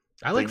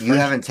 I like Like you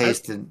French. haven't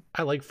tasted.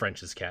 I like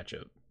French's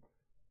ketchup.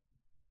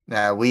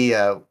 We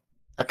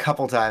a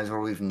couple times where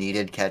we've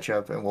needed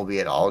ketchup and we'll be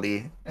at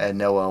Aldi and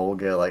Noah will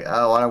go like,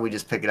 "Oh, why don't we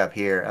just pick it up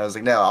here?" I was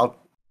like, "No,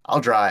 I'll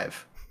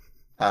drive.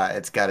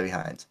 It's got to be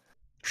Heinz,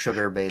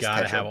 sugar-based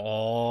Gotta have ketchup.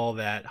 all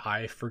that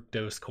high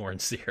fructose corn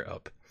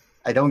syrup.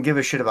 I don't give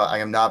a shit about. I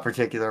am not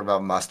particular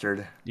about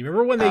mustard, You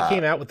remember when they uh,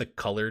 came out with the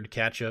colored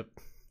ketchup?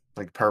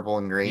 like purple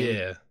and green.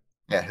 Yeah.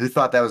 Yeah, who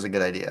thought that was a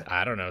good idea?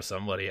 I don't know,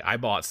 somebody. I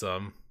bought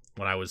some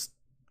when I was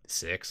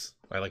 6.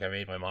 I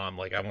made my mom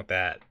like, I want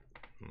that.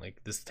 I'm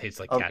like, this tastes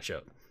like I'll,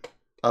 ketchup.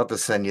 I'll have to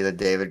send you the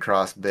David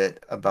Cross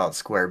bit about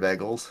square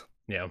bagels.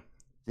 Yeah.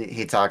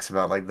 He talks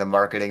about like the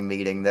marketing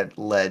meeting that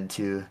led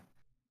to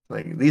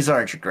like these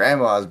aren't your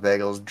grandma's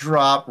bagels.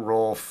 Drop,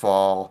 roll,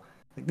 fall.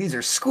 Like these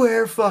are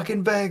square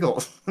fucking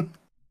bagels.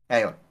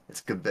 Anyway,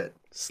 it's a good bit.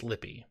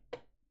 Slippy.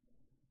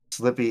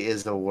 Slippy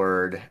is the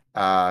word.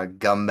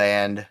 Gum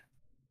band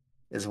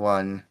is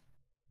one.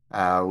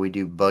 We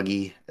do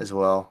buggy as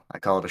well. I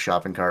call it a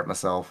shopping cart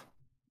myself.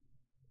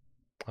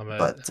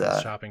 But I'm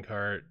a shopping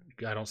cart.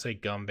 I don't say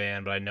gum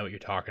band, but I know what you're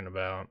talking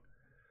about.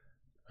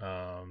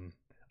 Um,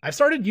 I've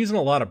started using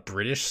a lot of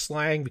British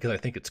slang because I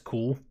think it's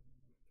cool.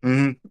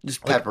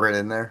 just Like pepper it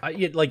in there.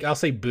 I'll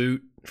say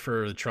boot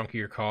for the trunk of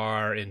your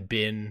car and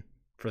bin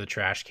for the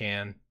trash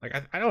can. Like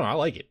I don't know, I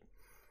like it.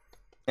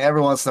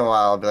 Every once in a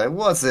while, I'll be like,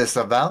 "What's this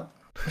about?"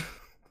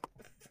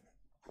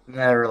 And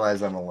I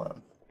realize I'm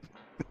alone.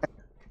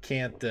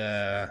 Can't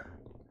yeah,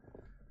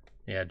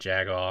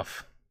 jag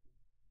off.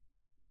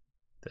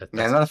 Yeah, I'm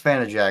That's not a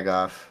fan of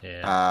Jagoff.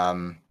 yeah.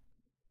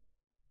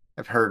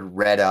 I've heard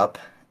Red Up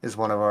is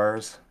one of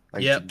ours,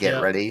 like to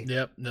get ready.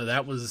 Yep. No,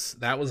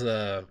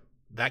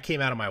 that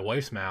came out of my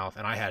wife's mouth,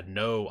 and I had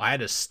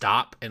to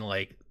stop and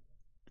like,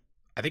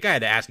 I think I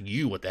had to ask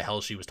you what the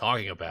hell she was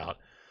talking about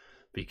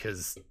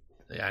because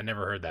yeah, I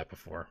never heard that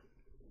before.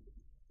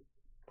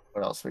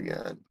 What else we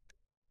got?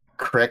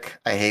 Crick.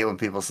 I hate when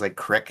people say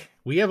Crick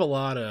We have a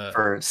lot of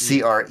for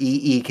Creek.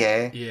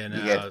 yeah, You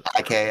get no,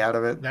 IK out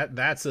of it.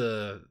 that's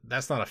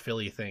not a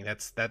Philly thing.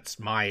 That's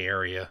my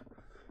area.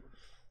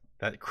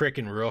 That crick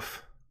and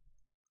roof,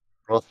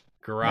 Well,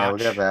 yeah, we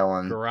got garage, that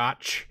one.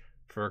 garage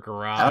for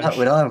I don't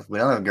know. garage. We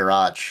don't have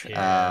garage.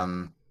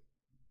 Yeah,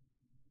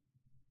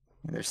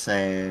 They're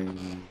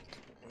saying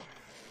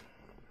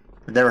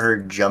I've never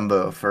heard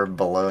jumbo for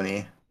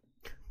baloney,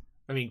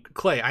 I mean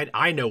Clay,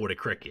 I know what a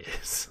crick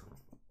is,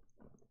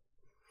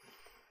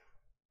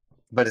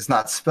 but it's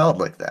not spelled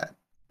like that.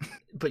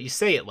 but you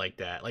say it like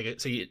that.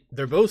 Like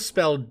they're both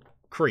spelled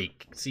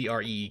creek,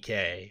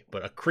 Creek,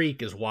 but a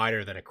creek is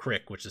wider than a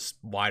crick, which is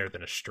wider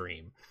than a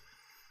stream.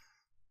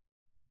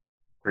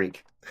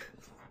 Creek.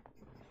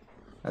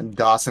 And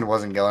Dawson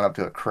wasn't going up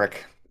to a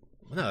crick.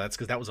 No, that's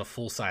because that was a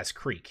full size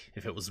creek.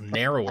 If it was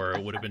narrower,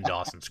 it would have been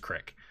Dawson's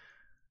Creek.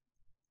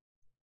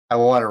 I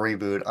want a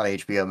reboot on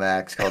HBO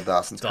Max called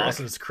Dawson's Creek.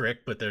 Dawson's Creek,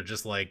 but they're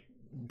just like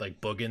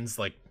boogans,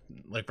 like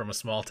from a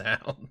small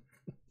town.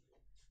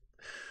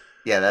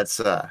 Yeah, that's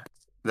what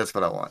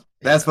I want.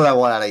 That's what I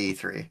want out of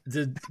E3.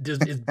 Does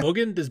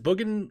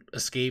Boogan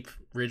escape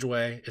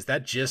Ridgeway? Is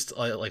that just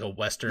like a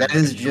Western? That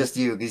is just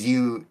you because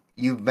you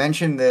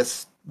mentioned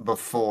this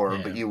before,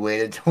 Yeah. but you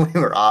waited till we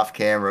were off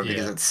camera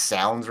because Yeah. it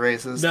sounds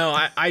racist. No,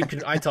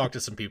 I talked to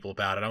some people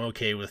about it. I'm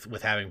okay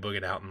with having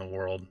Boogan out in the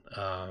world.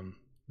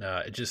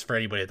 Just for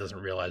anybody that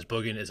doesn't realize,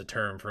 Boogan is a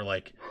term for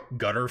like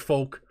gutter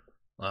folk.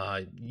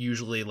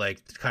 Usually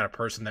like the kind of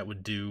person that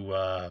would do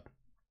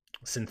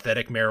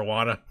synthetic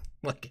marijuana.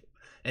 Like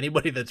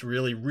anybody that's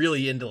really,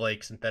 really into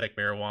like synthetic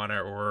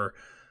marijuana or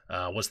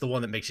what's the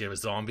one that makes you a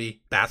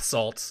zombie? Bath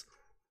salts.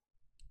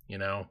 You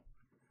know,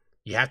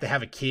 you have to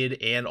have a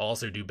kid and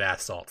also do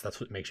bath salts.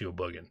 That's what makes you a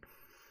Boogan.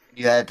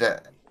 You had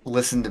to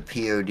listen to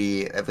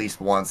POD at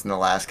least once in the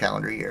last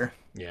calendar year.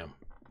 Yeah.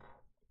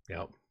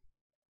 Yep.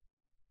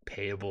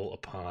 Payable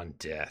upon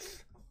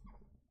death.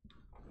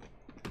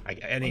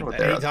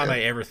 Anytime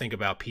I ever think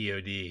about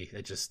POD,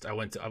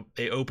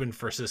 they opened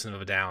for System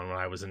of a Down when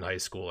I was in high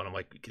school, and I'm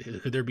like,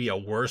 could there be a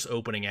worse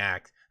opening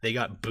act? They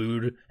got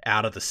booed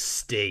out of the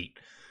state.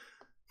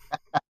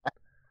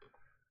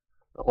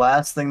 The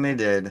last thing they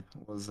did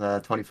was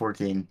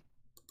 2014,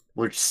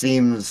 which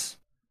seems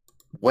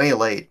way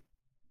late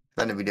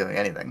for them to be doing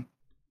anything.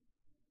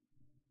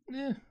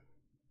 Yeah.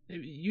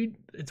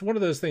 It's one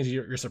of those things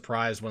you're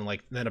surprised when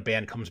like then a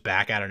band comes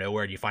back out of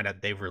nowhere and you find out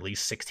they've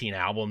released 16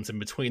 albums in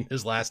between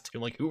his last two.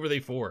 Like, who were they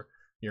for?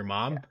 Your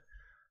mom?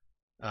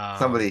 Yeah.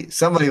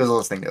 Somebody was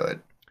listening to it.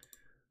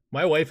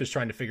 My wife is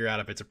trying to figure out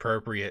if it's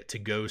appropriate to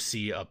go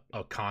see a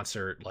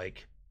concert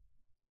like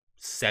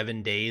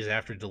 7 days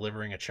after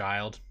delivering a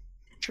child.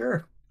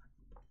 Sure.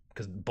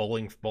 Because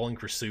Bowling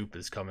for Soup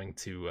is coming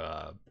to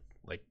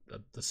like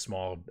the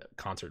small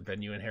concert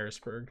venue in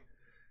Harrisburg,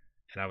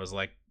 and I was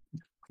like,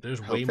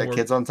 "There's way more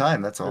kids on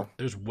time." That's all.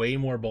 There's way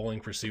more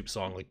Bowling for Soup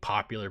like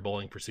popular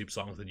Bowling for Soup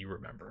songs than you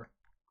remember.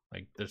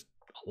 Like, there's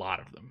a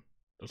lot of them.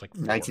 There's like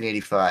 4.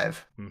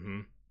 1985. Mm-hmm.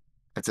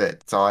 That's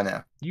it. That's all I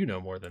know. You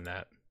know more than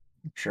that.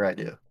 Sure, I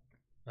do.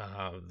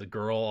 The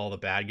Girl All the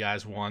Bad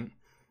Guys Want.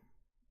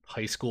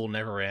 High School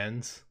Never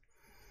Ends.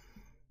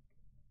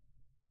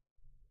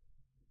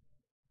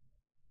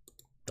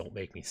 Don't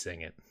make me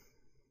sing it.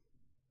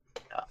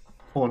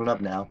 Pulling it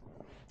up now.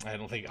 I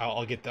don't think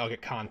I'll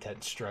get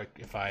content struck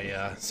if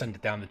I send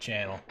it down the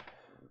channel.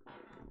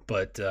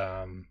 But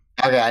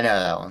okay, I know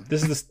that one.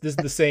 This is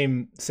the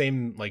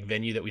same like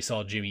venue that we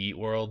saw Jimmy Eat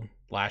World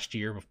last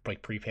year,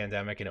 like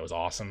pre-pandemic, and it was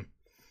awesome.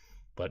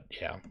 But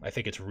yeah, I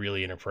think it's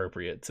really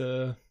inappropriate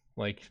to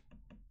like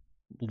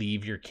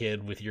leave your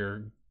kid with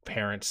your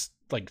parents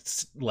like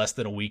less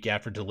than a week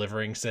after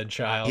delivering said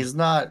child. He's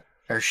not,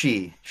 or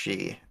she.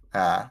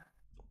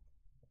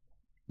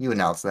 You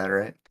announced that,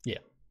 right? Yeah.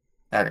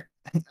 Okay.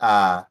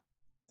 I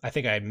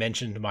think I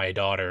mentioned my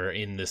daughter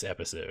in this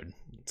episode.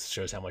 It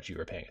shows how much you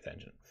were paying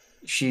attention.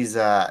 She's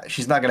not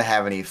gonna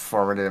have any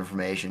formative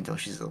information until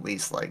she's at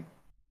least like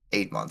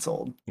 8 months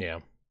old. Yeah.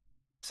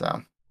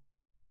 So.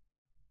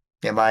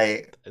 Yeah,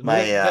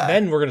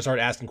 then we're gonna start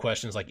asking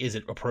questions like, is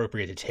it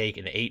appropriate to take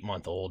an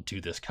 8-month-old to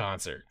this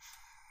concert?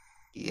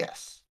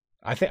 Yes.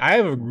 I think I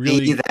have a really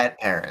be that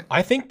parent.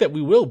 I think that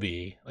we will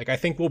be. Like, I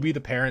think we'll be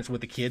the parents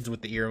with the kids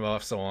with the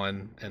earmuffs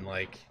on, and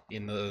like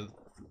in the,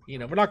 we're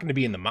not going to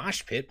be in the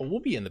mosh pit, but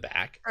we'll be in the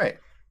back, right,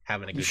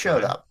 having a good You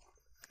showed time. up.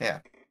 Yeah.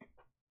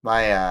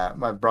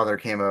 My brother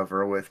came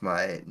over with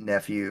my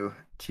nephew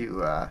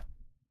to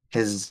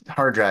his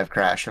hard drive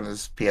crashed on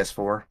his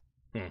PS4,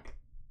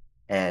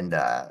 and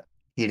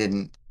he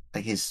didn't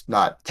like he's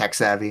not tech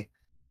savvy,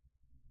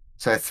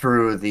 so I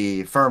threw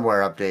the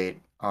firmware update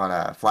on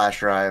a flash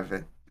drive.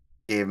 It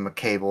gave him a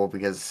cable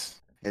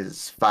because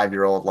his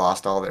 5-year-old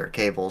lost all their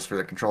cables for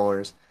the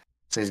controllers,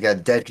 so he's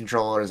got dead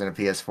controllers and a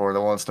PS4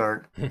 that won't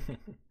start.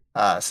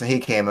 So he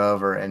came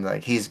over and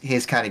like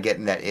he's kind of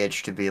getting that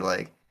itch to be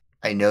like,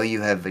 I know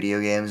you have video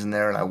games in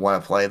there and I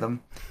want to play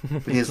them.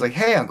 But he's like,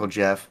 hey, Uncle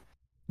Jeff,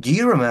 do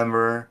you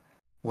remember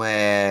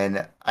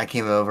when I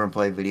came over and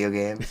played video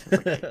games?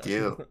 Like,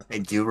 I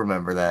do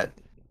remember that.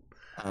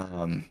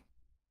 Um,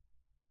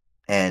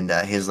 and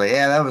he was like,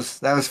 "Yeah,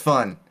 that was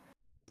fun."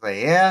 Like,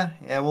 yeah,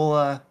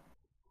 we'll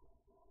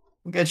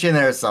get you in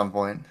there at some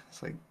point.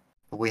 It's like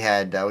we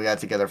got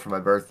together for my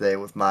birthday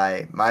with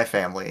my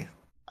family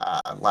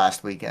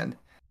last weekend,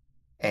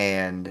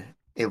 and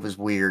it was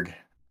weird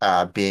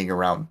being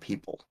around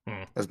people.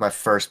 Mm, It was my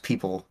first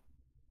people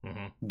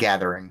hmm.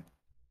 gathering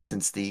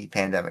since the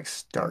pandemic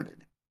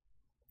started.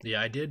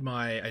 Yeah, I did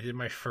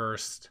my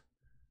first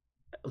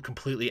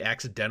completely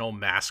accidental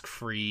mask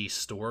free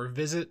store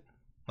visit.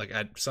 Like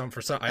at some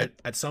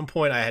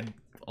point I had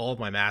all of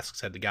my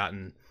masks had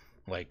gotten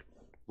like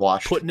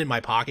Washed. put in my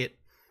pocket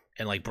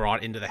and like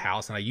brought into the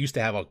house, and I used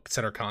to have a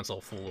center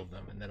console full of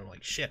them, and then I'm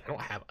like, shit, I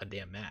don't have a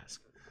damn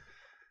mask.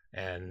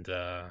 And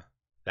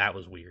that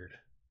was weird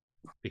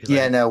because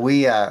Yeah, I no,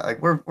 we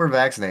like we're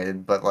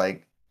vaccinated, but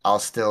like I'll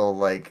still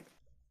like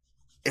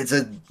it's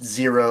a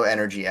zero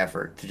energy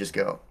effort to just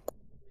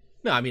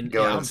no, I mean,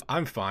 go yeah, in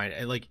I'm fine.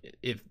 And like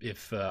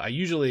if I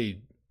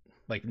usually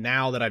like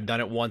now that I've done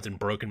it once and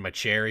broken my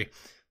cherry,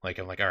 like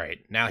I'm like, all right,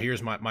 now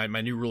here's my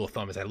new rule of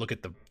thumb is I look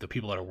at the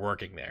people that are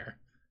working there.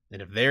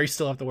 And if they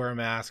still have to wear a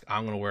mask,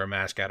 I'm gonna wear a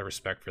mask out of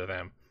respect for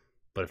them.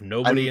 But if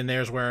nobody I'm in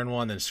there is wearing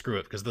one, then screw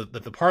it. Because the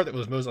part that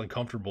was most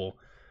uncomfortable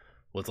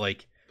was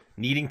like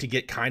needing to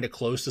get kind of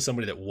close to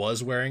somebody that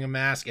was wearing a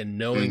mask and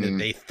knowing that mhm,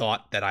 they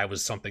thought that I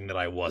was something that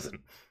I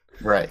wasn't.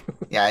 right.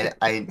 Yeah,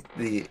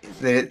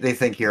 they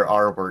think you're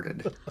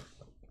R-worded.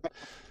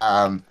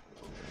 Um,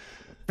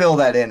 fill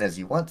that in as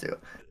you want to.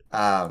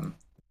 Um,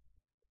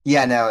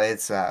 yeah, no,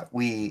 it's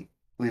we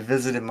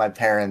visited my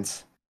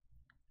parents,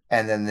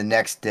 and then the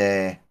next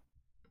day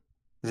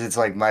it's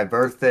like my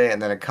birthday,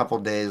 and then a couple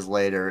days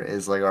later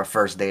is like our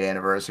first date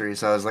anniversary.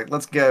 So I was like,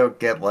 let's go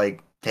get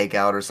like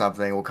takeout or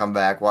something. We'll come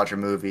back, watch a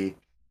movie,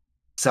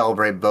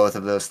 celebrate both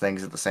of those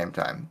things at the same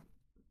time.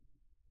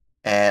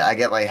 And I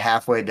get like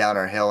halfway down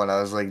our hill, and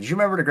I was like, "Did you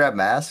remember to grab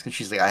masks?" And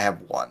she's like, "I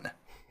have one."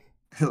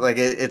 Like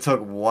it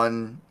took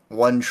one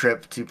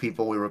trip to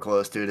people we were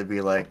close to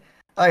be like,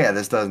 "Oh yeah, we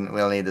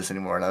don't need this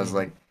anymore." And I was Mm-hmm.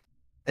 like,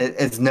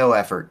 it's no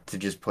effort to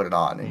just put it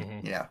on, and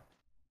Mm-hmm.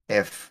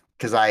 if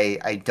because I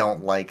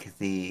don't like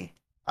the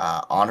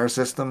honor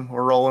system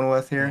we're rolling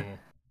with here. Mm-hmm.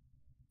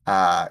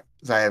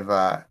 'Cause I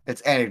have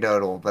it's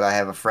anecdotal, but I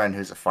have a friend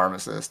who's a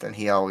pharmacist, and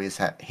he always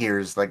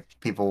hears like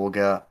people will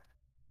go.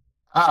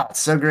 Ah, it's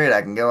so great.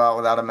 I can go out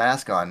without a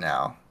mask on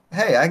now.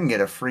 Hey, I can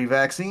get a free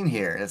vaccine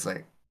here. And it's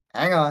like,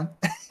 hang on.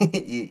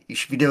 You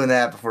should be doing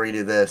that before you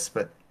do this,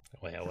 but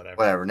Well, yeah, whatever.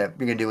 whatever. You're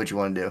going to do what you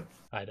want to do.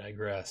 I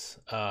digress.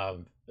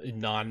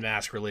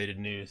 Non-mask related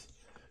news.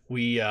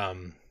 We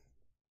um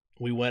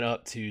we went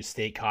up to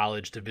State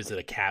College to visit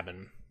a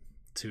cabin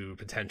to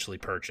potentially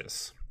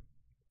purchase.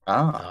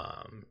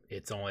 Ah,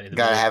 It's only in the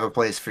gotta middle. have a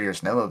place for your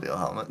snowmobile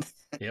helmet.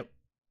 Yep.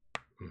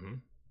 hmm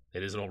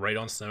It is right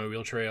on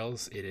snowmobile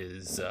trails. It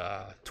is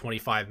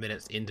 25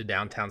 minutes into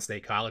downtown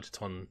State College. It's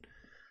on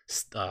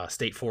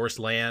state forest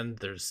land.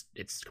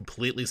 It's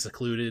completely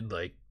secluded,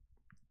 like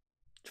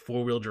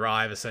four-wheel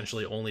drive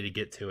essentially only to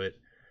get to it.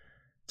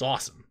 It's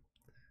awesome.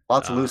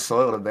 Lots of Uh, loose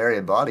soil to bury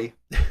a body.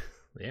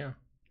 yeah.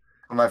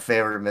 One of my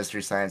favorite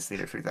Mystery Science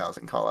Theater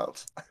 3000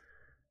 callouts.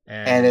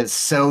 And And it's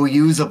so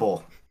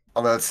usable.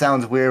 Although it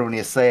sounds weird when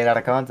you say it out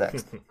of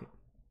context.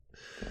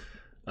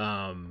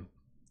 um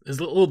it's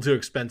a little too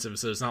expensive,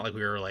 so it's not like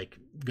we were like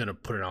gonna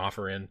put an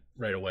offer in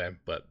right away.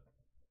 But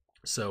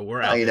so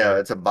we're Now out you know there.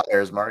 it's a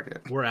buyer's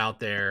market. We're out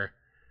there,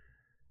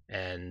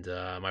 and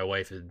my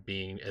wife, is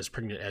being as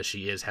pregnant as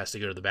she is, has to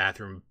go to the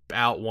bathroom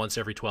about once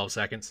every 12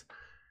 seconds.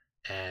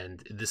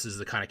 And this is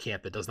the kind of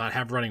camp that does not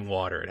have running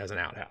water. It has an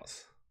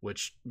outhouse,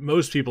 which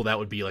most people that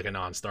would be like a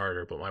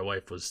non-starter. But my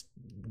wife was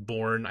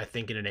born, I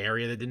think, in an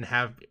area that didn't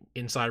have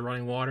inside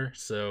running water,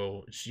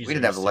 so she's We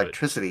didn't have used to it.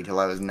 electricity till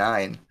I was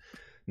 9.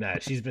 Nah,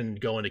 she's been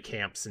going to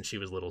camps since she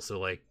was little, so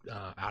like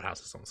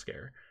outhouses don't scare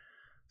her.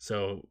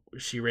 So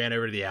she ran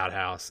over to the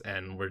outhouse,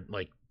 and we're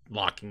like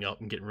locking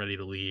up and getting ready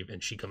to leave,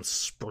 and she comes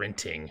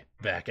sprinting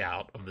back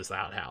out of this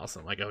outhouse.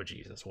 I'm like, oh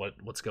Jesus,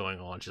 what's going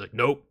on? She's like,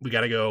 nope, we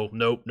gotta go.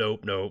 Nope,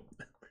 nope, nope.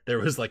 There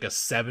was like a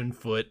 7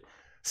 foot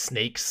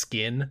snake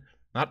skin,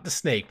 not the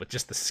snake, but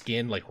just the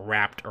skin like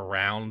wrapped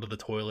around the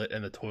toilet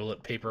and the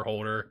toilet paper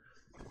holder.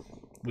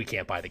 We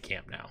can't buy the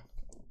camp now.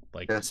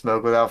 Like Gonna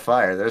smoke without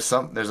fire. There's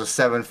a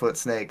 7-foot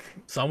snake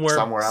somewhere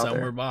out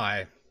somewhere there.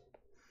 by.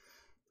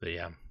 But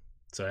yeah.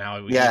 So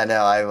now Yeah,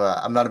 no,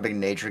 I'm not a big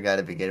nature guy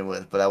to begin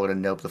with, but I would have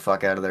noped the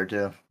fuck out of there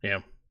too. yeah.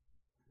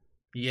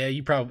 Yeah,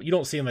 you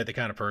don't seem like the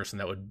kind of person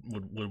that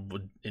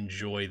would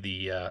enjoy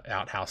the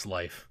outhouse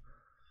life.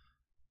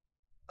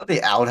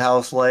 The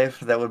outhouse life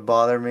that would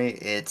bother me.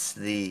 It's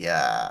the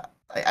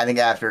I think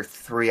after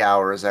 3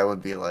 hours I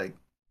would be like,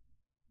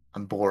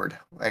 I'm bored.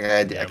 Like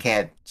I Yeah.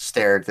 can't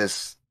stare at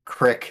this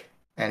creek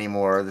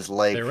anymore, this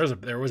lake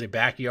There was a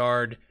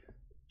backyard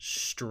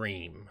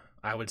stream.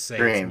 I would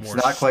say it's stream. It's more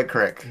not quite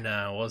creek.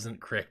 no, it wasn't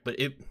crick, but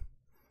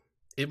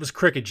it was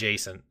crick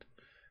adjacent.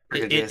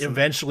 Creek It adjacent.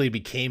 eventually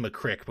became a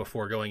crick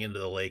before going into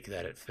the lake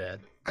that it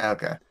fed.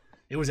 Okay.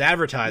 It was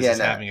advertised Yeah, as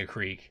no. having a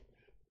creek.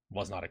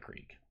 Was not a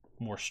creek.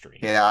 more stream.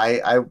 Yeah,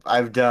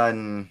 I've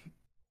done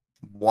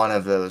one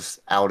of those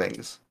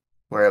outings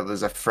where it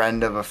was a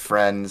friend of a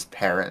friend's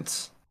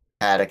parents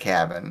had a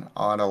cabin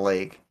on a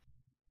lake,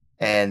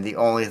 and the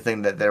only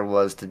thing that there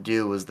was to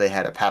do was they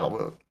had a paddle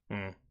boat.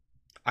 Hmm.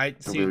 I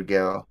So we see. would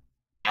go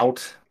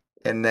out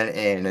and then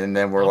in, and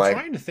then we're I'm like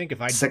trying to think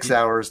six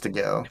hours to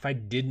go. if I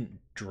didn't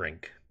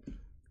drink,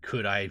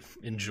 could I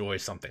enjoy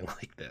something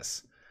like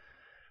this?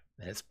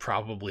 And it's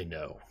probably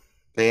no.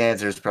 The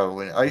answer is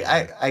probably no.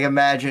 Yeah. I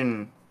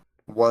imagine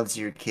once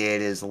your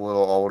kid is a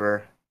little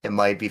older, it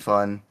might be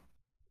fun.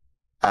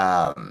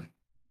 Um,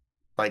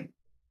 like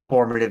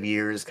formative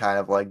years, kind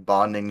of like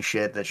bonding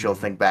shit that she'll Mhm.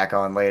 think back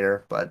on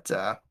later. But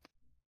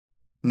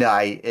no,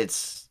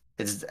 it's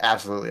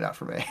absolutely not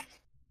for me.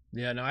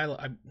 Yeah, no, I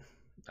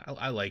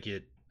like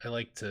it. I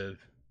like to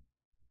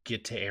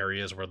get to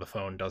areas where the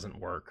phone doesn't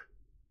work,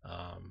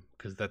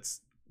 because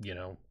that's, you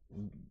know,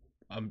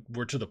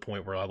 we're to the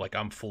point where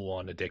I'm full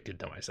on addicted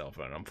to my cell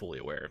phone. I'm fully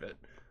aware of it.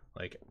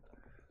 Like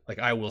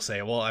I will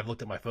say, well, I've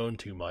looked at my phone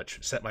too much.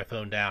 Set my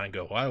phone down and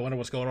go, well, I wonder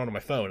what's going on my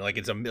phone. Like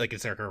it's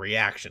like a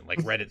reaction. Like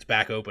Reddit's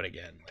back open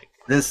again. Like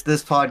This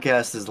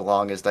podcast is the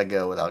longest I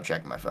go without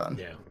checking my phone.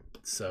 yeah.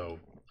 So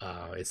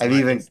it's I've not.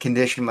 even It's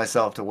conditioned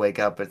myself to wake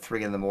up at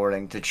 3 in the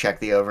morning to check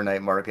the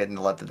overnight market and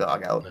let the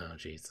dog out. oh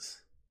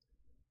Jesus.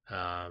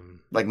 Um.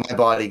 Like my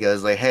body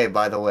goes like, "Hey,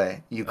 by the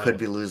way, you could Oh,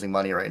 be losing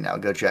money right now.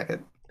 Go check it."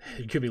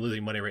 you could be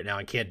losing money right now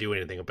and can't do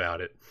anything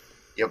about it.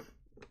 Yep.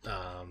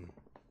 Um.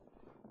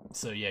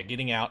 So yeah,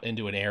 getting out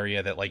into an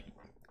area that like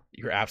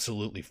you're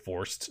absolutely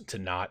forced to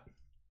not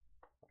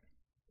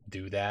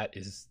do that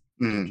is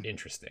Mm.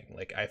 interesting.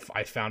 Like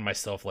I found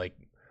myself like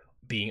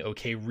being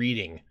okay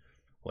reading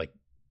like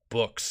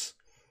books.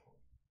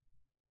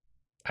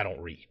 I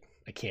don't read.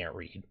 I can't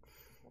read.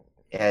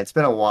 Yeah, it's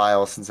been a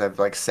while since I've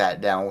like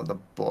sat down with a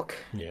book.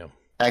 Yeah.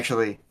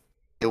 Actually,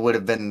 it would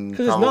have been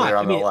Because it's probably not. I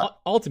around the mean, last.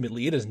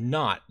 ultimately, it is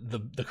not the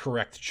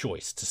correct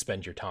choice to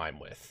spend your time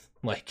with.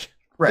 Like this,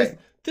 Right.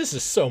 this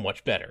is so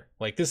much better.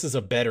 Like this is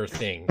a better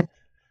thing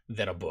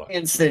than a book.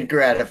 Instant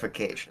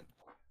gratification.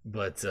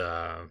 But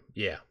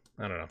yeah,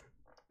 I don't know.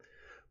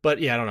 But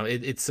yeah, I don't know.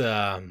 It's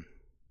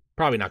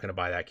probably not going to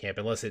buy that camp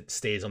unless it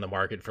stays on the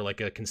market for like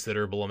a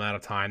considerable amount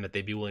of time that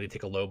they'd be willing to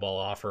take a lowball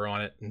offer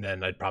on it, and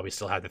then I'd probably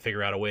still have to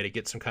figure out a way to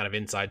get some kind of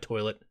inside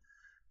toilet.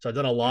 So I've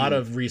done a lot Mm.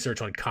 of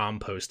research on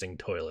composting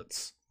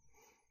toilets.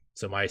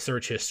 So my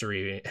search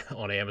history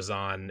on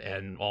Amazon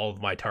and all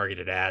of my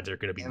targeted ads are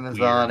going to be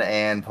Amazon weird.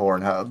 and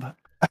Pornhub.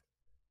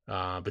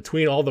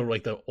 Between all the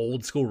like the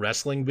old school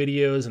wrestling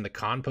videos and the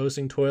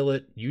composting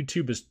toilet,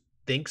 YouTube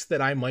thinks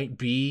that I might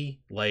be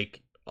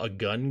like a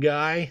gun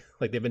guy.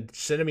 Like they've been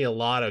sending me a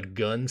lot of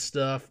gun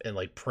stuff and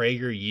like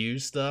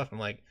PragerU stuff. I'm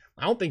like,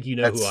 I don't think you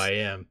know who I That's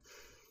am.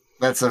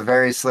 that's a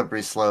very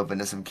slippery slope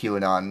into some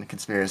QAnon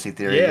conspiracy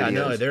theory Yeah,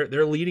 no, videos.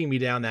 they're leading me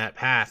down that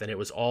path, and it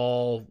was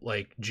all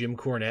like Jim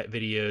Cornette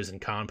videos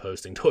and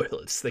composting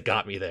toilets that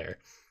got me there.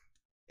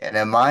 And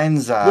then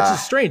mine's Which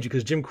is strange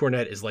because Jim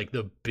Cornette is like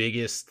the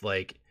biggest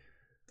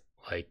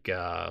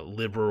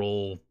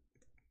liberal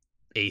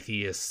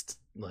atheist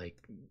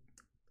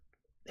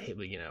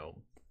you know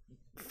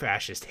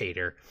fascist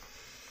hater.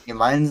 yeah,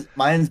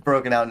 mine's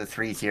broken out into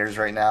three tiers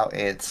right now.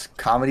 It's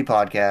comedy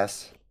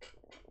podcasts,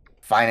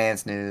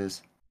 finance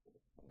news,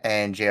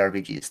 and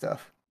JRPG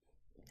stuff.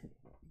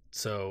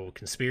 So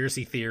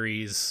conspiracy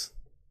theories,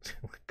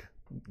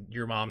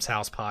 your mom's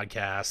house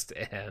podcast,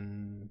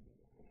 and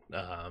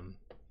um,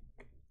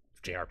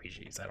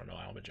 JRPGs. I don't know.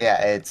 I'm a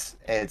Yeah, JRPG.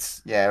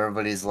 it's yeah,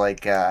 everybody's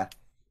like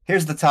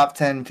here's the top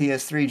 10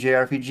 PS3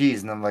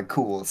 JRPGs, and I'm like,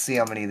 cool, let's see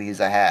how many of these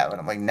I have. And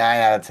I'm like 9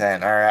 out of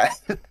 10. All right.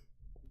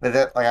 But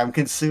that, like I'm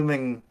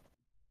consuming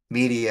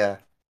media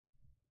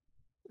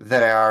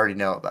that I already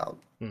know about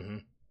Mm-hmm.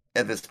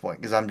 at this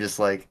point because I'm just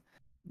like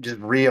just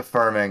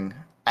reaffirming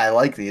I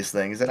like these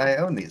things and I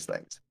own these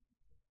things.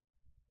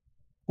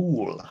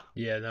 Cool.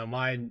 Yeah, no,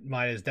 mine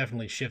has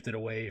definitely shifted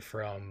away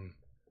from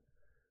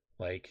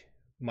like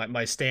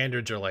my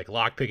standards are like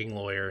lockpicking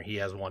lawyer. He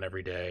has one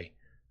every day,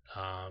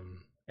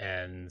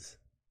 and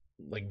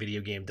like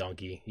video game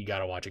donkey. You got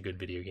to watch a good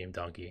video game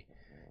donkey.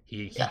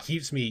 He Yeah.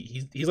 keeps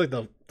me. He's like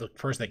the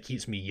person that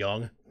keeps me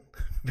young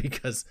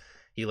because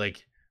he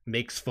like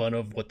makes fun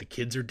of what the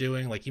kids are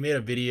doing. Like he made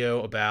a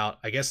video about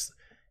I guess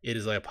it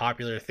is like a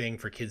popular thing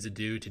for kids to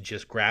do to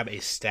just grab a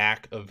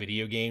stack of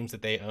video games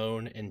that they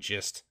own and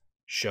just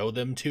show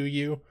them to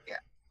you.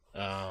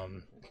 Yeah.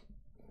 Um,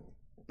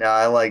 No,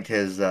 I liked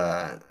his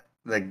the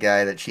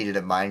guy that cheated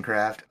at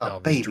Minecraft. A all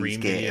these baby's dream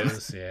game.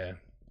 videos, yeah,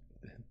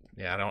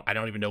 yeah. I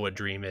don't even know what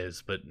Dream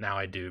is, but now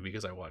I do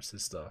because I watch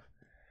this stuff.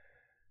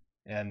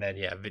 And then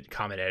yeah,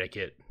 comment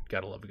etiquette.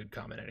 Gotta love a good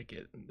comment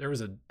etiquette. There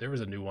was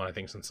a new one I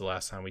think since the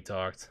last time we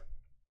talked.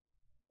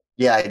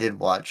 Yeah, I did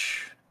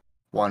watch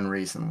one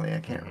recently. I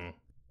can't remember. Mhm.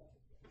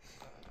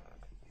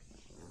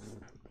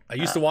 I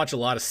used to watch a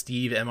lot of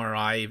Steve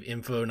MRI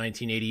Info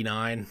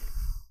 1989.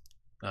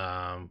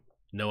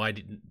 No,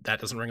 that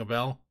doesn't ring a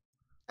bell.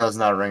 Does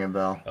not ring a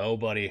bell. Oh,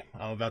 buddy,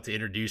 I'm about to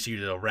introduce you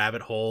to a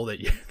rabbit hole that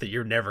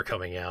you're never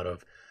coming out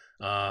of.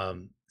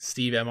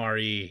 Steve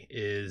MRE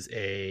is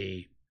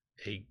a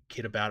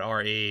kid about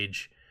our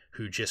age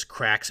who just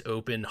cracks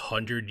open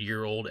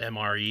 100-year-old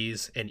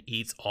MREs and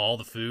eats all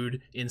the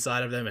food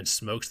inside of them and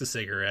smokes the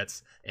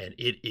cigarettes, and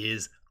it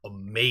is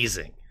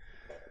amazing.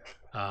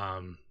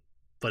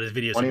 But his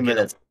videos have 20 been getting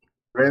minutes.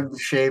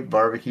 Rib-shaped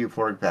barbecue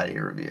pork patty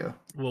review.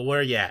 well. Where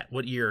are you at?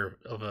 What year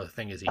of a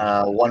thing is he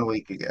eating? 1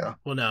 week ago.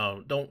 Well,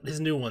 no, don't. His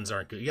new ones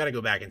aren't good. You got to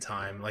go back in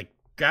time. Like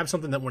grab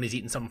something that when he's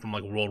eating something from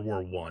like World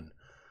War One.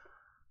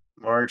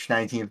 March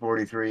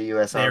 1943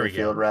 U.S. There Army we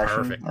field go. ration.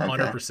 Perfect. Okay.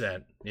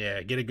 100%.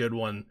 Yeah, get a good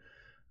one.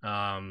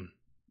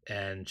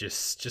 And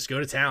just go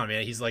to town,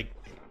 man. He's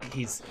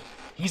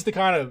the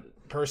kind of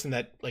person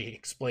that like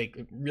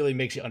explain really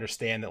makes you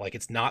understand that like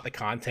it's not the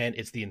content,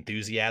 it's the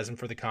enthusiasm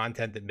for the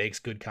content that makes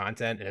good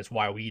content, and it's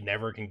why we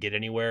never can get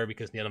anywhere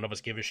because none of us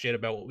give a shit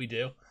about what we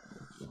do.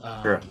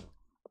 Sure.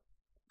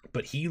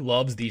 But he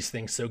loves these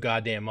things so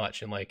goddamn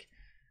much, and like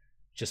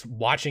just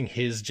watching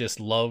his just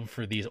love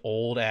for these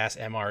old ass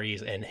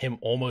MREs and him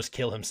almost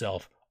kill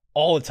himself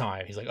all the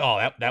time. He's like,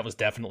 oh, that was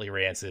definitely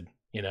rancid.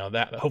 You know,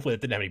 that hopefully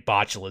it didn't have any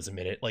botulism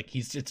in it. Like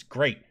it's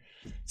great.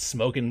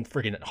 Smoking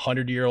freaking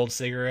 100-year-old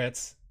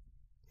cigarettes.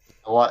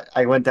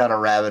 I went down a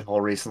rabbit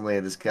hole recently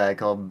of this guy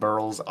called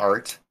Burl's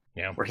Art,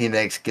 Yeah. where he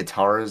makes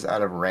guitars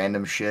out of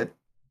random shit.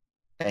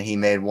 And he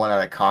made one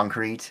out of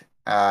concrete.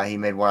 He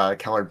made one out of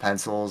colored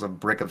pencils, a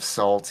brick of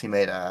salt. He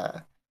made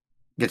a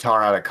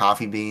guitar out of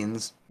coffee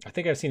beans. I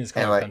think I've seen his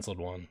And color like, penciled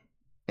one.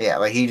 yeah,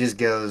 like he just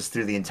goes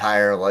through the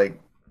entire like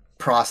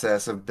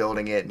process of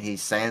building it, and he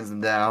sands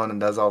them down and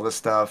does all this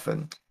stuff,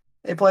 and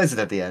he plays it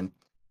at the end.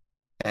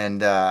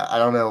 And I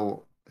don't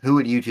know who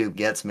at YouTube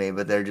gets me,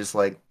 but they're just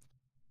like,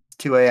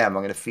 2 a.m.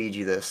 I'm gonna feed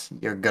you this.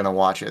 You're gonna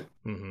watch it.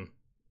 Mm-hmm.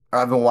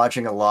 I've been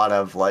watching a lot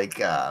of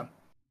like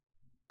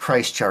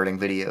price charting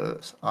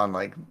videos on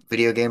like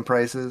video game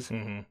prices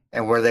Mm-hmm.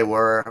 and where they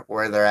were,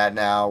 where they're at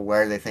now,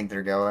 where they think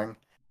they're going.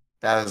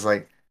 That was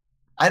like,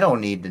 I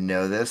don't need to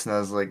know this, and I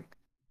was like,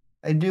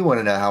 I do want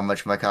to know how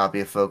much my copy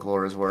of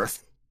Folklore is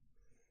worth.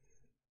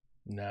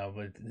 No,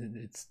 but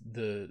it's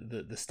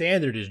the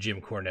standard is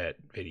Jim Cornette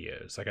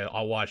videos. Like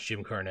I'll watch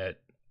Jim Cornette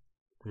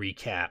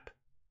recap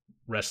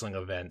wrestling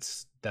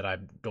events that I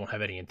don't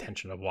have any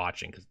intention of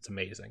watching because it's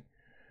amazing.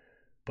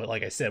 But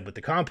like I said, with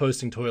the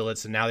composting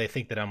toilets, and now they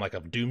think that I'm like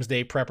a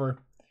doomsday prepper.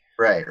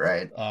 Right,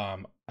 right.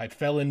 I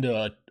fell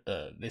into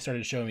they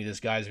started showing me this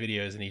guy's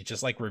videos, and he's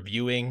just like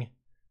reviewing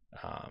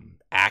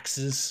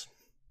axes,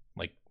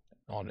 like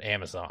on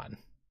Amazon.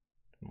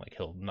 Like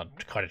he'll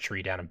not cut a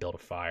tree down and build a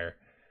fire,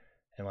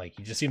 and like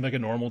he just seemed like a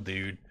normal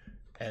dude.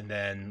 And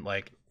then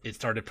like it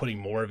started putting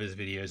more of his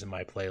videos in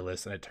my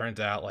playlist, and it turns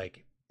out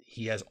like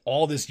he has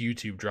all this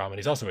YouTube drama, and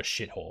he's also a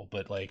shithole.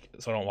 But like,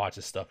 so I don't watch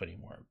his stuff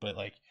anymore. But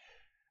like,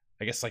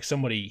 I guess like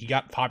he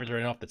got popular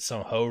enough that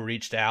some hoe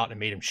reached out and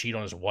made him cheat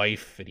on his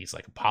wife, and he's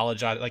like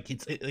apologized. Like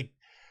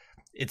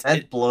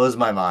That blows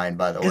my mind,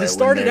 by the way. It when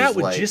started out there's,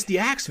 with like, just the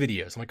axe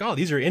videos. I'm like, oh,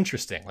 these are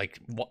interesting. Like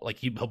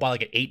he'll buy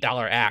like an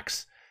 $8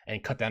 axe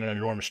and cut down an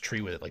enormous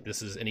tree with it. Like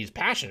this is, and he's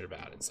passionate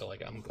about it. So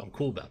like I'm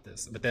cool about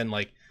this. But then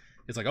like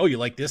it's like, oh, you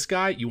like this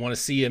guy? You want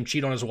to see him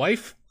cheat on his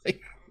wife?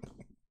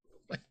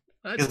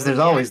 because there's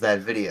always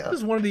that video. This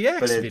is one of the axe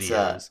But it's,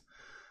 videos.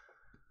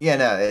 Yeah,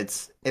 no,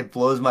 it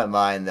blows my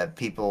mind that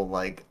people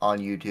like on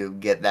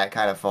YouTube get that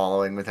kind of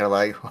following, but they're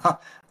like,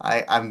 well,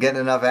 I'm getting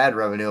enough ad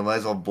revenue, I might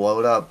as well blow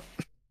it up.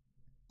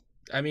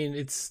 I mean,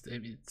 it's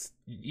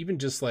even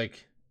just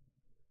like,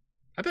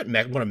 I bet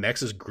one of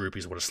Mex's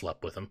groupies would have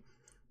slept with him.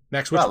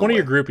 Max, which one of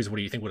your groupies? What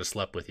do you think would have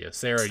slept with you?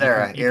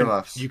 Sarah,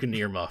 earmuffs. You can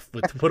earmuff.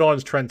 Put on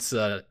Trent's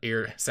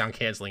ear sound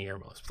canceling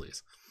earmuffs,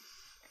 please.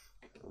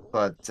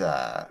 But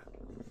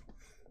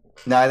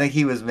no, I think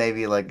he was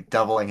maybe like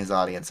doubling his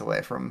audience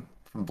away from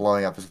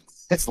blowing up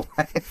his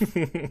life.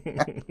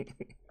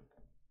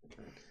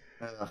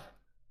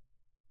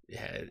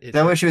 Yeah,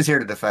 I wish he was here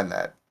to defend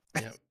that.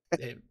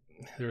 Yeah,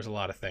 there's a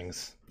lot of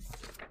things.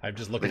 I'm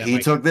just looking But at he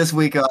took this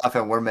week off,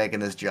 and we're making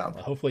this jump.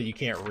 Hopefully, you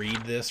can't read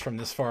this from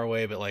this far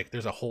away, but like,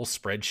 there's a whole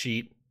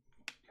spreadsheet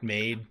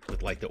made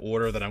with like the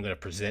order that I'm going to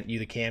present you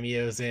the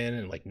cameos in,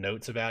 and like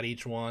notes about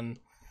each one.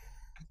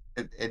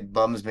 It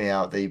bums me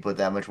out that you put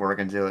that much work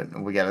into it,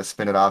 and we got to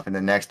spin it off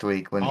into next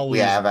week when we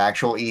have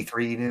actual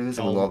E3 news,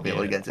 and we won't be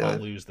able to get to it. I'll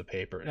lose the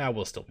paper. Nah,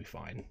 we'll still be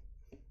fine.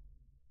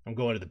 I'm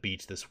going to the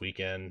beach this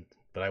weekend,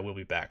 but I will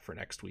be back for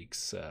next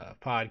week's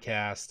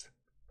podcast.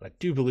 But I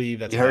do believe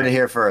that's... You heard it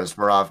here first.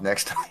 We're off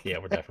next week. Yeah,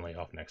 we're definitely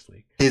off next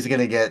week. He's going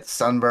to get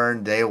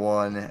sunburned day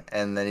one,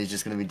 and then he's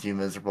just going to be too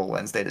miserable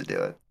Wednesday to do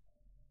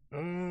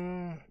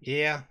it.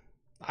 Yeah,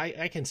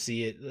 I can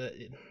see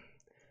it.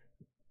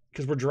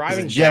 Because we're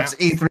driving Jeff's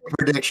down... E3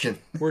 prediction.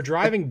 We're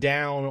driving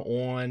down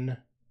on...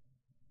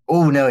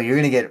 Oh, no, you're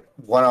going to get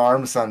one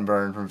arm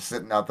sunburned from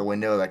sitting out the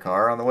window of the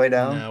car on the way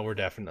down? No, we're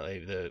definitely...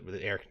 The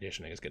air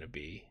conditioning is going to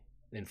be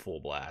in full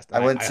blast. I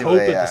hope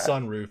that the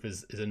sunroof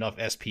is enough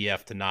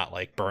SPF to not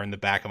like burn the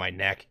back of my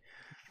neck.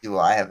 Well,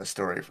 I have a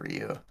story for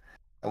you.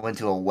 I went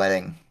to a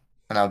wedding,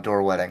 an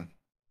outdoor wedding,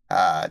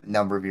 a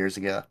number of years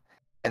ago,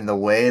 and the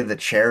way the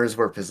chairs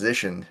were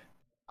positioned,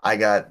 I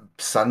got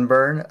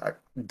sunburn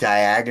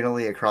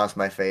diagonally across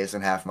my face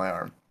and half my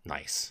arm.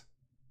 Nice.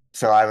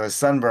 So I was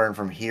sunburned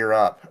from here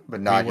up,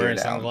 but Were you not here wearing down.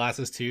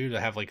 sunglasses too to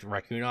have like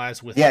raccoon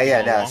eyes with Yeah,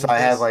 yeah, no. along So with I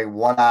had this? like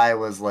one eye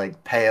was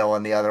like pale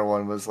and the other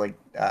one was like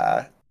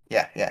yeah,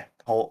 yeah,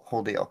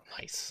 whole deal.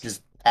 Nice.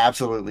 Just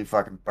absolutely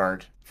fucking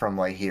burnt from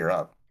like here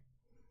up.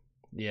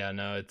 Yeah,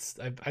 no,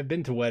 I've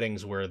been to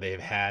weddings where they've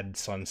had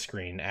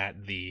sunscreen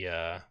at the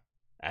as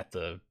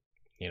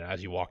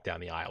you walk down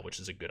the aisle, which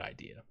is a good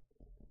idea.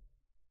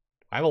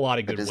 I have a lot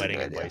of That good is a good wedding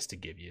idea. advice to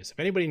give you. So if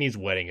anybody needs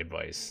wedding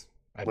advice,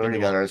 I've We been already to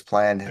got a ours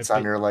planned. It's I've been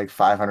under like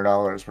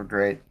 $500. We're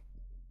great.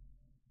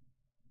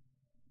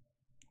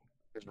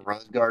 There's a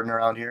rose garden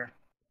around here.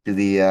 Do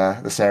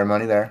the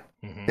ceremony there.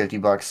 hmm 50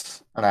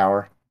 bucks an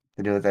hour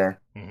to do it there.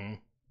 hmm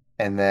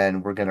And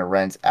then we're gonna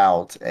rent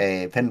out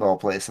a pinball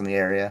place in the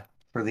area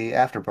for the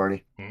after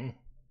party. hmm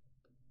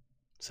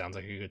Sounds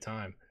like a good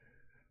time.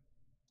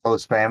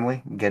 Close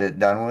family, get it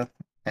done with,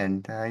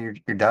 and you're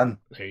done.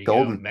 There you go.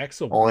 Golden.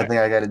 Only thing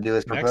I got to do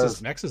is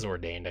propose. Mex is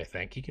ordained, I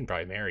think. He can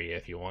probably marry you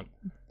if you want.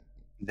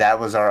 That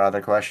was our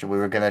other question. We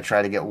were gonna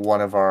try to get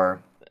one of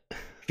our.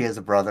 She has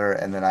a brother,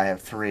 and then I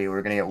have three. We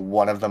are gonna get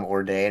one of them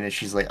ordained, and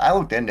she's like, I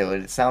looked into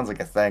it. It sounds like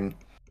a thing.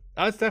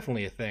 Oh, it's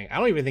definitely a thing. I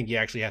don't even think you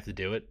actually have to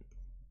do it.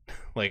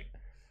 Like,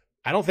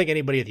 I don't think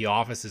anybody at the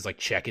office is like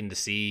checking to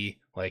see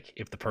like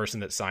if the person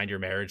that signed your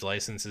marriage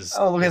license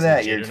Oh, look at is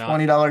that! legit Your or not.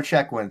 $20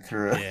 check went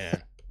through. Yeah,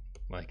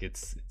 like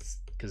it's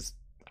because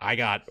I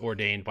got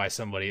ordained by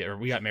somebody or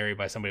we got married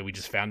by somebody we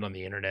just found on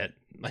the internet.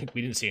 Like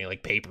we didn't see any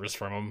like papers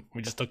from them.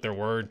 We just took their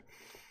word.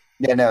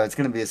 Yeah, no, it's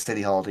gonna be a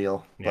city hall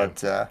deal, Yeah,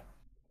 but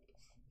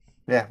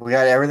yeah, we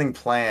got everything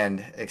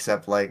planned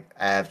except like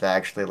I have to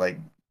actually like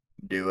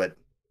do it.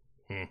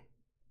 hmm.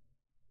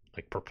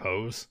 Like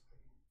propose.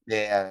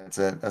 Yeah, that's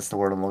it. That's the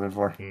word I'm looking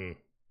for. Hmm.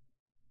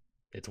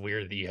 It's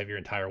weird that you have your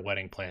entire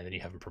wedding planned and you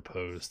haven't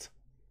proposed.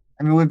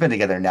 I mean, we've been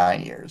together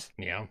 9 years.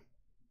 You know,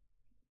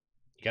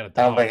 you got a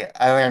I don't dog. think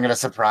I don't think I'm gonna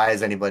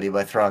surprise anybody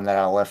by throwing that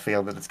out of left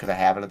field that it's gonna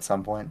happen at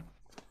some point.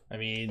 I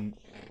mean,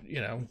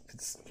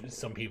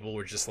 some people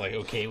were just like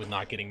okay with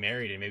not getting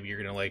married, and maybe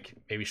you're gonna like,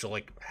 maybe she'll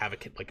like have a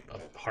kid, like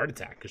a heart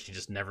attack because she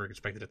just never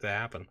expected it to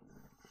happen.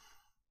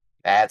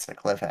 That's a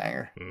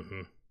cliffhanger.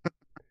 hmm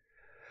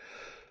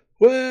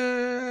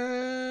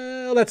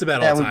Well, that's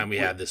about all Yeah, the time we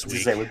have this as I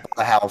say, week. we bought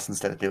a house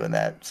instead of doing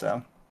that,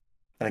 so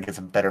I think it's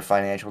a better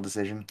financial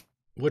decision.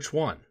 Which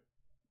one?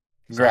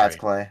 Congrats, Sorry,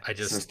 Clay, I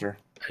just, sister.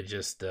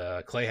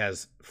 Clay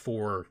has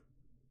four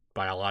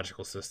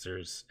biological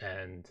sisters,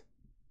 and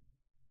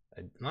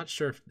I'm not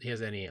sure if he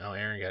has any. Oh,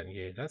 Aaron got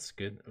engaged. That's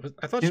good.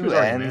 I thought she was Two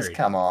already N's, married.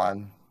 come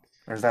on.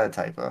 Or is that a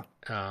typo?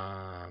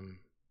 Um,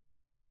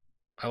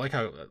 I like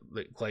how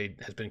Clay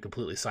has been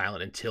completely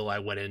silent until I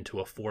went into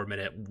a 4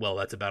 minute. Well,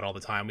 that's about all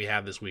the time we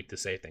have this week to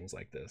say things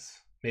like this.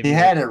 He Maybe we'll.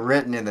 had it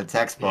written in the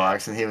text Yeah.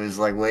 box, and he was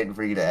like waiting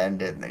for you to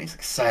end it, and then he's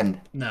like,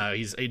 "Send." No,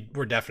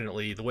 we're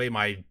definitely the way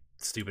my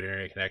stupid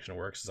internet connection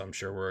works is I'm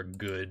sure we're a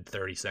good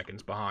 30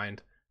 seconds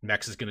behind.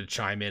 Mex is going to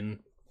chime in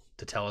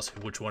to tell us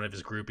which one of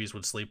his groupies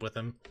would sleep with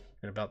him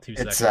in about 2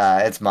 seconds.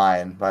 It's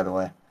mine, by the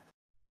way.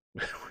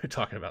 We're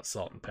talking about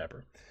salt and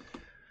pepper.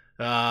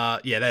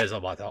 Yeah, that is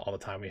about all the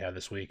time we have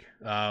this week.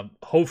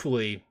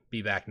 Hopefully,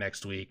 be back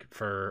next week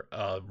for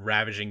a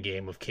ravaging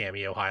game of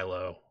Cameo High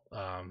Low.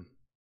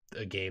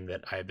 A game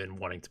that I've been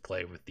wanting to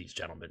play with these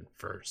gentlemen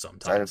for some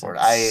time Excited for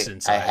it.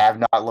 since I I have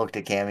not looked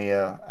at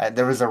Cameo.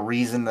 There was a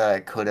reason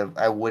that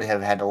I would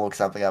have had to look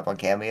something up on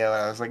Cameo,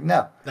 and I was like,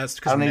 no, that's I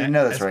because don't even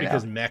know this that's right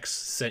because now. Mex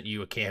sent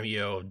you a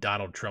cameo of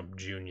Donald Trump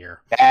Jr.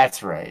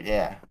 That's right,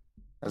 yeah.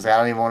 I was like, I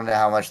don't even want to know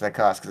how much that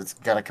costs because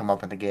it's got to come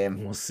up in the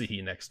game. We'll see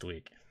you next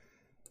week.